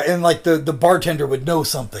 Yeah, and like the bartender would know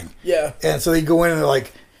something. Yeah, and so they'd go in and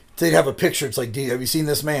they'd have a picture. It's like, have you seen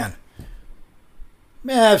this man?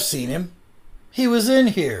 Man, I've seen him. He was in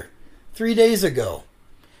here 3 days ago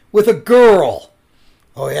with a girl.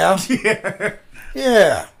 Oh yeah,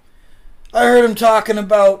 yeah. I heard him talking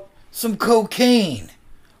about some cocaine.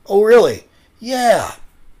 Oh, really? Yeah.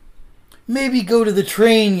 Maybe go to the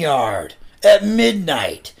train yard at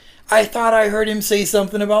midnight. I thought I heard him say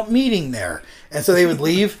something about meeting there. And so they would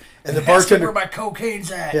leave, and the bartender... where my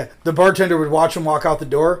cocaine's at. Yeah, the bartender would watch him walk out the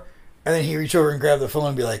door, and then he'd reach over and grab the phone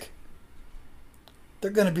and be like, they're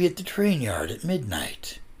going to be at the train yard at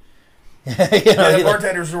midnight. The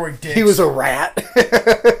bartenders were dicks. He was a rat.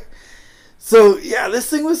 So, yeah, this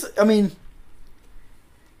thing was...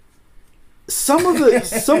 some of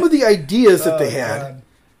the ideas that they had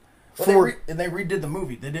Well, and they redid the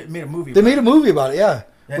movie. They made a movie. They made a movie about it, yeah,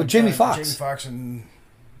 Yeah, with Jamie Foxx. Jamie Foxx and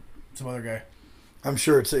some other guy. I'm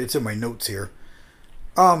sure it's in my notes here.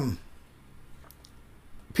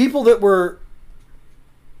 People that were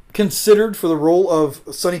considered for the role of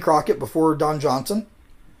Sonny Crockett before Don Johnson: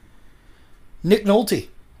 Nick Nolte.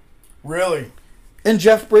 Really? And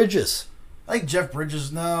Jeff Bridges. I think Jeff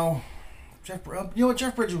Bridges. No, you know what?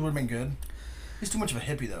 Jeff Bridges would have been good. He's too much of a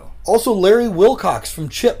hippie, though. Also, Larry Wilcox from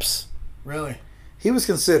Chips. Really? He was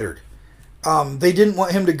considered. They didn't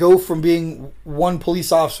want him to go from being one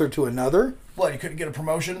police officer to another. What? You couldn't get a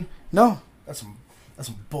promotion? No. That's some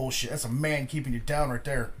bullshit. That's a man keeping you down right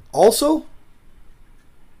there. Also,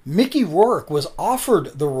 Mickey Rourke was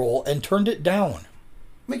offered the role and turned it down.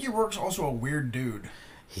 Mickey Rourke's also a weird dude.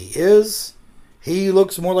 He is. He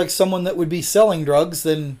looks more like someone that would be selling drugs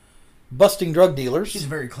than busting drug dealers. He's a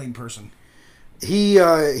very clean person. He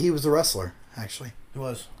was a wrestler, actually. He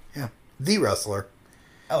was. Yeah. The wrestler.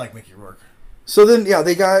 I like Mickey Rourke. So then, yeah,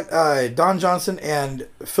 they got Don Johnson and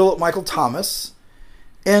Philip Michael Thomas.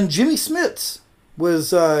 And Jimmy Smits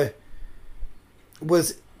was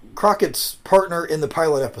Crockett's partner in the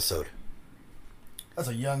pilot episode. That's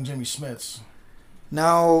a young Jimmy Smits.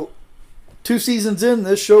 Now, 2 seasons in,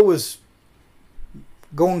 this show was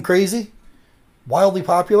going crazy, wildly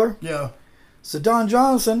popular. Yeah. So Don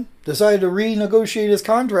Johnson decided to renegotiate his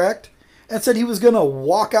contract and said he was going to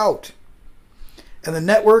walk out. And the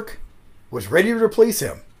network was ready to replace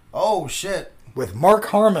him. Oh, shit. With Mark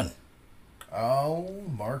Harmon. Oh,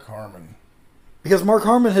 Mark Harmon. Because Mark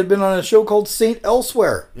Harmon had been on a show called Saint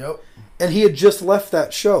Elsewhere. Yep. And he had just left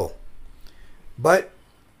that show. But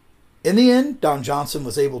in the end, Don Johnson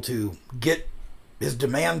was able to get his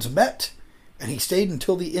demands met. And he stayed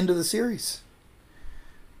until the end of the series.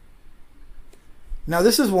 Now,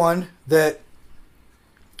 this is one that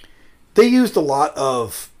they used a lot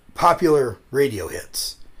of popular radio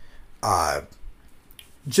hits.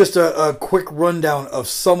 Just a quick rundown of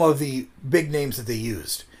some of the big names that they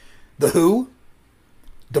used. The Who,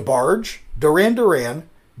 DeBarge, Duran Duran,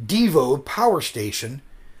 Devo, Power Station,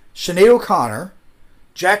 Sinead O'Connor,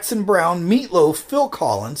 Jackson Browne, Meatloaf, Phil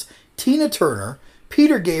Collins, Tina Turner,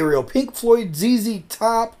 Peter Gabriel, Pink Floyd, ZZ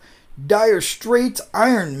Top, Dire Straits,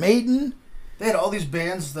 Iron Maiden. They had all these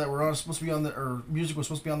bands that were supposed to be on or music was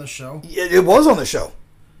supposed to be on this show. It was on the show.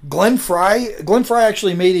 Glenn Fry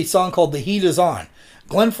actually made a song called The Heat Is On.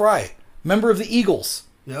 Glenn Fry, member of the Eagles.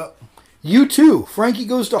 Yep. U2, Frankie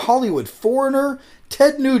Goes to Hollywood, Foreigner,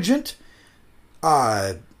 Ted Nugent,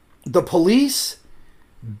 The Police,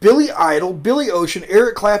 Billy Idol, Billy Ocean,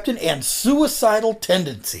 Eric Clapton, and Suicidal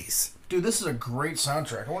Tendencies. Dude, this is a great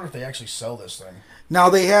soundtrack. I wonder if they actually sell this thing. Now,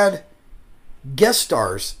 they had guest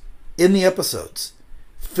stars in the episodes.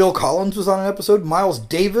 Phil Collins was on an episode, Miles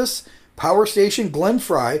Davis, Power Station, Glenn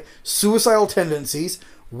Fry, Suicidal Tendencies,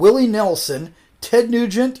 Willie Nelson, Ted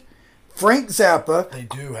Nugent, Frank Zappa. They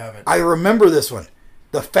do have it. I remember this one.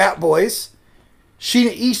 The Fat Boys,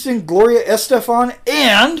 Sheena Easton, Gloria Estefan,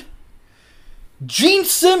 and Gene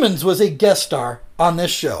Simmons was a guest star on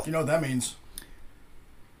this show. You know what that means?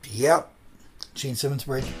 Yep. Gene Simmons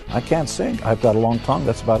break. I can't sing. I've got a long tongue.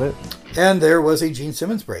 That's about it. And there was a Gene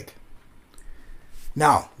Simmons break.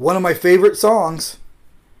 Now, one of my favorite songs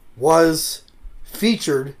was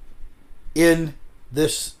featured in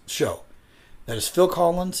this show. That is Phil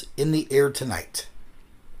Collins, In the Air Tonight.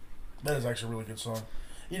 That is actually a really good song.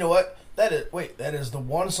 You know what? That is the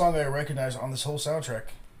one song I recognize on this whole soundtrack.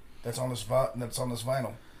 That's on this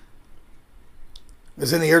vinyl.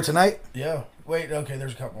 Is In the Air Tonight? Yeah. Wait. Okay.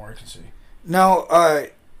 There's a couple more I can see. Now,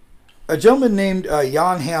 a gentleman named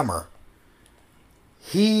Jan Hammer.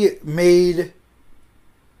 He did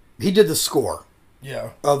the score.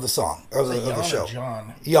 Yeah. Of the song of the show.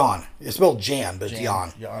 John. Jan. It's spelled Jan, but it's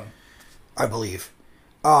Jan. Jan. I believe.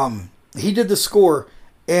 He did the score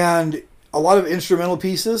and a lot of instrumental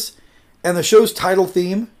pieces, and the show's title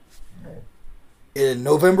theme in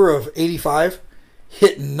November of '85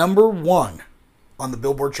 hit #1 on the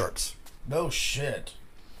Billboard charts. No shit.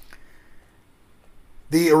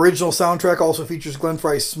 The original soundtrack also features Glenn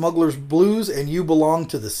Fry's Smuggler's Blues and You Belong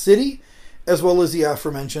to the City, as well as the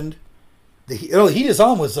aforementioned The Heat Is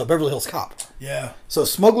On was Beverly Hills Cop. Yeah. So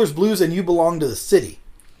Smuggler's Blues and You Belong to the City.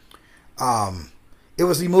 It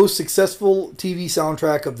was the most successful TV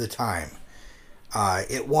soundtrack of the time.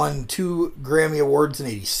 It won 2 Grammy Awards in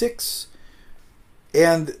 '86.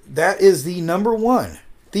 And that is the #1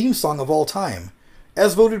 theme song of all time,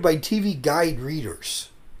 as voted by TV Guide readers.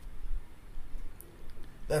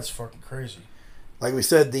 That's fucking crazy. Like we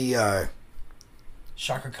said, the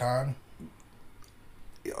Shaka Khan.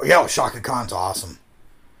 Yeah, Shaka Khan's awesome.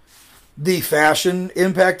 The fashion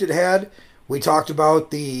impact it had. We talked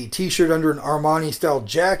about the T-shirt under an Armani-style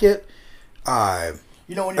jacket.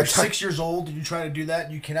 You know, when you're 6 years old and you try to do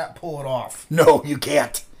that, you cannot pull it off. No, you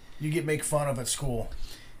can't. You get make fun of at school.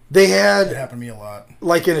 They had... It happened to me a lot.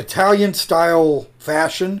 Like an Italian-style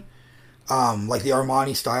fashion, like the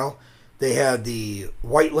Armani style. They had the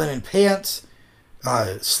white linen pants,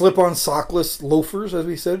 slip-on sockless loafers, as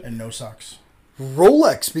we said. And no socks.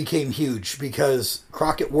 Rolex became huge because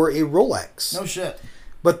Crockett wore a Rolex. No shit.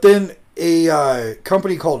 But then a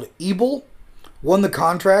company called Ebel won the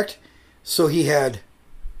contract, so he had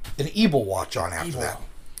an Ebel watch on after that.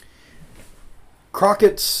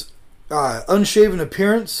 Crockett's unshaven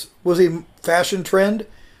appearance was a fashion trend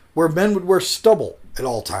where men would wear stubble at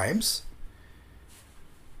all times.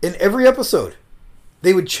 In every episode,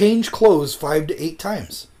 they would change clothes 5 to 8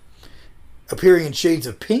 times, appearing in shades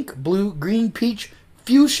of pink, blue, green, peach,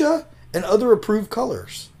 fuchsia, and other approved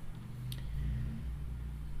colors.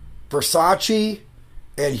 Versace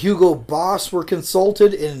and Hugo Boss were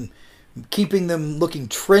consulted in keeping them looking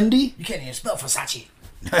trendy. You can't even spell Versace.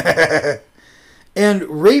 And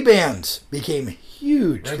Ray-Bans became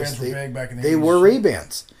huge. Ray-Bans were big back in the 80s. They were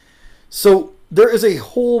Ray-Bans. So there is a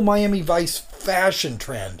whole Miami Vice fashion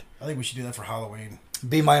trend. I think we should do that for Halloween.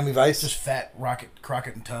 Be Miami Vice? Just fat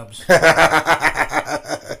Crockett and Tubbs.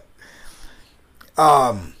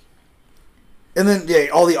 And then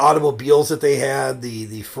all the automobiles that they had,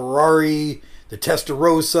 the Ferrari, the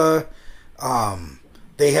Testarossa,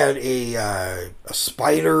 they had a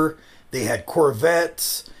Spider, they had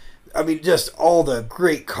Corvettes. I mean, just all the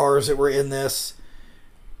great cars that were in this.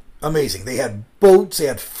 Amazing. They had boats, they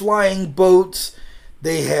had flying boats,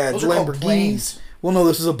 they had Those are called Lamborghinis. planes. Well, no,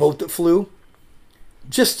 this is a boat that flew.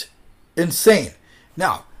 Just insane.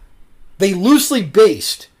 Now, they loosely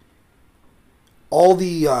based all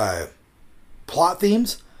the plot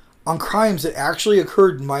themes on crimes that actually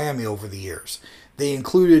occurred in Miami over the years. They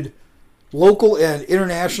included local and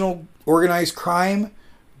international organized crime,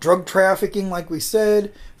 drug trafficking, like we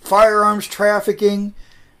said, firearms trafficking,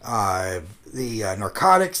 the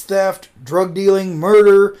narcotics theft, drug dealing,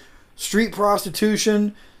 murder, street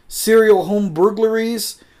prostitution, serial home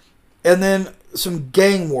burglaries, and then some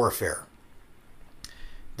gang warfare.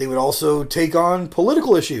 They would also take on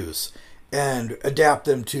political issues and adapt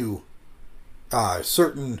them to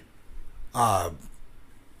certain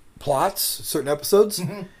plots, certain episodes,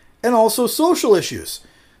 and also social issues,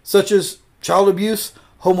 such as child abuse,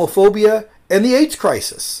 homophobia, and the AIDS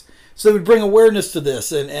crisis. So they would bring awareness to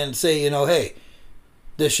this and say, hey,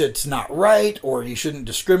 this shit's not right, or you shouldn't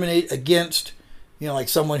discriminate against, like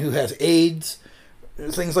someone who has AIDS,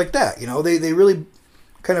 things like that. They really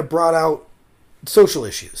kind of brought out social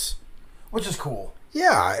issues. Which is cool.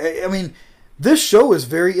 Yeah, I mean, this show is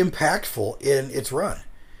very impactful in its run.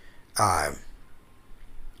 I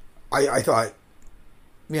thought,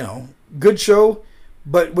 good show,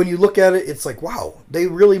 but when you look at it, it's like, wow, they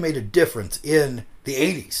really made a difference in the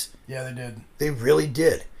 80s. Yeah, they did. They really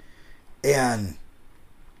did. And,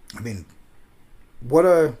 I mean,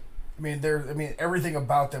 everything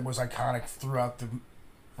about them was iconic throughout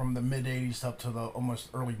from the mid 80s up to the almost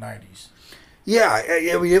early 90s. Yeah,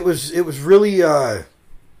 I mean, it was really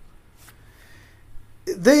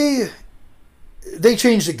they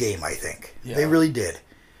changed the game, I think. Yeah. They really did.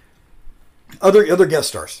 Other guest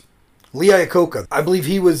stars. Lee Iacocca, I believe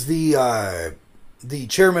he was the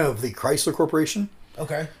chairman of the Chrysler Corporation.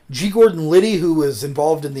 Okay. G. Gordon Liddy, who was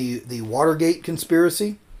involved in the Watergate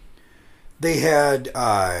conspiracy. They had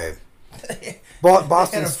Boston.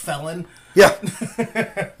 And a felon. Yeah.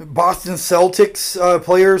 Boston Celtics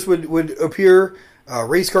players would appear.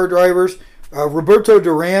 Race car drivers. Roberto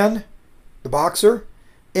Duran, the boxer.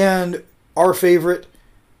 And our favorite,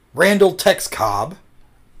 Randall Tex Cobb.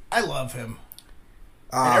 I love him.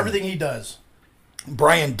 And everything he does.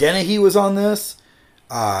 Brian Dennehy was on this.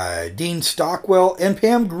 Dean Stockwell. And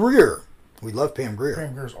Pam Grier. We love Pam Grier.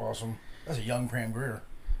 Pam Grier's awesome. That's a young Pam Grier.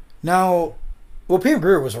 Now, Pam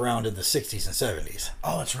Grier was around in the 60s and 70s.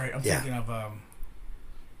 Oh, that's right. I'm thinking of...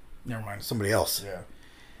 never mind. Somebody else. Yeah.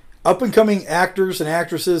 Up-and-coming actors and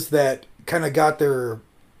actresses that kind of got their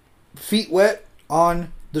feet wet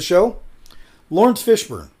on the show. Lawrence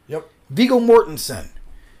Fishburne. Yep. Viggo Mortensen.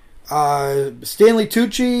 Stanley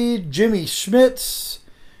Tucci. Jimmy Schmitz.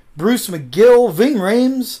 Bruce McGill. Ving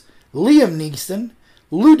Rhames. Liam Neeson.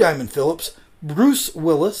 Lou Diamond Phillips. Bruce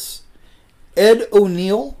Willis. Ed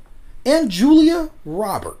O'Neill. And Julia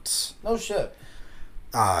Roberts. No shit.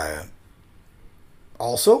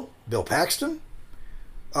 Also, Bill Paxton.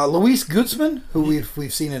 Luis Guzman, who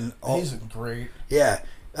we've seen in all... He's great. Yeah.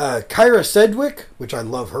 Kyra Sedgwick, which I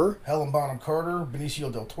love her. Helen Bonham Carter,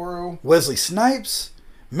 Benicio del Toro. Wesley Snipes.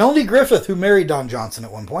 Melanie Griffith, who married Don Johnson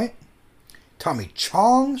at one point. Tommy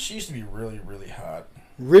Chong. She used to be really, really hot.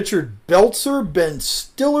 Richard Belzer, Ben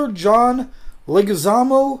Stiller, John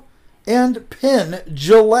Leguizamo, and Penn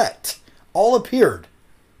Jillette all appeared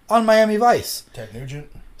on Miami Vice. Ted Nugent.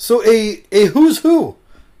 So a who's who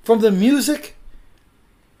from the music,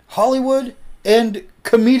 Hollywood, and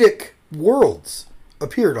comedic worlds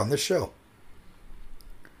appeared on this show.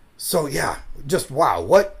 So yeah, just wow,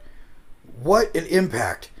 what an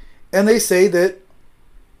impact. And they say that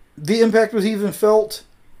the impact was even felt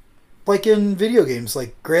like in video games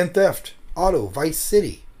like Grand Theft Auto, Vice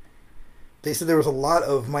City. They said there was a lot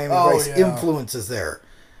of Miami Vice influences there.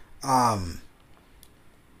 So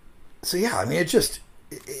yeah, I mean,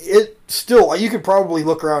 it still, you could probably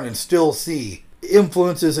look around and still see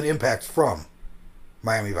influences and impacts from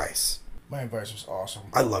Miami Vice. Miami Vice was awesome.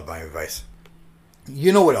 I love Miami Vice.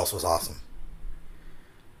 You know what else was awesome?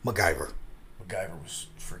 MacGyver. MacGyver was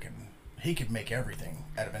freaking... He could make everything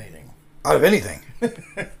out of anything. Out of anything.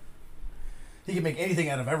 He could make anything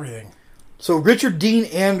out of everything. So Richard Dean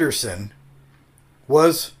Anderson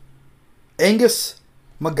was Angus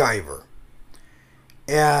MacGyver.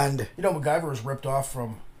 And... You know, MacGyver was ripped off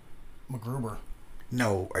from MacGruber.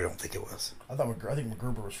 No, I don't think it was. I think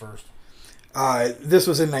MacGruber was first. This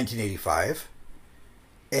was in 1985.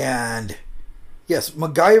 And yes,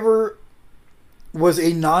 MacGyver was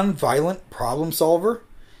a non-violent problem solver.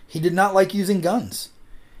 He did not like using guns.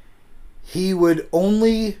 He would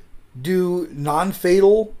only do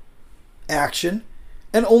non-fatal action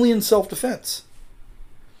and only in self-defense.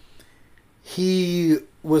 He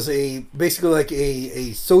was basically like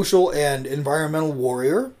a social and environmental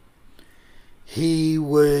warrior. He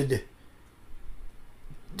was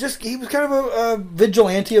kind of a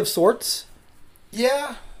vigilante of sorts.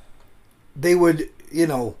 Yeah. They would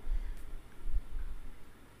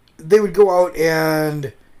go out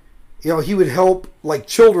and, he would help like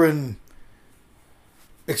children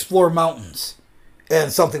explore mountains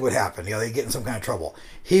and something would happen. They'd get in some kind of trouble.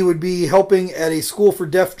 He would be helping at a school for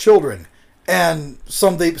deaf children and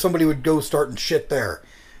somebody would go starting shit there.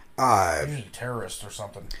 Usually terrorists or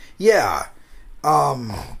something. Yeah.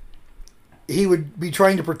 He would be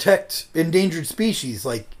trying to protect endangered species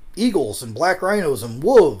like eagles and black rhinos and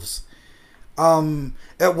wolves.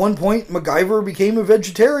 At one point, MacGyver became a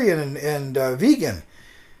vegetarian and vegan.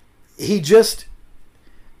 It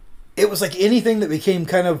was like anything that became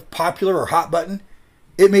kind of popular or hot button,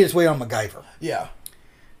 it made its way on MacGyver. Yeah.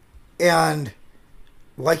 And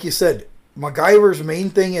like you said, MacGyver's main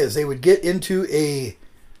thing is they would get into a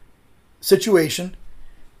situation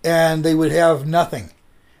and they would have nothing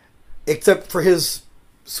except for his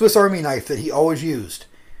Swiss Army knife that he always used,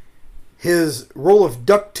 his roll of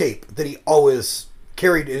duct tape that he always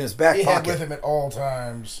carried in his back pocket. He had with him at all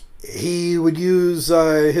times. He would use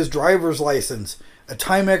his driver's license, a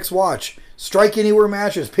Timex watch, strike anywhere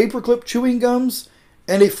matches, paperclip chewing gums,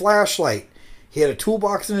 and a flashlight. He had a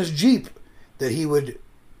toolbox in his Jeep that he would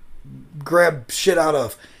grab shit out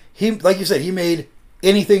of. Like you said, he made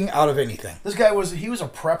anything out of anything. This guy was a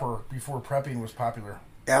prepper before prepping was popular.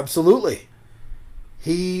 Absolutely.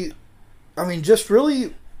 Just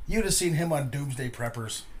really... You'd have seen him on Doomsday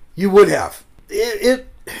Preppers. You would have.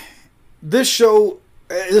 This show,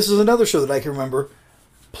 this is another show that I can remember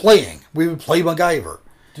playing. We would play MacGyver.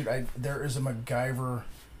 Dude, there is a MacGyver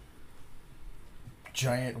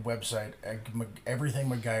giant website, Everything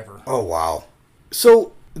MacGyver. Oh, wow.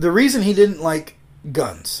 So, the reason he didn't like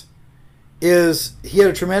guns is he had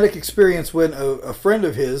a traumatic experience when a friend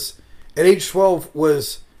of his at age 12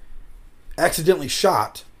 was accidentally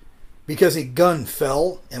shot because a gun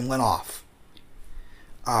fell and went off.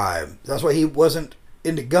 That's why he wasn't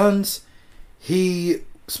into guns. He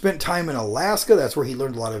spent time in Alaska. That's where he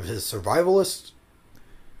learned a lot of his survivalist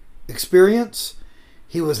experience.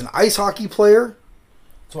 He was an ice hockey player.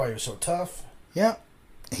 That's why he was so tough. Yeah.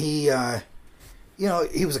 He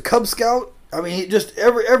was a Cub Scout. I mean, he just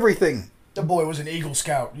everything. The boy was an Eagle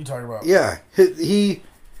Scout. You talking about? Yeah. He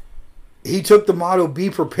took the motto "Be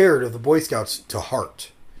prepared" of the Boy Scouts to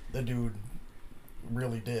heart. The dude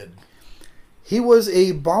really did. He was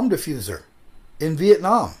a bomb diffuser in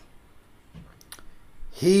Vietnam.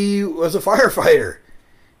 He was a firefighter.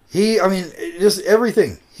 Just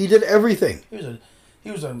everything. He did everything.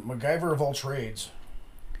 He was a MacGyver of all trades.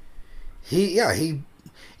 You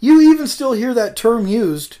even still hear that term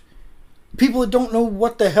used. People that don't know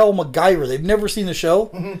what the hell MacGyver, they've never seen the show.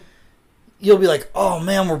 Mm-hmm. You'll be like, oh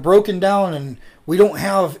man, we're broken down and we don't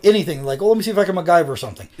have anything. Like, let me see if I can MacGyver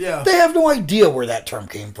something. Yeah. They have no idea where that term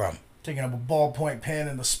came from. Taking a ballpoint pen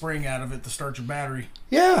and the spring out of it to start your battery.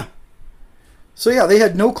 Yeah. So yeah, they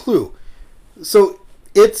had no clue. So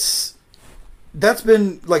that's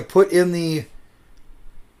been like put in the,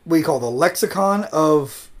 what do you call the lexicon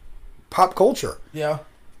of pop culture. Yeah.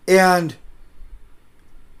 And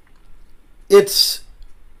it's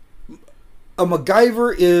a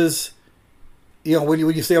MacGyver is, when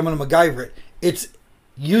you say I'm going to MacGyver it, it's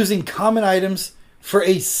using common items for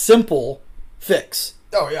a simple fix.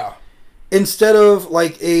 Oh, yeah. Instead of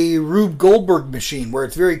like a Rube Goldberg machine where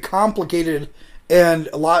it's very complicated and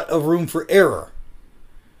a lot of room for error.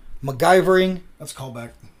 MacGyvering. That's a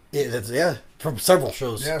callback. Yeah, from several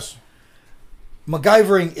shows. Yes.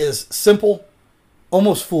 MacGyvering is simple,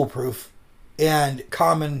 almost foolproof, and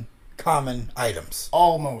common items.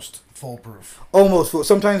 Almost foolproof. Almost fool.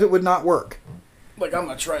 Sometimes it would not work. Like, I'm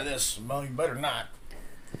going to try this. Well, you better not.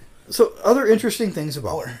 So, other interesting things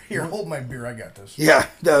about... Here, hold my beer. I got this. Yeah,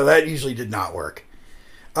 no, that usually did not work.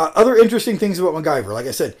 Other interesting things about MacGyver. Like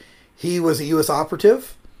I said, he was a U.S.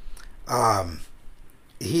 operative.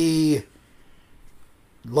 He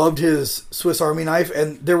loved his Swiss Army knife,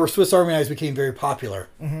 and there were Swiss Army knives became very popular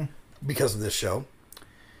because of this show.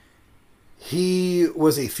 He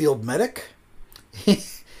was a field medic.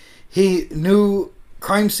 He knew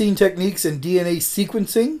crime scene techniques and DNA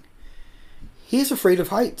sequencing. He's afraid of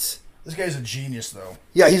heights. This guy's a genius, though.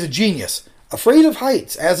 Yeah, he's a genius. Afraid of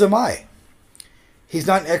heights, as am I. He's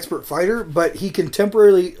not an expert fighter, but he can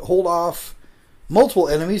temporarily hold off multiple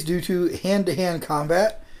enemies due to hand-to-hand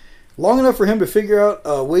combat, long enough for him to figure out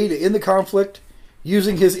a way to end the conflict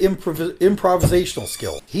using his improvisational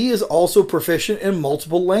skill. He is also proficient in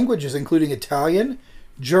multiple languages, including Italian,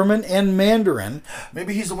 German, and Mandarin.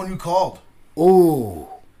 Maybe he's the one who called. Ooh.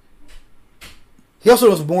 He also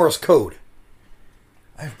knows Morse code.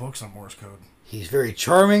 I have books on Morse code. He's very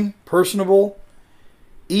charming, personable,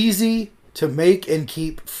 easy to make and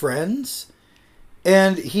keep friends,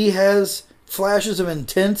 and he has flashes of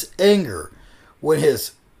intense anger when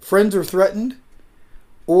his friends are threatened,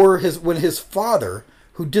 or when his father,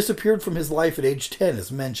 who disappeared from his life at age 10,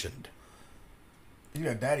 is mentioned. He's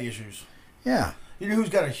got daddy issues. Yeah. You know who's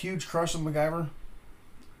got a huge crush on MacGyver?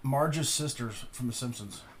 Marge's sisters from The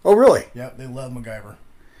Simpsons. Oh, really? Yep, they love MacGyver.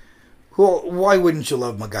 Well, why wouldn't you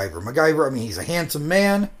love MacGyver? MacGyver, I mean, he's a handsome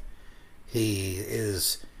man. He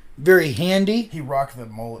is very handy. He rocked the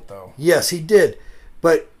mullet, though. Yes, he did.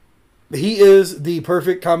 But he is the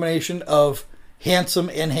perfect combination of handsome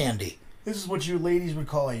and handy. This is what you ladies would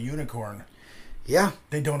call a unicorn. Yeah.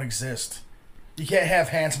 They don't exist. You can't have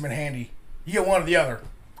handsome and handy. You get one or the other.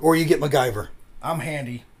 Or you get MacGyver. I'm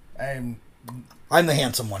handy. I'm the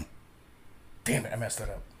handsome one. Damn it, I messed that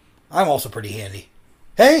up. I'm also pretty handy.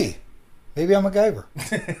 Hey! Maybe I'm MacGyver.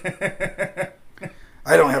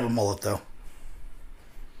 I don't have a mullet, though.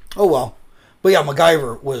 Oh, well. But yeah,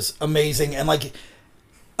 MacGyver was amazing. And like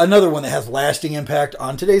another one that has lasting impact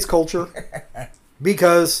on today's culture.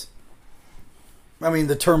 Because, I mean,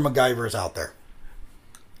 the term MacGyver is out there.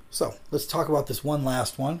 So, let's talk about this one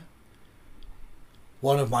last one.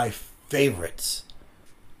 One of my favorites.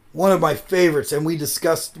 And we've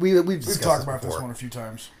discussed We've talked about before. this one a few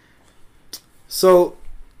times. So,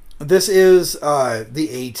 this is the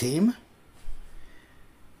A-Team.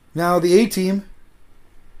 Now, the A-Team,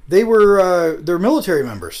 they're military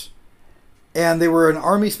members. And they were an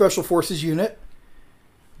Army Special Forces unit.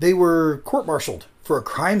 They were court-martialed for a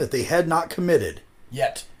crime that they had not committed.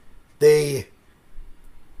 Yet. They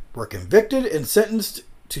were convicted and sentenced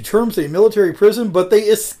to terms in a military prison, but they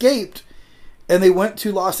escaped. And they went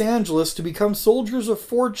to Los Angeles to become soldiers of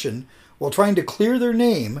fortune while trying to clear their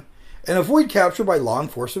name and avoid capture by law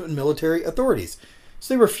enforcement and military authorities.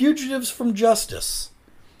 So they were fugitives from justice.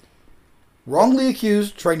 Wrongly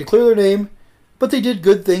accused, trying to clear their name, but they did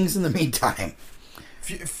good things in the meantime.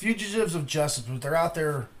 Fugitives of justice, but they're out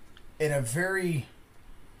there in a very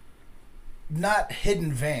not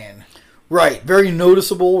hidden van. Right. Very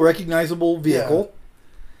noticeable, recognizable vehicle.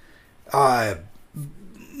 Yeah.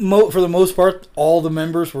 For the most part, all the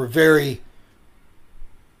members were very...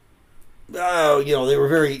 they were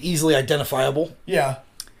very easily identifiable. Yeah.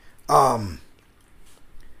 So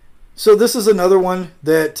this is another one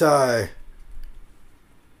that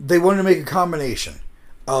they wanted to make a combination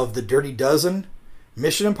of the Dirty Dozen,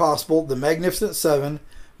 Mission Impossible, The Magnificent Seven,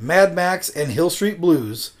 Mad Max, and Hill Street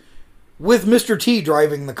Blues, with Mr. T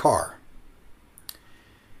driving the car.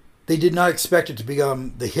 They did not expect it to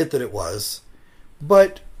become the hit that it was,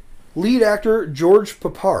 but lead actor George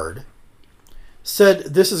Peppard said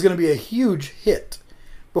this is going to be a huge hit.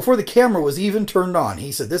 Before the camera was even turned on,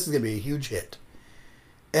 he said this is going to be a huge hit.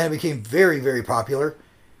 And it became very, very popular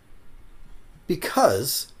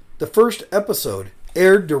because The first episode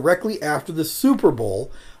aired directly after the Super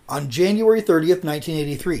Bowl on January 30th,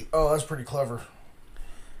 1983. Oh, that's pretty clever.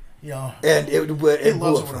 Yeah. And it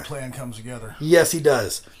loves it when a plan comes together. Yes, he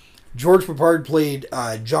does. George Peppard played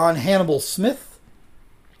John Hannibal Smith,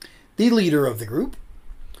 the leader of the group.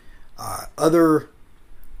 Other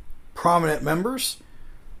prominent members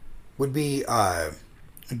would be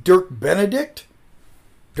Dirk Benedict.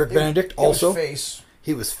 Dirk Benedict also.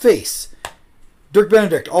 He was Face. Dirk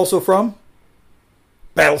Benedict also from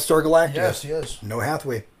Battlestar Galactica. Yes, he is. No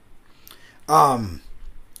Hathaway.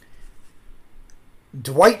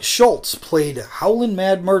 Dwight Schultz played Howlin'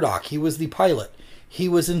 Mad Murdoch. He was the pilot. He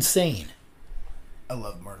was insane. I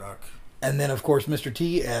love Murdoch. And then, of course, Mr.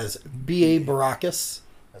 T as B.A. Baracus.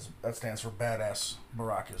 That stands for Badass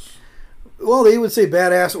Baracus. Well, they would say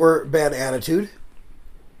badass or bad attitude.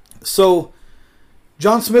 So,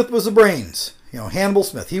 John Smith was the brains. Hannibal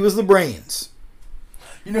Smith. He was the brains.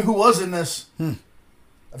 You know who was in this?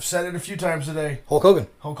 I've said it a few times today. Hulk Hogan.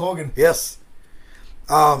 Hulk Hogan. Yes.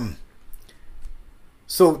 So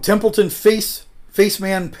Templeton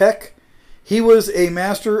Faceman Peck, he was a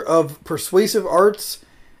master of persuasive arts,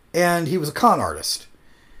 and he was a con artist.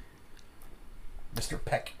 Mr.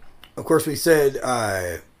 Peck. Of course, we said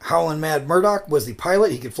Howlin' Mad Murdoch was the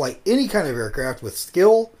pilot. He could fly any kind of aircraft with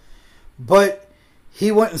skill, but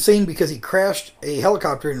he went insane because he crashed a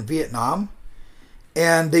helicopter in Vietnam,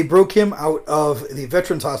 and they broke him out of the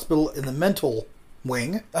Veterans Hospital in the mental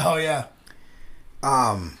wing. Oh, yeah.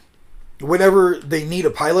 Whenever they need a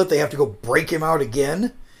pilot, they have to go break him out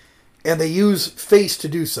again, and they use Face to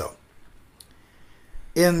do so.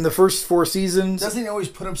 In the first 4 seasons... Doesn't he always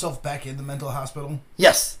put himself back in the mental hospital?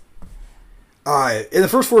 Yes. In the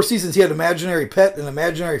first 4 seasons, he had an imaginary pet, an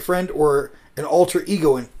imaginary friend, or an alter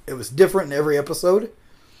ego, and it was different in every episode.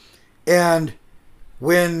 And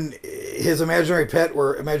when his imaginary pet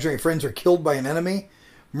or imaginary friends are killed by an enemy,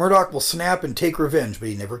 Murdoch will snap and take revenge, but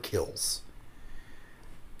he never kills.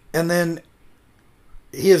 And then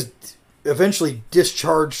he is eventually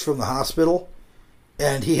discharged from the hospital,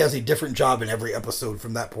 and he has a different job in every episode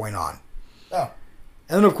from that point on. Oh.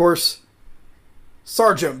 And then, of course,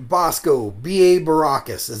 Sergeant Bosco B.A.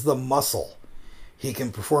 Baracus is the muscle. He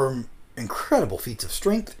can perform incredible feats of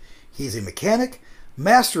strength. He's a mechanic,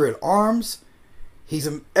 master at arms. He's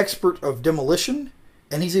an expert of demolition,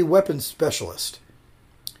 and he's a weapons specialist.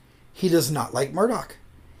 He does not like Murdoch.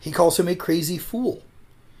 He calls him a crazy fool.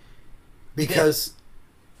 Because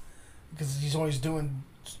he's always doing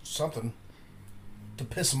something to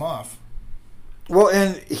piss him off. Well,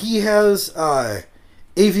 and he has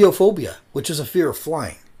aviophobia, which is a fear of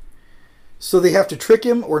flying. So they have to trick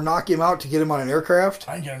him or knock him out to get him on an aircraft.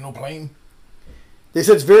 I ain't getting no plane. They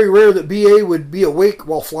said it's very rare that BA would be awake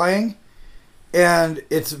while flying, and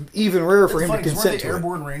it's even rarer for him to consent to it.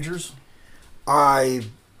 Airborne Rangers?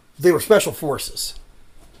 They were special forces.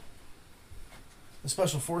 The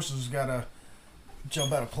special forces got to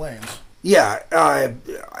jump out of planes. Yeah,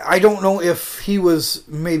 I don't know if he was.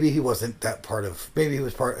 Maybe he wasn't that part of. Maybe he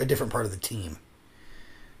was a different part of the team.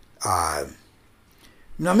 Now,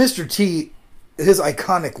 Mr. T, his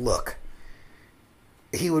iconic look.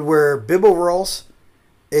 He would wear bib overalls,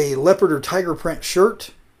 a leopard or tiger print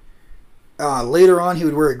shirt. Later on, he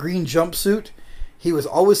would wear a green jumpsuit. He was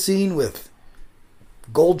always seen with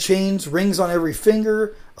gold chains, rings on every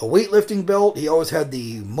finger, a weightlifting belt. He always had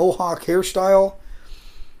the mohawk hairstyle.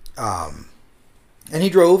 And he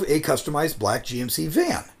drove a customized black GMC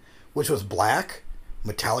van, which was black,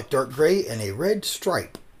 metallic dark gray, and a red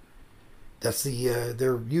stripe. That's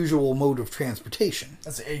their usual mode of transportation.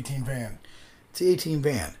 That's an 18 van. It's the 18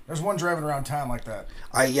 van. There's one driving around town like that.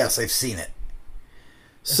 Yes, I've seen it.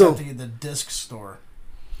 It's at the disc store.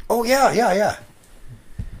 Oh, yeah.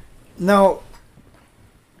 Now,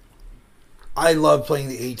 I love playing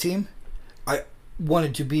the A-Team. I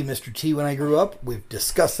wanted to be Mr. T when I grew up. We've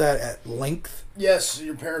discussed that at length. Yes,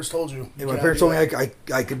 your parents told you. And my parents told me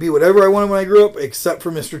I could be whatever I wanted when I grew up, except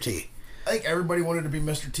for Mr. T. I think everybody wanted to be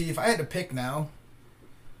Mr. T. If I had to pick now,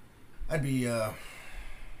 I'd be,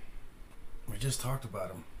 we just talked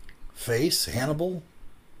about him. Face, Hannibal,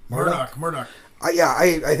 Murdoch.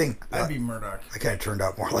 I think I'd be Murdoch. I kind of turned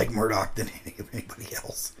out more like Murdoch than anybody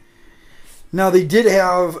else. Now, they did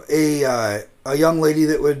have a young lady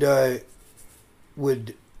that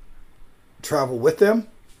would travel with them.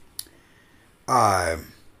 And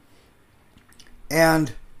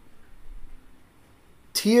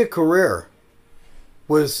Tia Carrere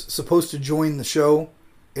was supposed to join the show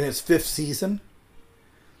in its 5th season,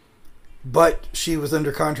 but she was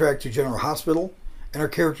under contract to General Hospital, and her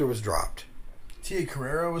character was dropped. Tia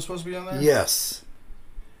Carrere was supposed to be on there? Yes.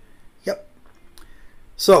 Yep.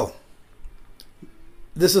 So,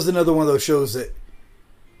 this is another one of those shows that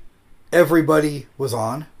everybody was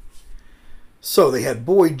on. So, they had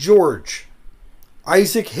Boy George,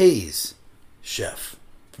 Isaac Hayes, Chef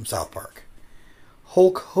from South Park,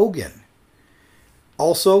 Hulk Hogan,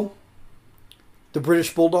 also the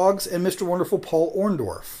British Bulldogs, and Mr. Wonderful Paul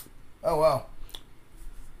Orndorff. Oh, wow.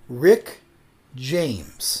 Rick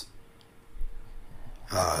James.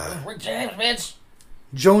 Rick James, bitch.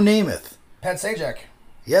 Joe Namath. Pat Sajak.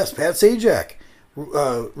 Yes, Pat Sajak.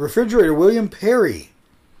 Refrigerator William Perry.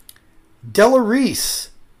 Della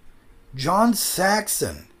Reese. John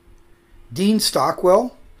Saxon. Dean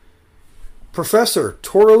Stockwell. Professor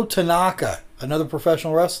Toru Tanaka, another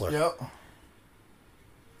professional wrestler. Yep.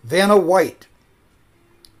 Vanna White.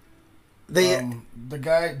 The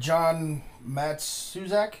guy, John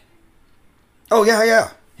Matsuzak. Oh,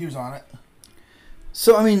 yeah. He was on it.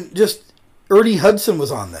 So, I mean, just Ernie Hudson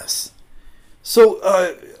was on this. So,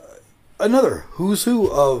 another who's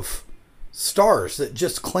who of stars that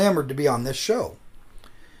just clamored to be on this show.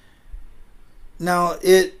 Now,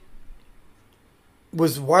 it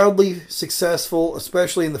was wildly successful,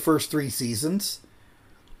 especially in the first 3 seasons.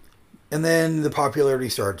 And then the popularity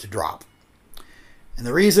started to drop. And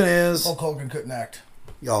the reason is... Hulk Hogan couldn't act.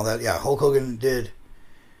 Hulk Hogan did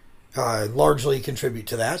largely contribute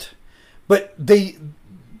to that. But Vince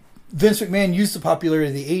McMahon used the popularity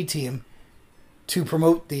of the A-Team to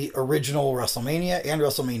promote the original WrestleMania and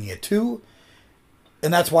WrestleMania 2.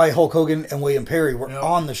 And that's why Hulk Hogan and William Perry were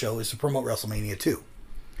on the show, is to promote WrestleMania 2. And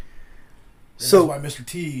so that's why Mr.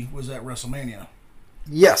 T was at WrestleMania.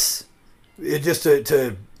 Yes. It just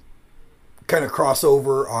to kind of cross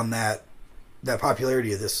over on that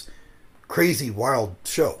popularity of this crazy, wild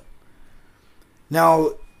show.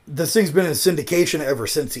 Now, this thing's been in syndication ever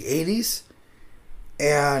since the 80s.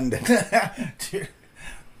 And... Dude.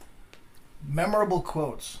 Memorable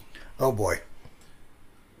quotes. Oh, boy.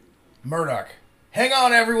 Murdoch. Hang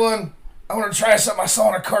on, everyone. I want to try something I saw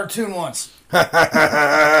in a cartoon once. I'm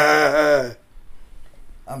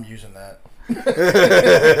using that.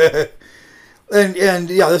 and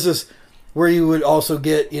yeah, this is where you would also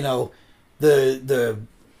get, the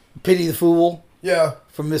Pity the Fool. Yeah.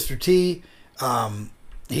 From Mr. T.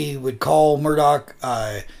 He would call Murdoch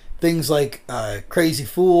things like Crazy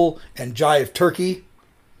Fool and Jive Turkey.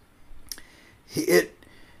 This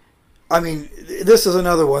is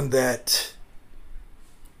another one that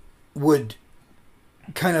would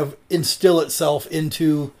kind of instill itself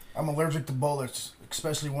into... I'm allergic to bullets,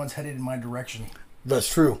 especially ones headed in my direction. That's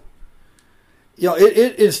true.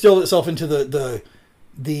 It instilled itself into the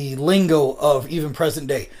lingo of even present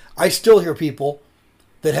day. I still hear people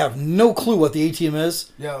that have no clue what the A-Team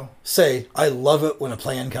is say, I love it when a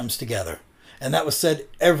plan comes together. And that was said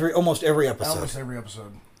almost every episode. Almost every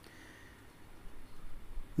episode.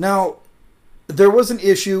 Now, there was an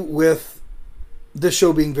issue with this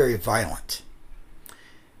show being very violent.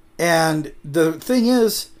 And the thing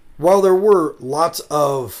is, while there were lots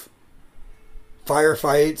of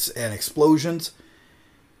firefights and explosions,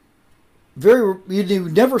 you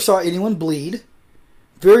never saw anyone bleed.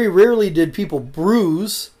 Very rarely did people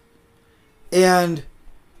bruise. And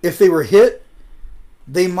if they were hit,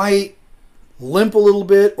 they might limp a little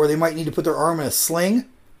bit, or they might need to put their arm in a sling.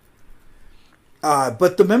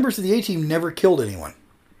 But the members of the A-Team never killed anyone.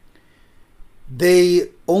 They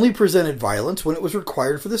only presented violence when it was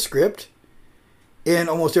required for the script. In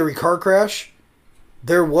almost every car crash,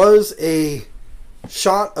 there was a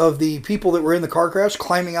shot of the people that were in the car crash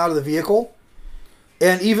climbing out of the vehicle.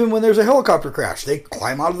 And even when there's a helicopter crash, they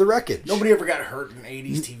climb out of the wreckage. Nobody ever got hurt in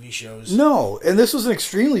 80s TV shows. No, and this was an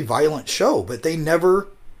extremely violent show, but they never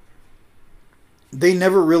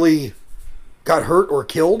really got hurt or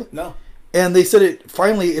killed. No. And they said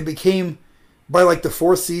it became, by like the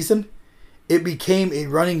 4th season, it became a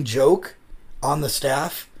running joke on the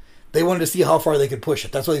staff. They wanted to see how far they could push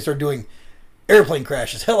it. That's why they started doing airplane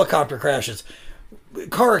crashes, helicopter crashes,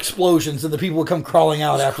 car explosions, and the people would come crawling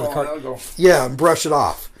out after the car. Yeah, and brush it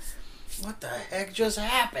off. What the heck just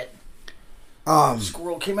happened?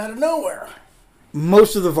 Squirrel came out of nowhere.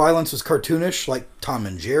 Most of the violence was cartoonish, like Tom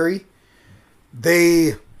and Jerry.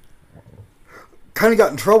 They kind of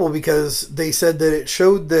got in trouble because they said that it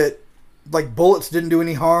showed that like bullets didn't do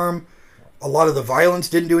any harm. A lot of the violence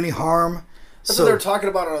didn't do any harm. That's what they were talking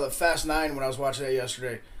about on the Fast 9 when I was watching that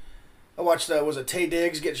yesterday. I watched, was it Tay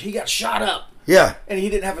Diggs? He got shot up. Yeah. And he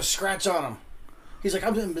didn't have a scratch on him. He's like,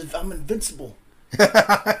 I'm invincible.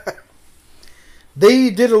 They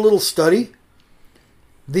did a little study.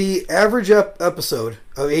 The average episode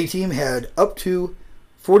of A-Team had up to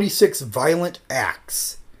 46 violent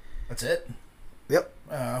acts. That's it? Yep.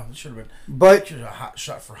 It should have been. But should have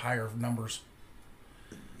shot for higher numbers.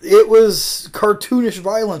 it was cartoonish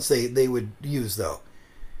violence they would use, though.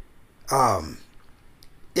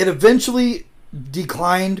 It eventually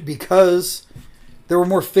declined because there were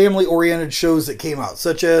more family-oriented shows that came out,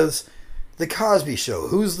 such as The Cosby Show,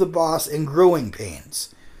 Who's the Boss, and Growing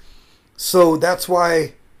Pains. So that's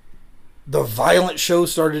why the violent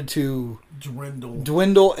shows started to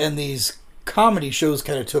dwindle, and these comedy shows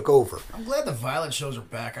kind of took over. I'm glad the violent shows are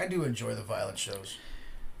back. I do enjoy the violent shows.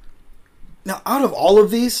 Now, out of all of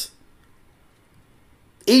these,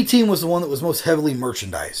 A-Team was the one that was most heavily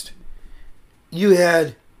merchandised. You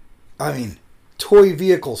had, toy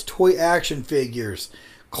vehicles, toy action figures,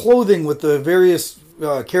 clothing with the various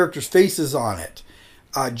characters' faces on it,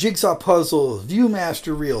 jigsaw puzzles,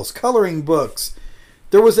 Viewmaster reels, coloring books.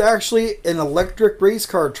 There was actually an electric race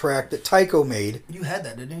car track that Tyco made. You had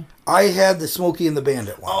that, didn't you? I had the Smokey and the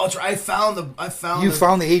Bandit one. Oh, that's right. I found. You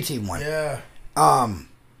found the A-Team one. Yeah.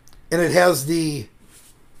 And it has the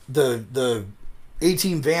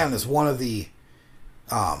A-Team van as one of the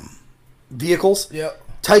vehicles. Yep.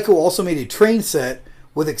 Tyco also made a train set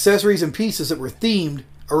with accessories and pieces that were themed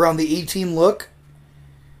around the A-Team look.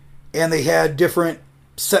 And they had different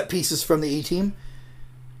set pieces from the A-Team.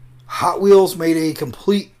 Hot Wheels made a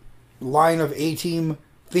complete line of A-Team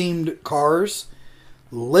themed cars.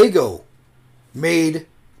 Lego made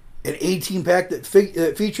an A-Team pack that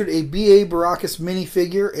featured a B.A. Baracus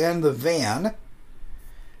minifigure and the van.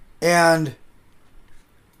 And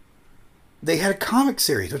they had a comic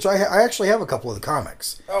series, which I actually have a couple of the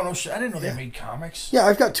comics. Oh, no shit. I didn't know they made comics. Yeah,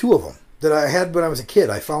 I've got 2 of them that I had when I was a kid.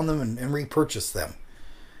 I found them and repurchased them.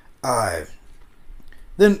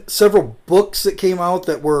 Then several books that came out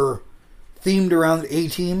that were themed around the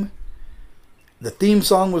A-Team. The theme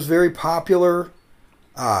song was very popular.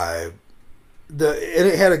 And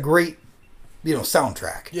it had a great,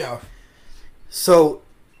 soundtrack. Yeah. So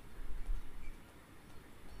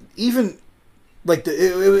even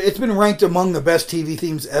it's been ranked among the best TV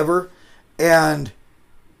themes ever, and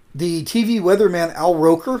the TV weatherman Al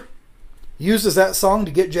Roker uses that song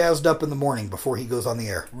to get jazzed up in the morning before he goes on the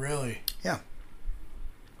air. Really? Yeah.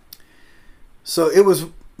 So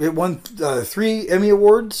it won 3 Emmy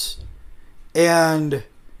Awards, and it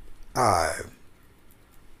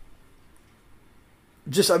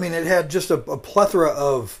had just a plethora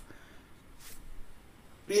of.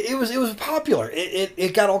 It was popular.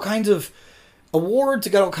 It got all kinds of awards.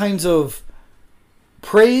 It got all kinds of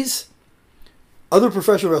praise. Other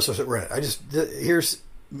professional wrestlers that ran it. Here's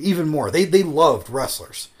even more. They loved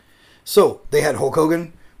wrestlers. So they had Hulk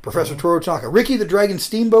Hogan, Professor Toru Tanaka, Ricky the Dragon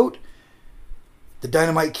Steamboat, the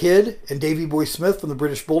Dynamite Kid, and Davey Boy Smith from the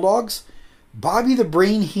British Bulldogs, Bobby the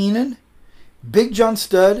Brain Heenan, Big John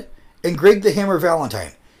Studd, and Greg the Hammer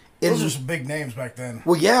Valentine. Those are some big names back then.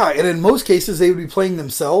 Well, yeah, and in most cases they would be playing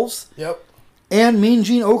themselves. Yep. And Mean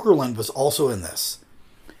Gene Okerlund was also in this.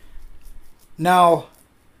 Now,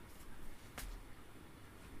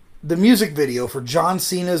 the music video for John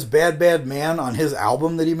Cena's Bad Bad Man on his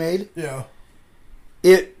album that he made, yeah,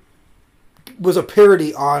 it was a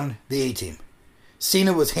parody on the A-Team.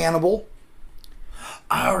 Cena was Hannibal.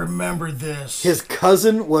 I remember this. His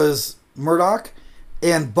cousin was Murdoch,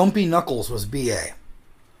 and Bumpy Knuckles was B.A.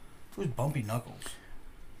 Who's Bumpy Knuckles?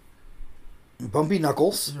 Bumpy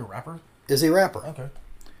Knuckles Is he a rapper? Is a rapper.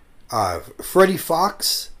 Okay. Freddie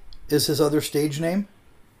Fox is his other stage name.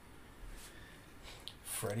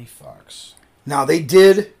 Freddie Fox. Now, they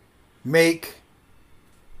did make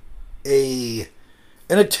an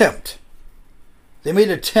attempt. They made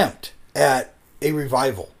an attempt at a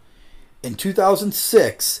revival. In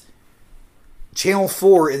 2006, Channel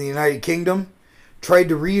 4 in the United Kingdom tried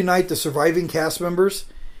to reunite the surviving cast members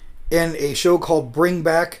in a show called Bring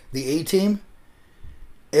Back the A-Team.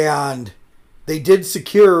 And they did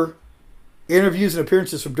secure interviews and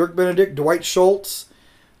appearances from Dirk Benedict, Dwight Schultz,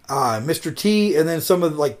 Mr. T, and then some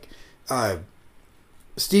of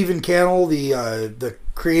Stephen Cannell, the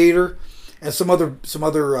creator, and some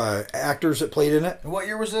other actors that played in it. And what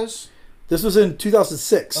year was this? This was in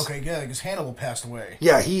 2006. Okay, good, because Hannibal passed away.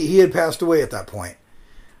 Yeah, he had passed away at that point.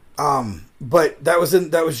 But that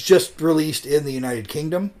was just released in the United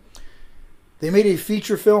Kingdom. They made a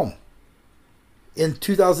feature film in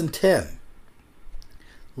 2010.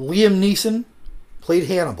 Liam Neeson played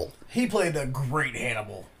Hannibal. He played a great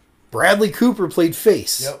Hannibal. Bradley Cooper played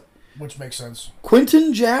Face. Yep, which makes sense.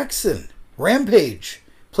 Quentin Jackson, Rampage,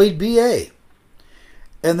 played B.A.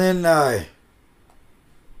 And then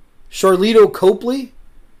Charlito Copley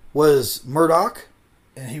was Murdoch.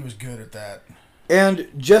 And he was good at that. And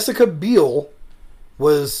Jessica Biel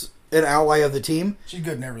was an ally of the team. She's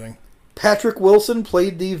good in everything. Patrick Wilson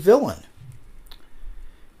played the villain.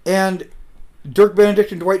 And Dirk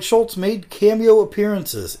Benedict and Dwight Schultz made cameo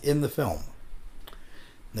appearances in the film.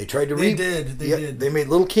 They tried to They did. They made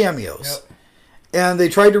little cameos. Yep. And they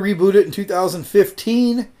tried to reboot it in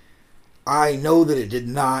 2015. I know that it did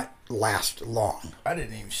not last long. I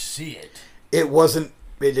didn't even see it. It wasn't.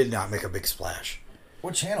 It did not make a big splash.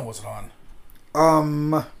 What channel was it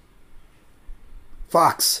on?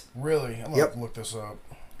 Fox. Really? I'm gonna have to look this up.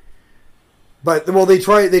 But well, they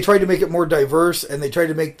tried to make it more diverse, and they tried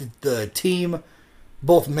to make the team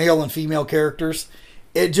both male and female characters.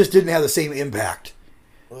 It just didn't have the same impact.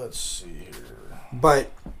 Let's see here.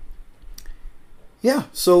 But yeah,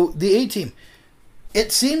 so the A-Team.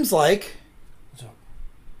 It seems like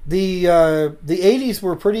the 80s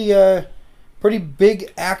were pretty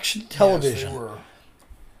big action television. Yes, they were.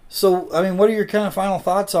 So, I mean, what are your kind of final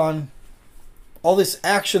thoughts on all this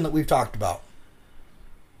action that we've talked about?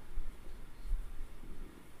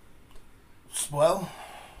 Well,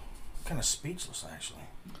 I'm kind of speechless, actually.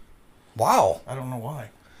 Wow. I don't know why.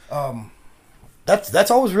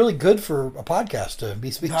 That's always really good for a podcast to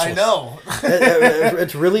be speechless. I know.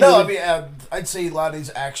 It's really no. really... I mean, I'd say a lot of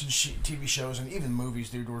these action TV shows and even movies,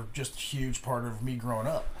 dude, were just a huge part of me growing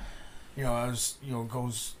up. You know, I was,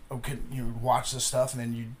 watch this stuff, and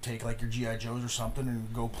then you'd take like your G.I. Joes or something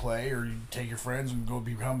and go play, or you'd take your friends and go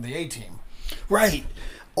become the A-Team. Right.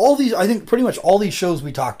 All these, I think, pretty much all these shows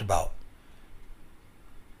we talked about.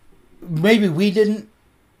 Maybe we didn't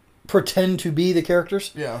pretend to be the characters.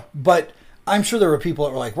 Yeah. But I'm sure there were people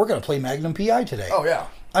that were like, we're going to play Magnum P.I. today. Oh, yeah.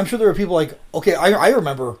 I'm sure there were people like, okay, I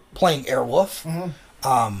remember playing Airwolf.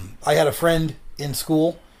 Mm-hmm. I had a friend in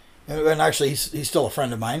school, and actually he's still a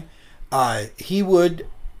friend of mine. He wanted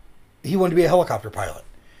to be a helicopter pilot.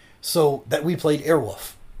 So that we played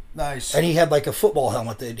Airwolf. Nice. And he had like a football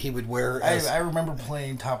helmet that he would wear. I remember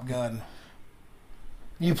playing Top Gun.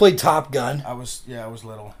 You played Top Gun. I was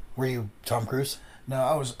little. Were you Tom Cruise? No,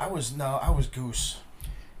 I was Goose.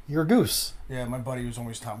 You're Goose. Yeah, my buddy was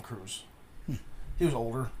always Tom Cruise. He was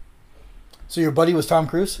older. So your buddy was Tom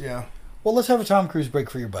Cruise? Yeah. Well, let's have a Tom Cruise break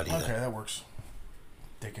for your buddy. Okay, that works.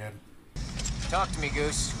 Dickhead. Talk to me,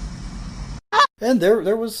 Goose. And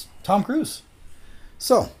there was Tom Cruise.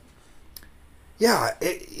 So, yeah,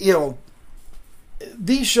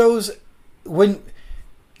 these shows, when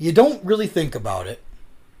you don't really think about it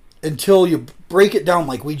until you break it down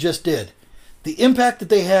like we just did, the impact that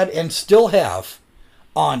they had and still have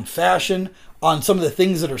on fashion, on some of the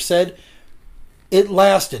things that are said, it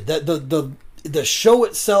lasted. That the show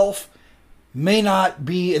itself may not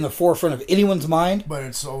be in the forefront of anyone's mind, but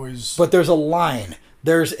it's always. But there's a line.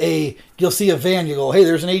 You'll see a van. You go, hey,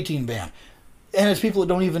 there's an A-Team van, and it's people that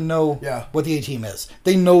don't even know what the A-Team is.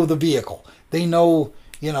 They know the vehicle. They know,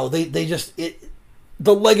 the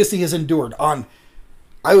legacy has endured on.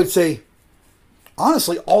 I would say,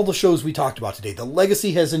 honestly, all the shows we talked about today, the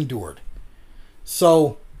legacy has endured.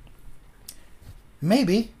 So,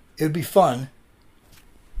 maybe it would be fun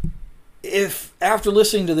if, after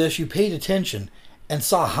listening to this, you paid attention and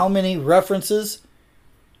saw how many references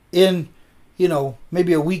in,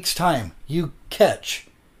 maybe a week's time you catch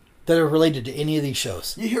that are related to any of these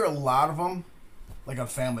shows. You hear a lot of them, like on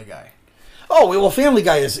Family Guy. Oh, well, Family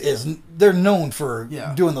Guy is they're known for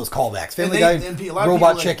doing those callbacks. Family Guy,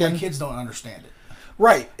 Robot Chicken. My kids don't understand it.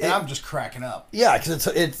 Right. And I'm just cracking up. Yeah,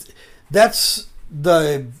 because that's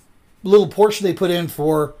the little portion they put in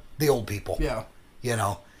for the old people. Yeah.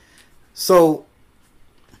 So,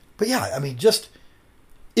 but yeah, I mean, just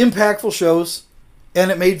impactful shows,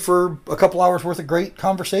 and it made for a couple hours worth of great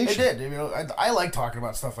conversation. It did. I like talking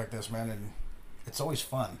about stuff like this, man, and it's always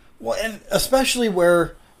fun. Well, and especially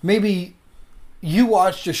where maybe you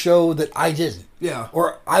watched a show that I didn't. Yeah.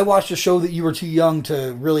 Or I watched a show that you were too young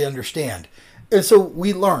to really understand. And so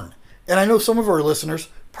we learn. And I know some of our listeners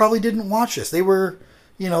probably didn't watch this. They were,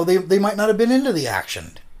 they might not have been into the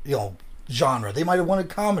action, genre. They might have wanted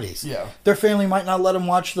comedies. Yeah. Their family might not let them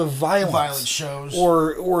watch the violent shows.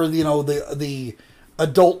 Or the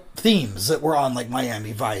adult themes that were on, like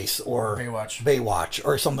Miami Vice or Baywatch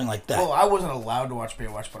or something like that. Well, I wasn't allowed to watch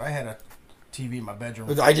Baywatch, but I had a TV in my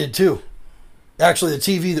bedroom. I did too. Actually, the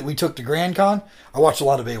TV that we took to Grand Con, I watched a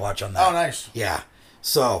lot of Baywatch on that. Oh, nice. Yeah.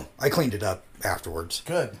 So I cleaned it up afterwards.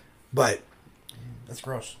 Good. But that's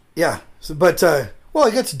gross. Yeah. So, but it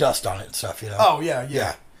gets dust on it and stuff, Oh, yeah.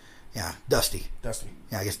 Yeah. Dusty. Dusty.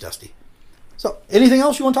 Yeah, I guess dusty. So, anything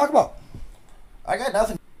else you want to talk about? I got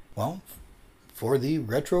nothing. Well, for the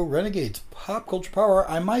Retro Renegades Pop Culture Power,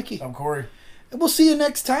 I'm Mikey. I'm Corey. And we'll see you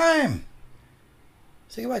next time.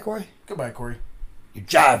 Say goodbye, Corey. Goodbye, Corey. You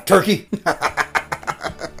jive, turkey.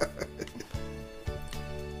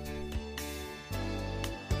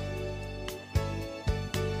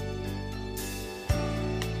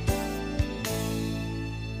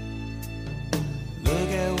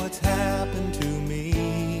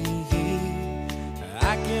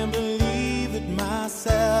 can't believe it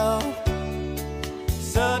myself.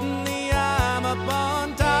 Suddenly I'm up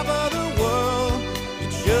on top of the world.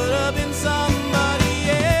 It should have been somebody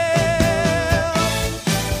else.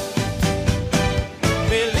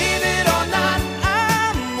 Believe it or not,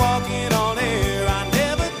 I'm walking on air. I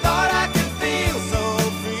never thought I could feel so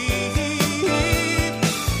free.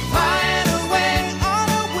 Flying away on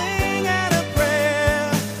a wing and a prayer.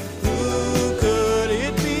 Who could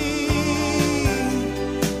it be?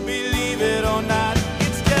 Believe it or not,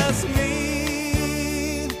 it's just me.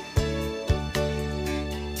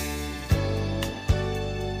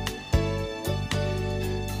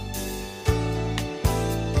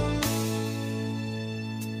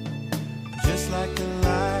 Just like the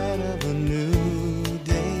light of a new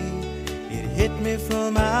day, it hit me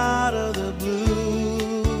from out of the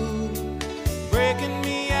blue, breaking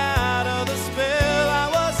me out of the spell I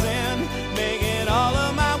was in, making all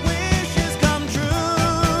of my wishes come true.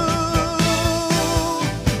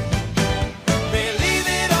 Believe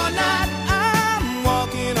it or not, I'm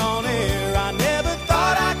walking on air. I never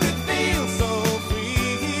thought I could feel so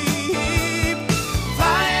free.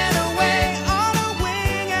 Flying away on a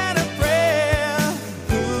wing and a prayer.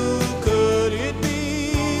 Who could it be?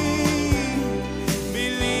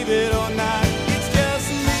 Believe it or not, it's just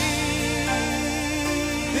me.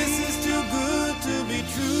 This is too good to be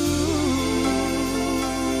true.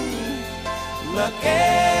 Look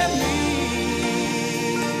at me,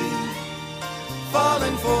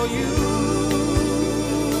 falling for you.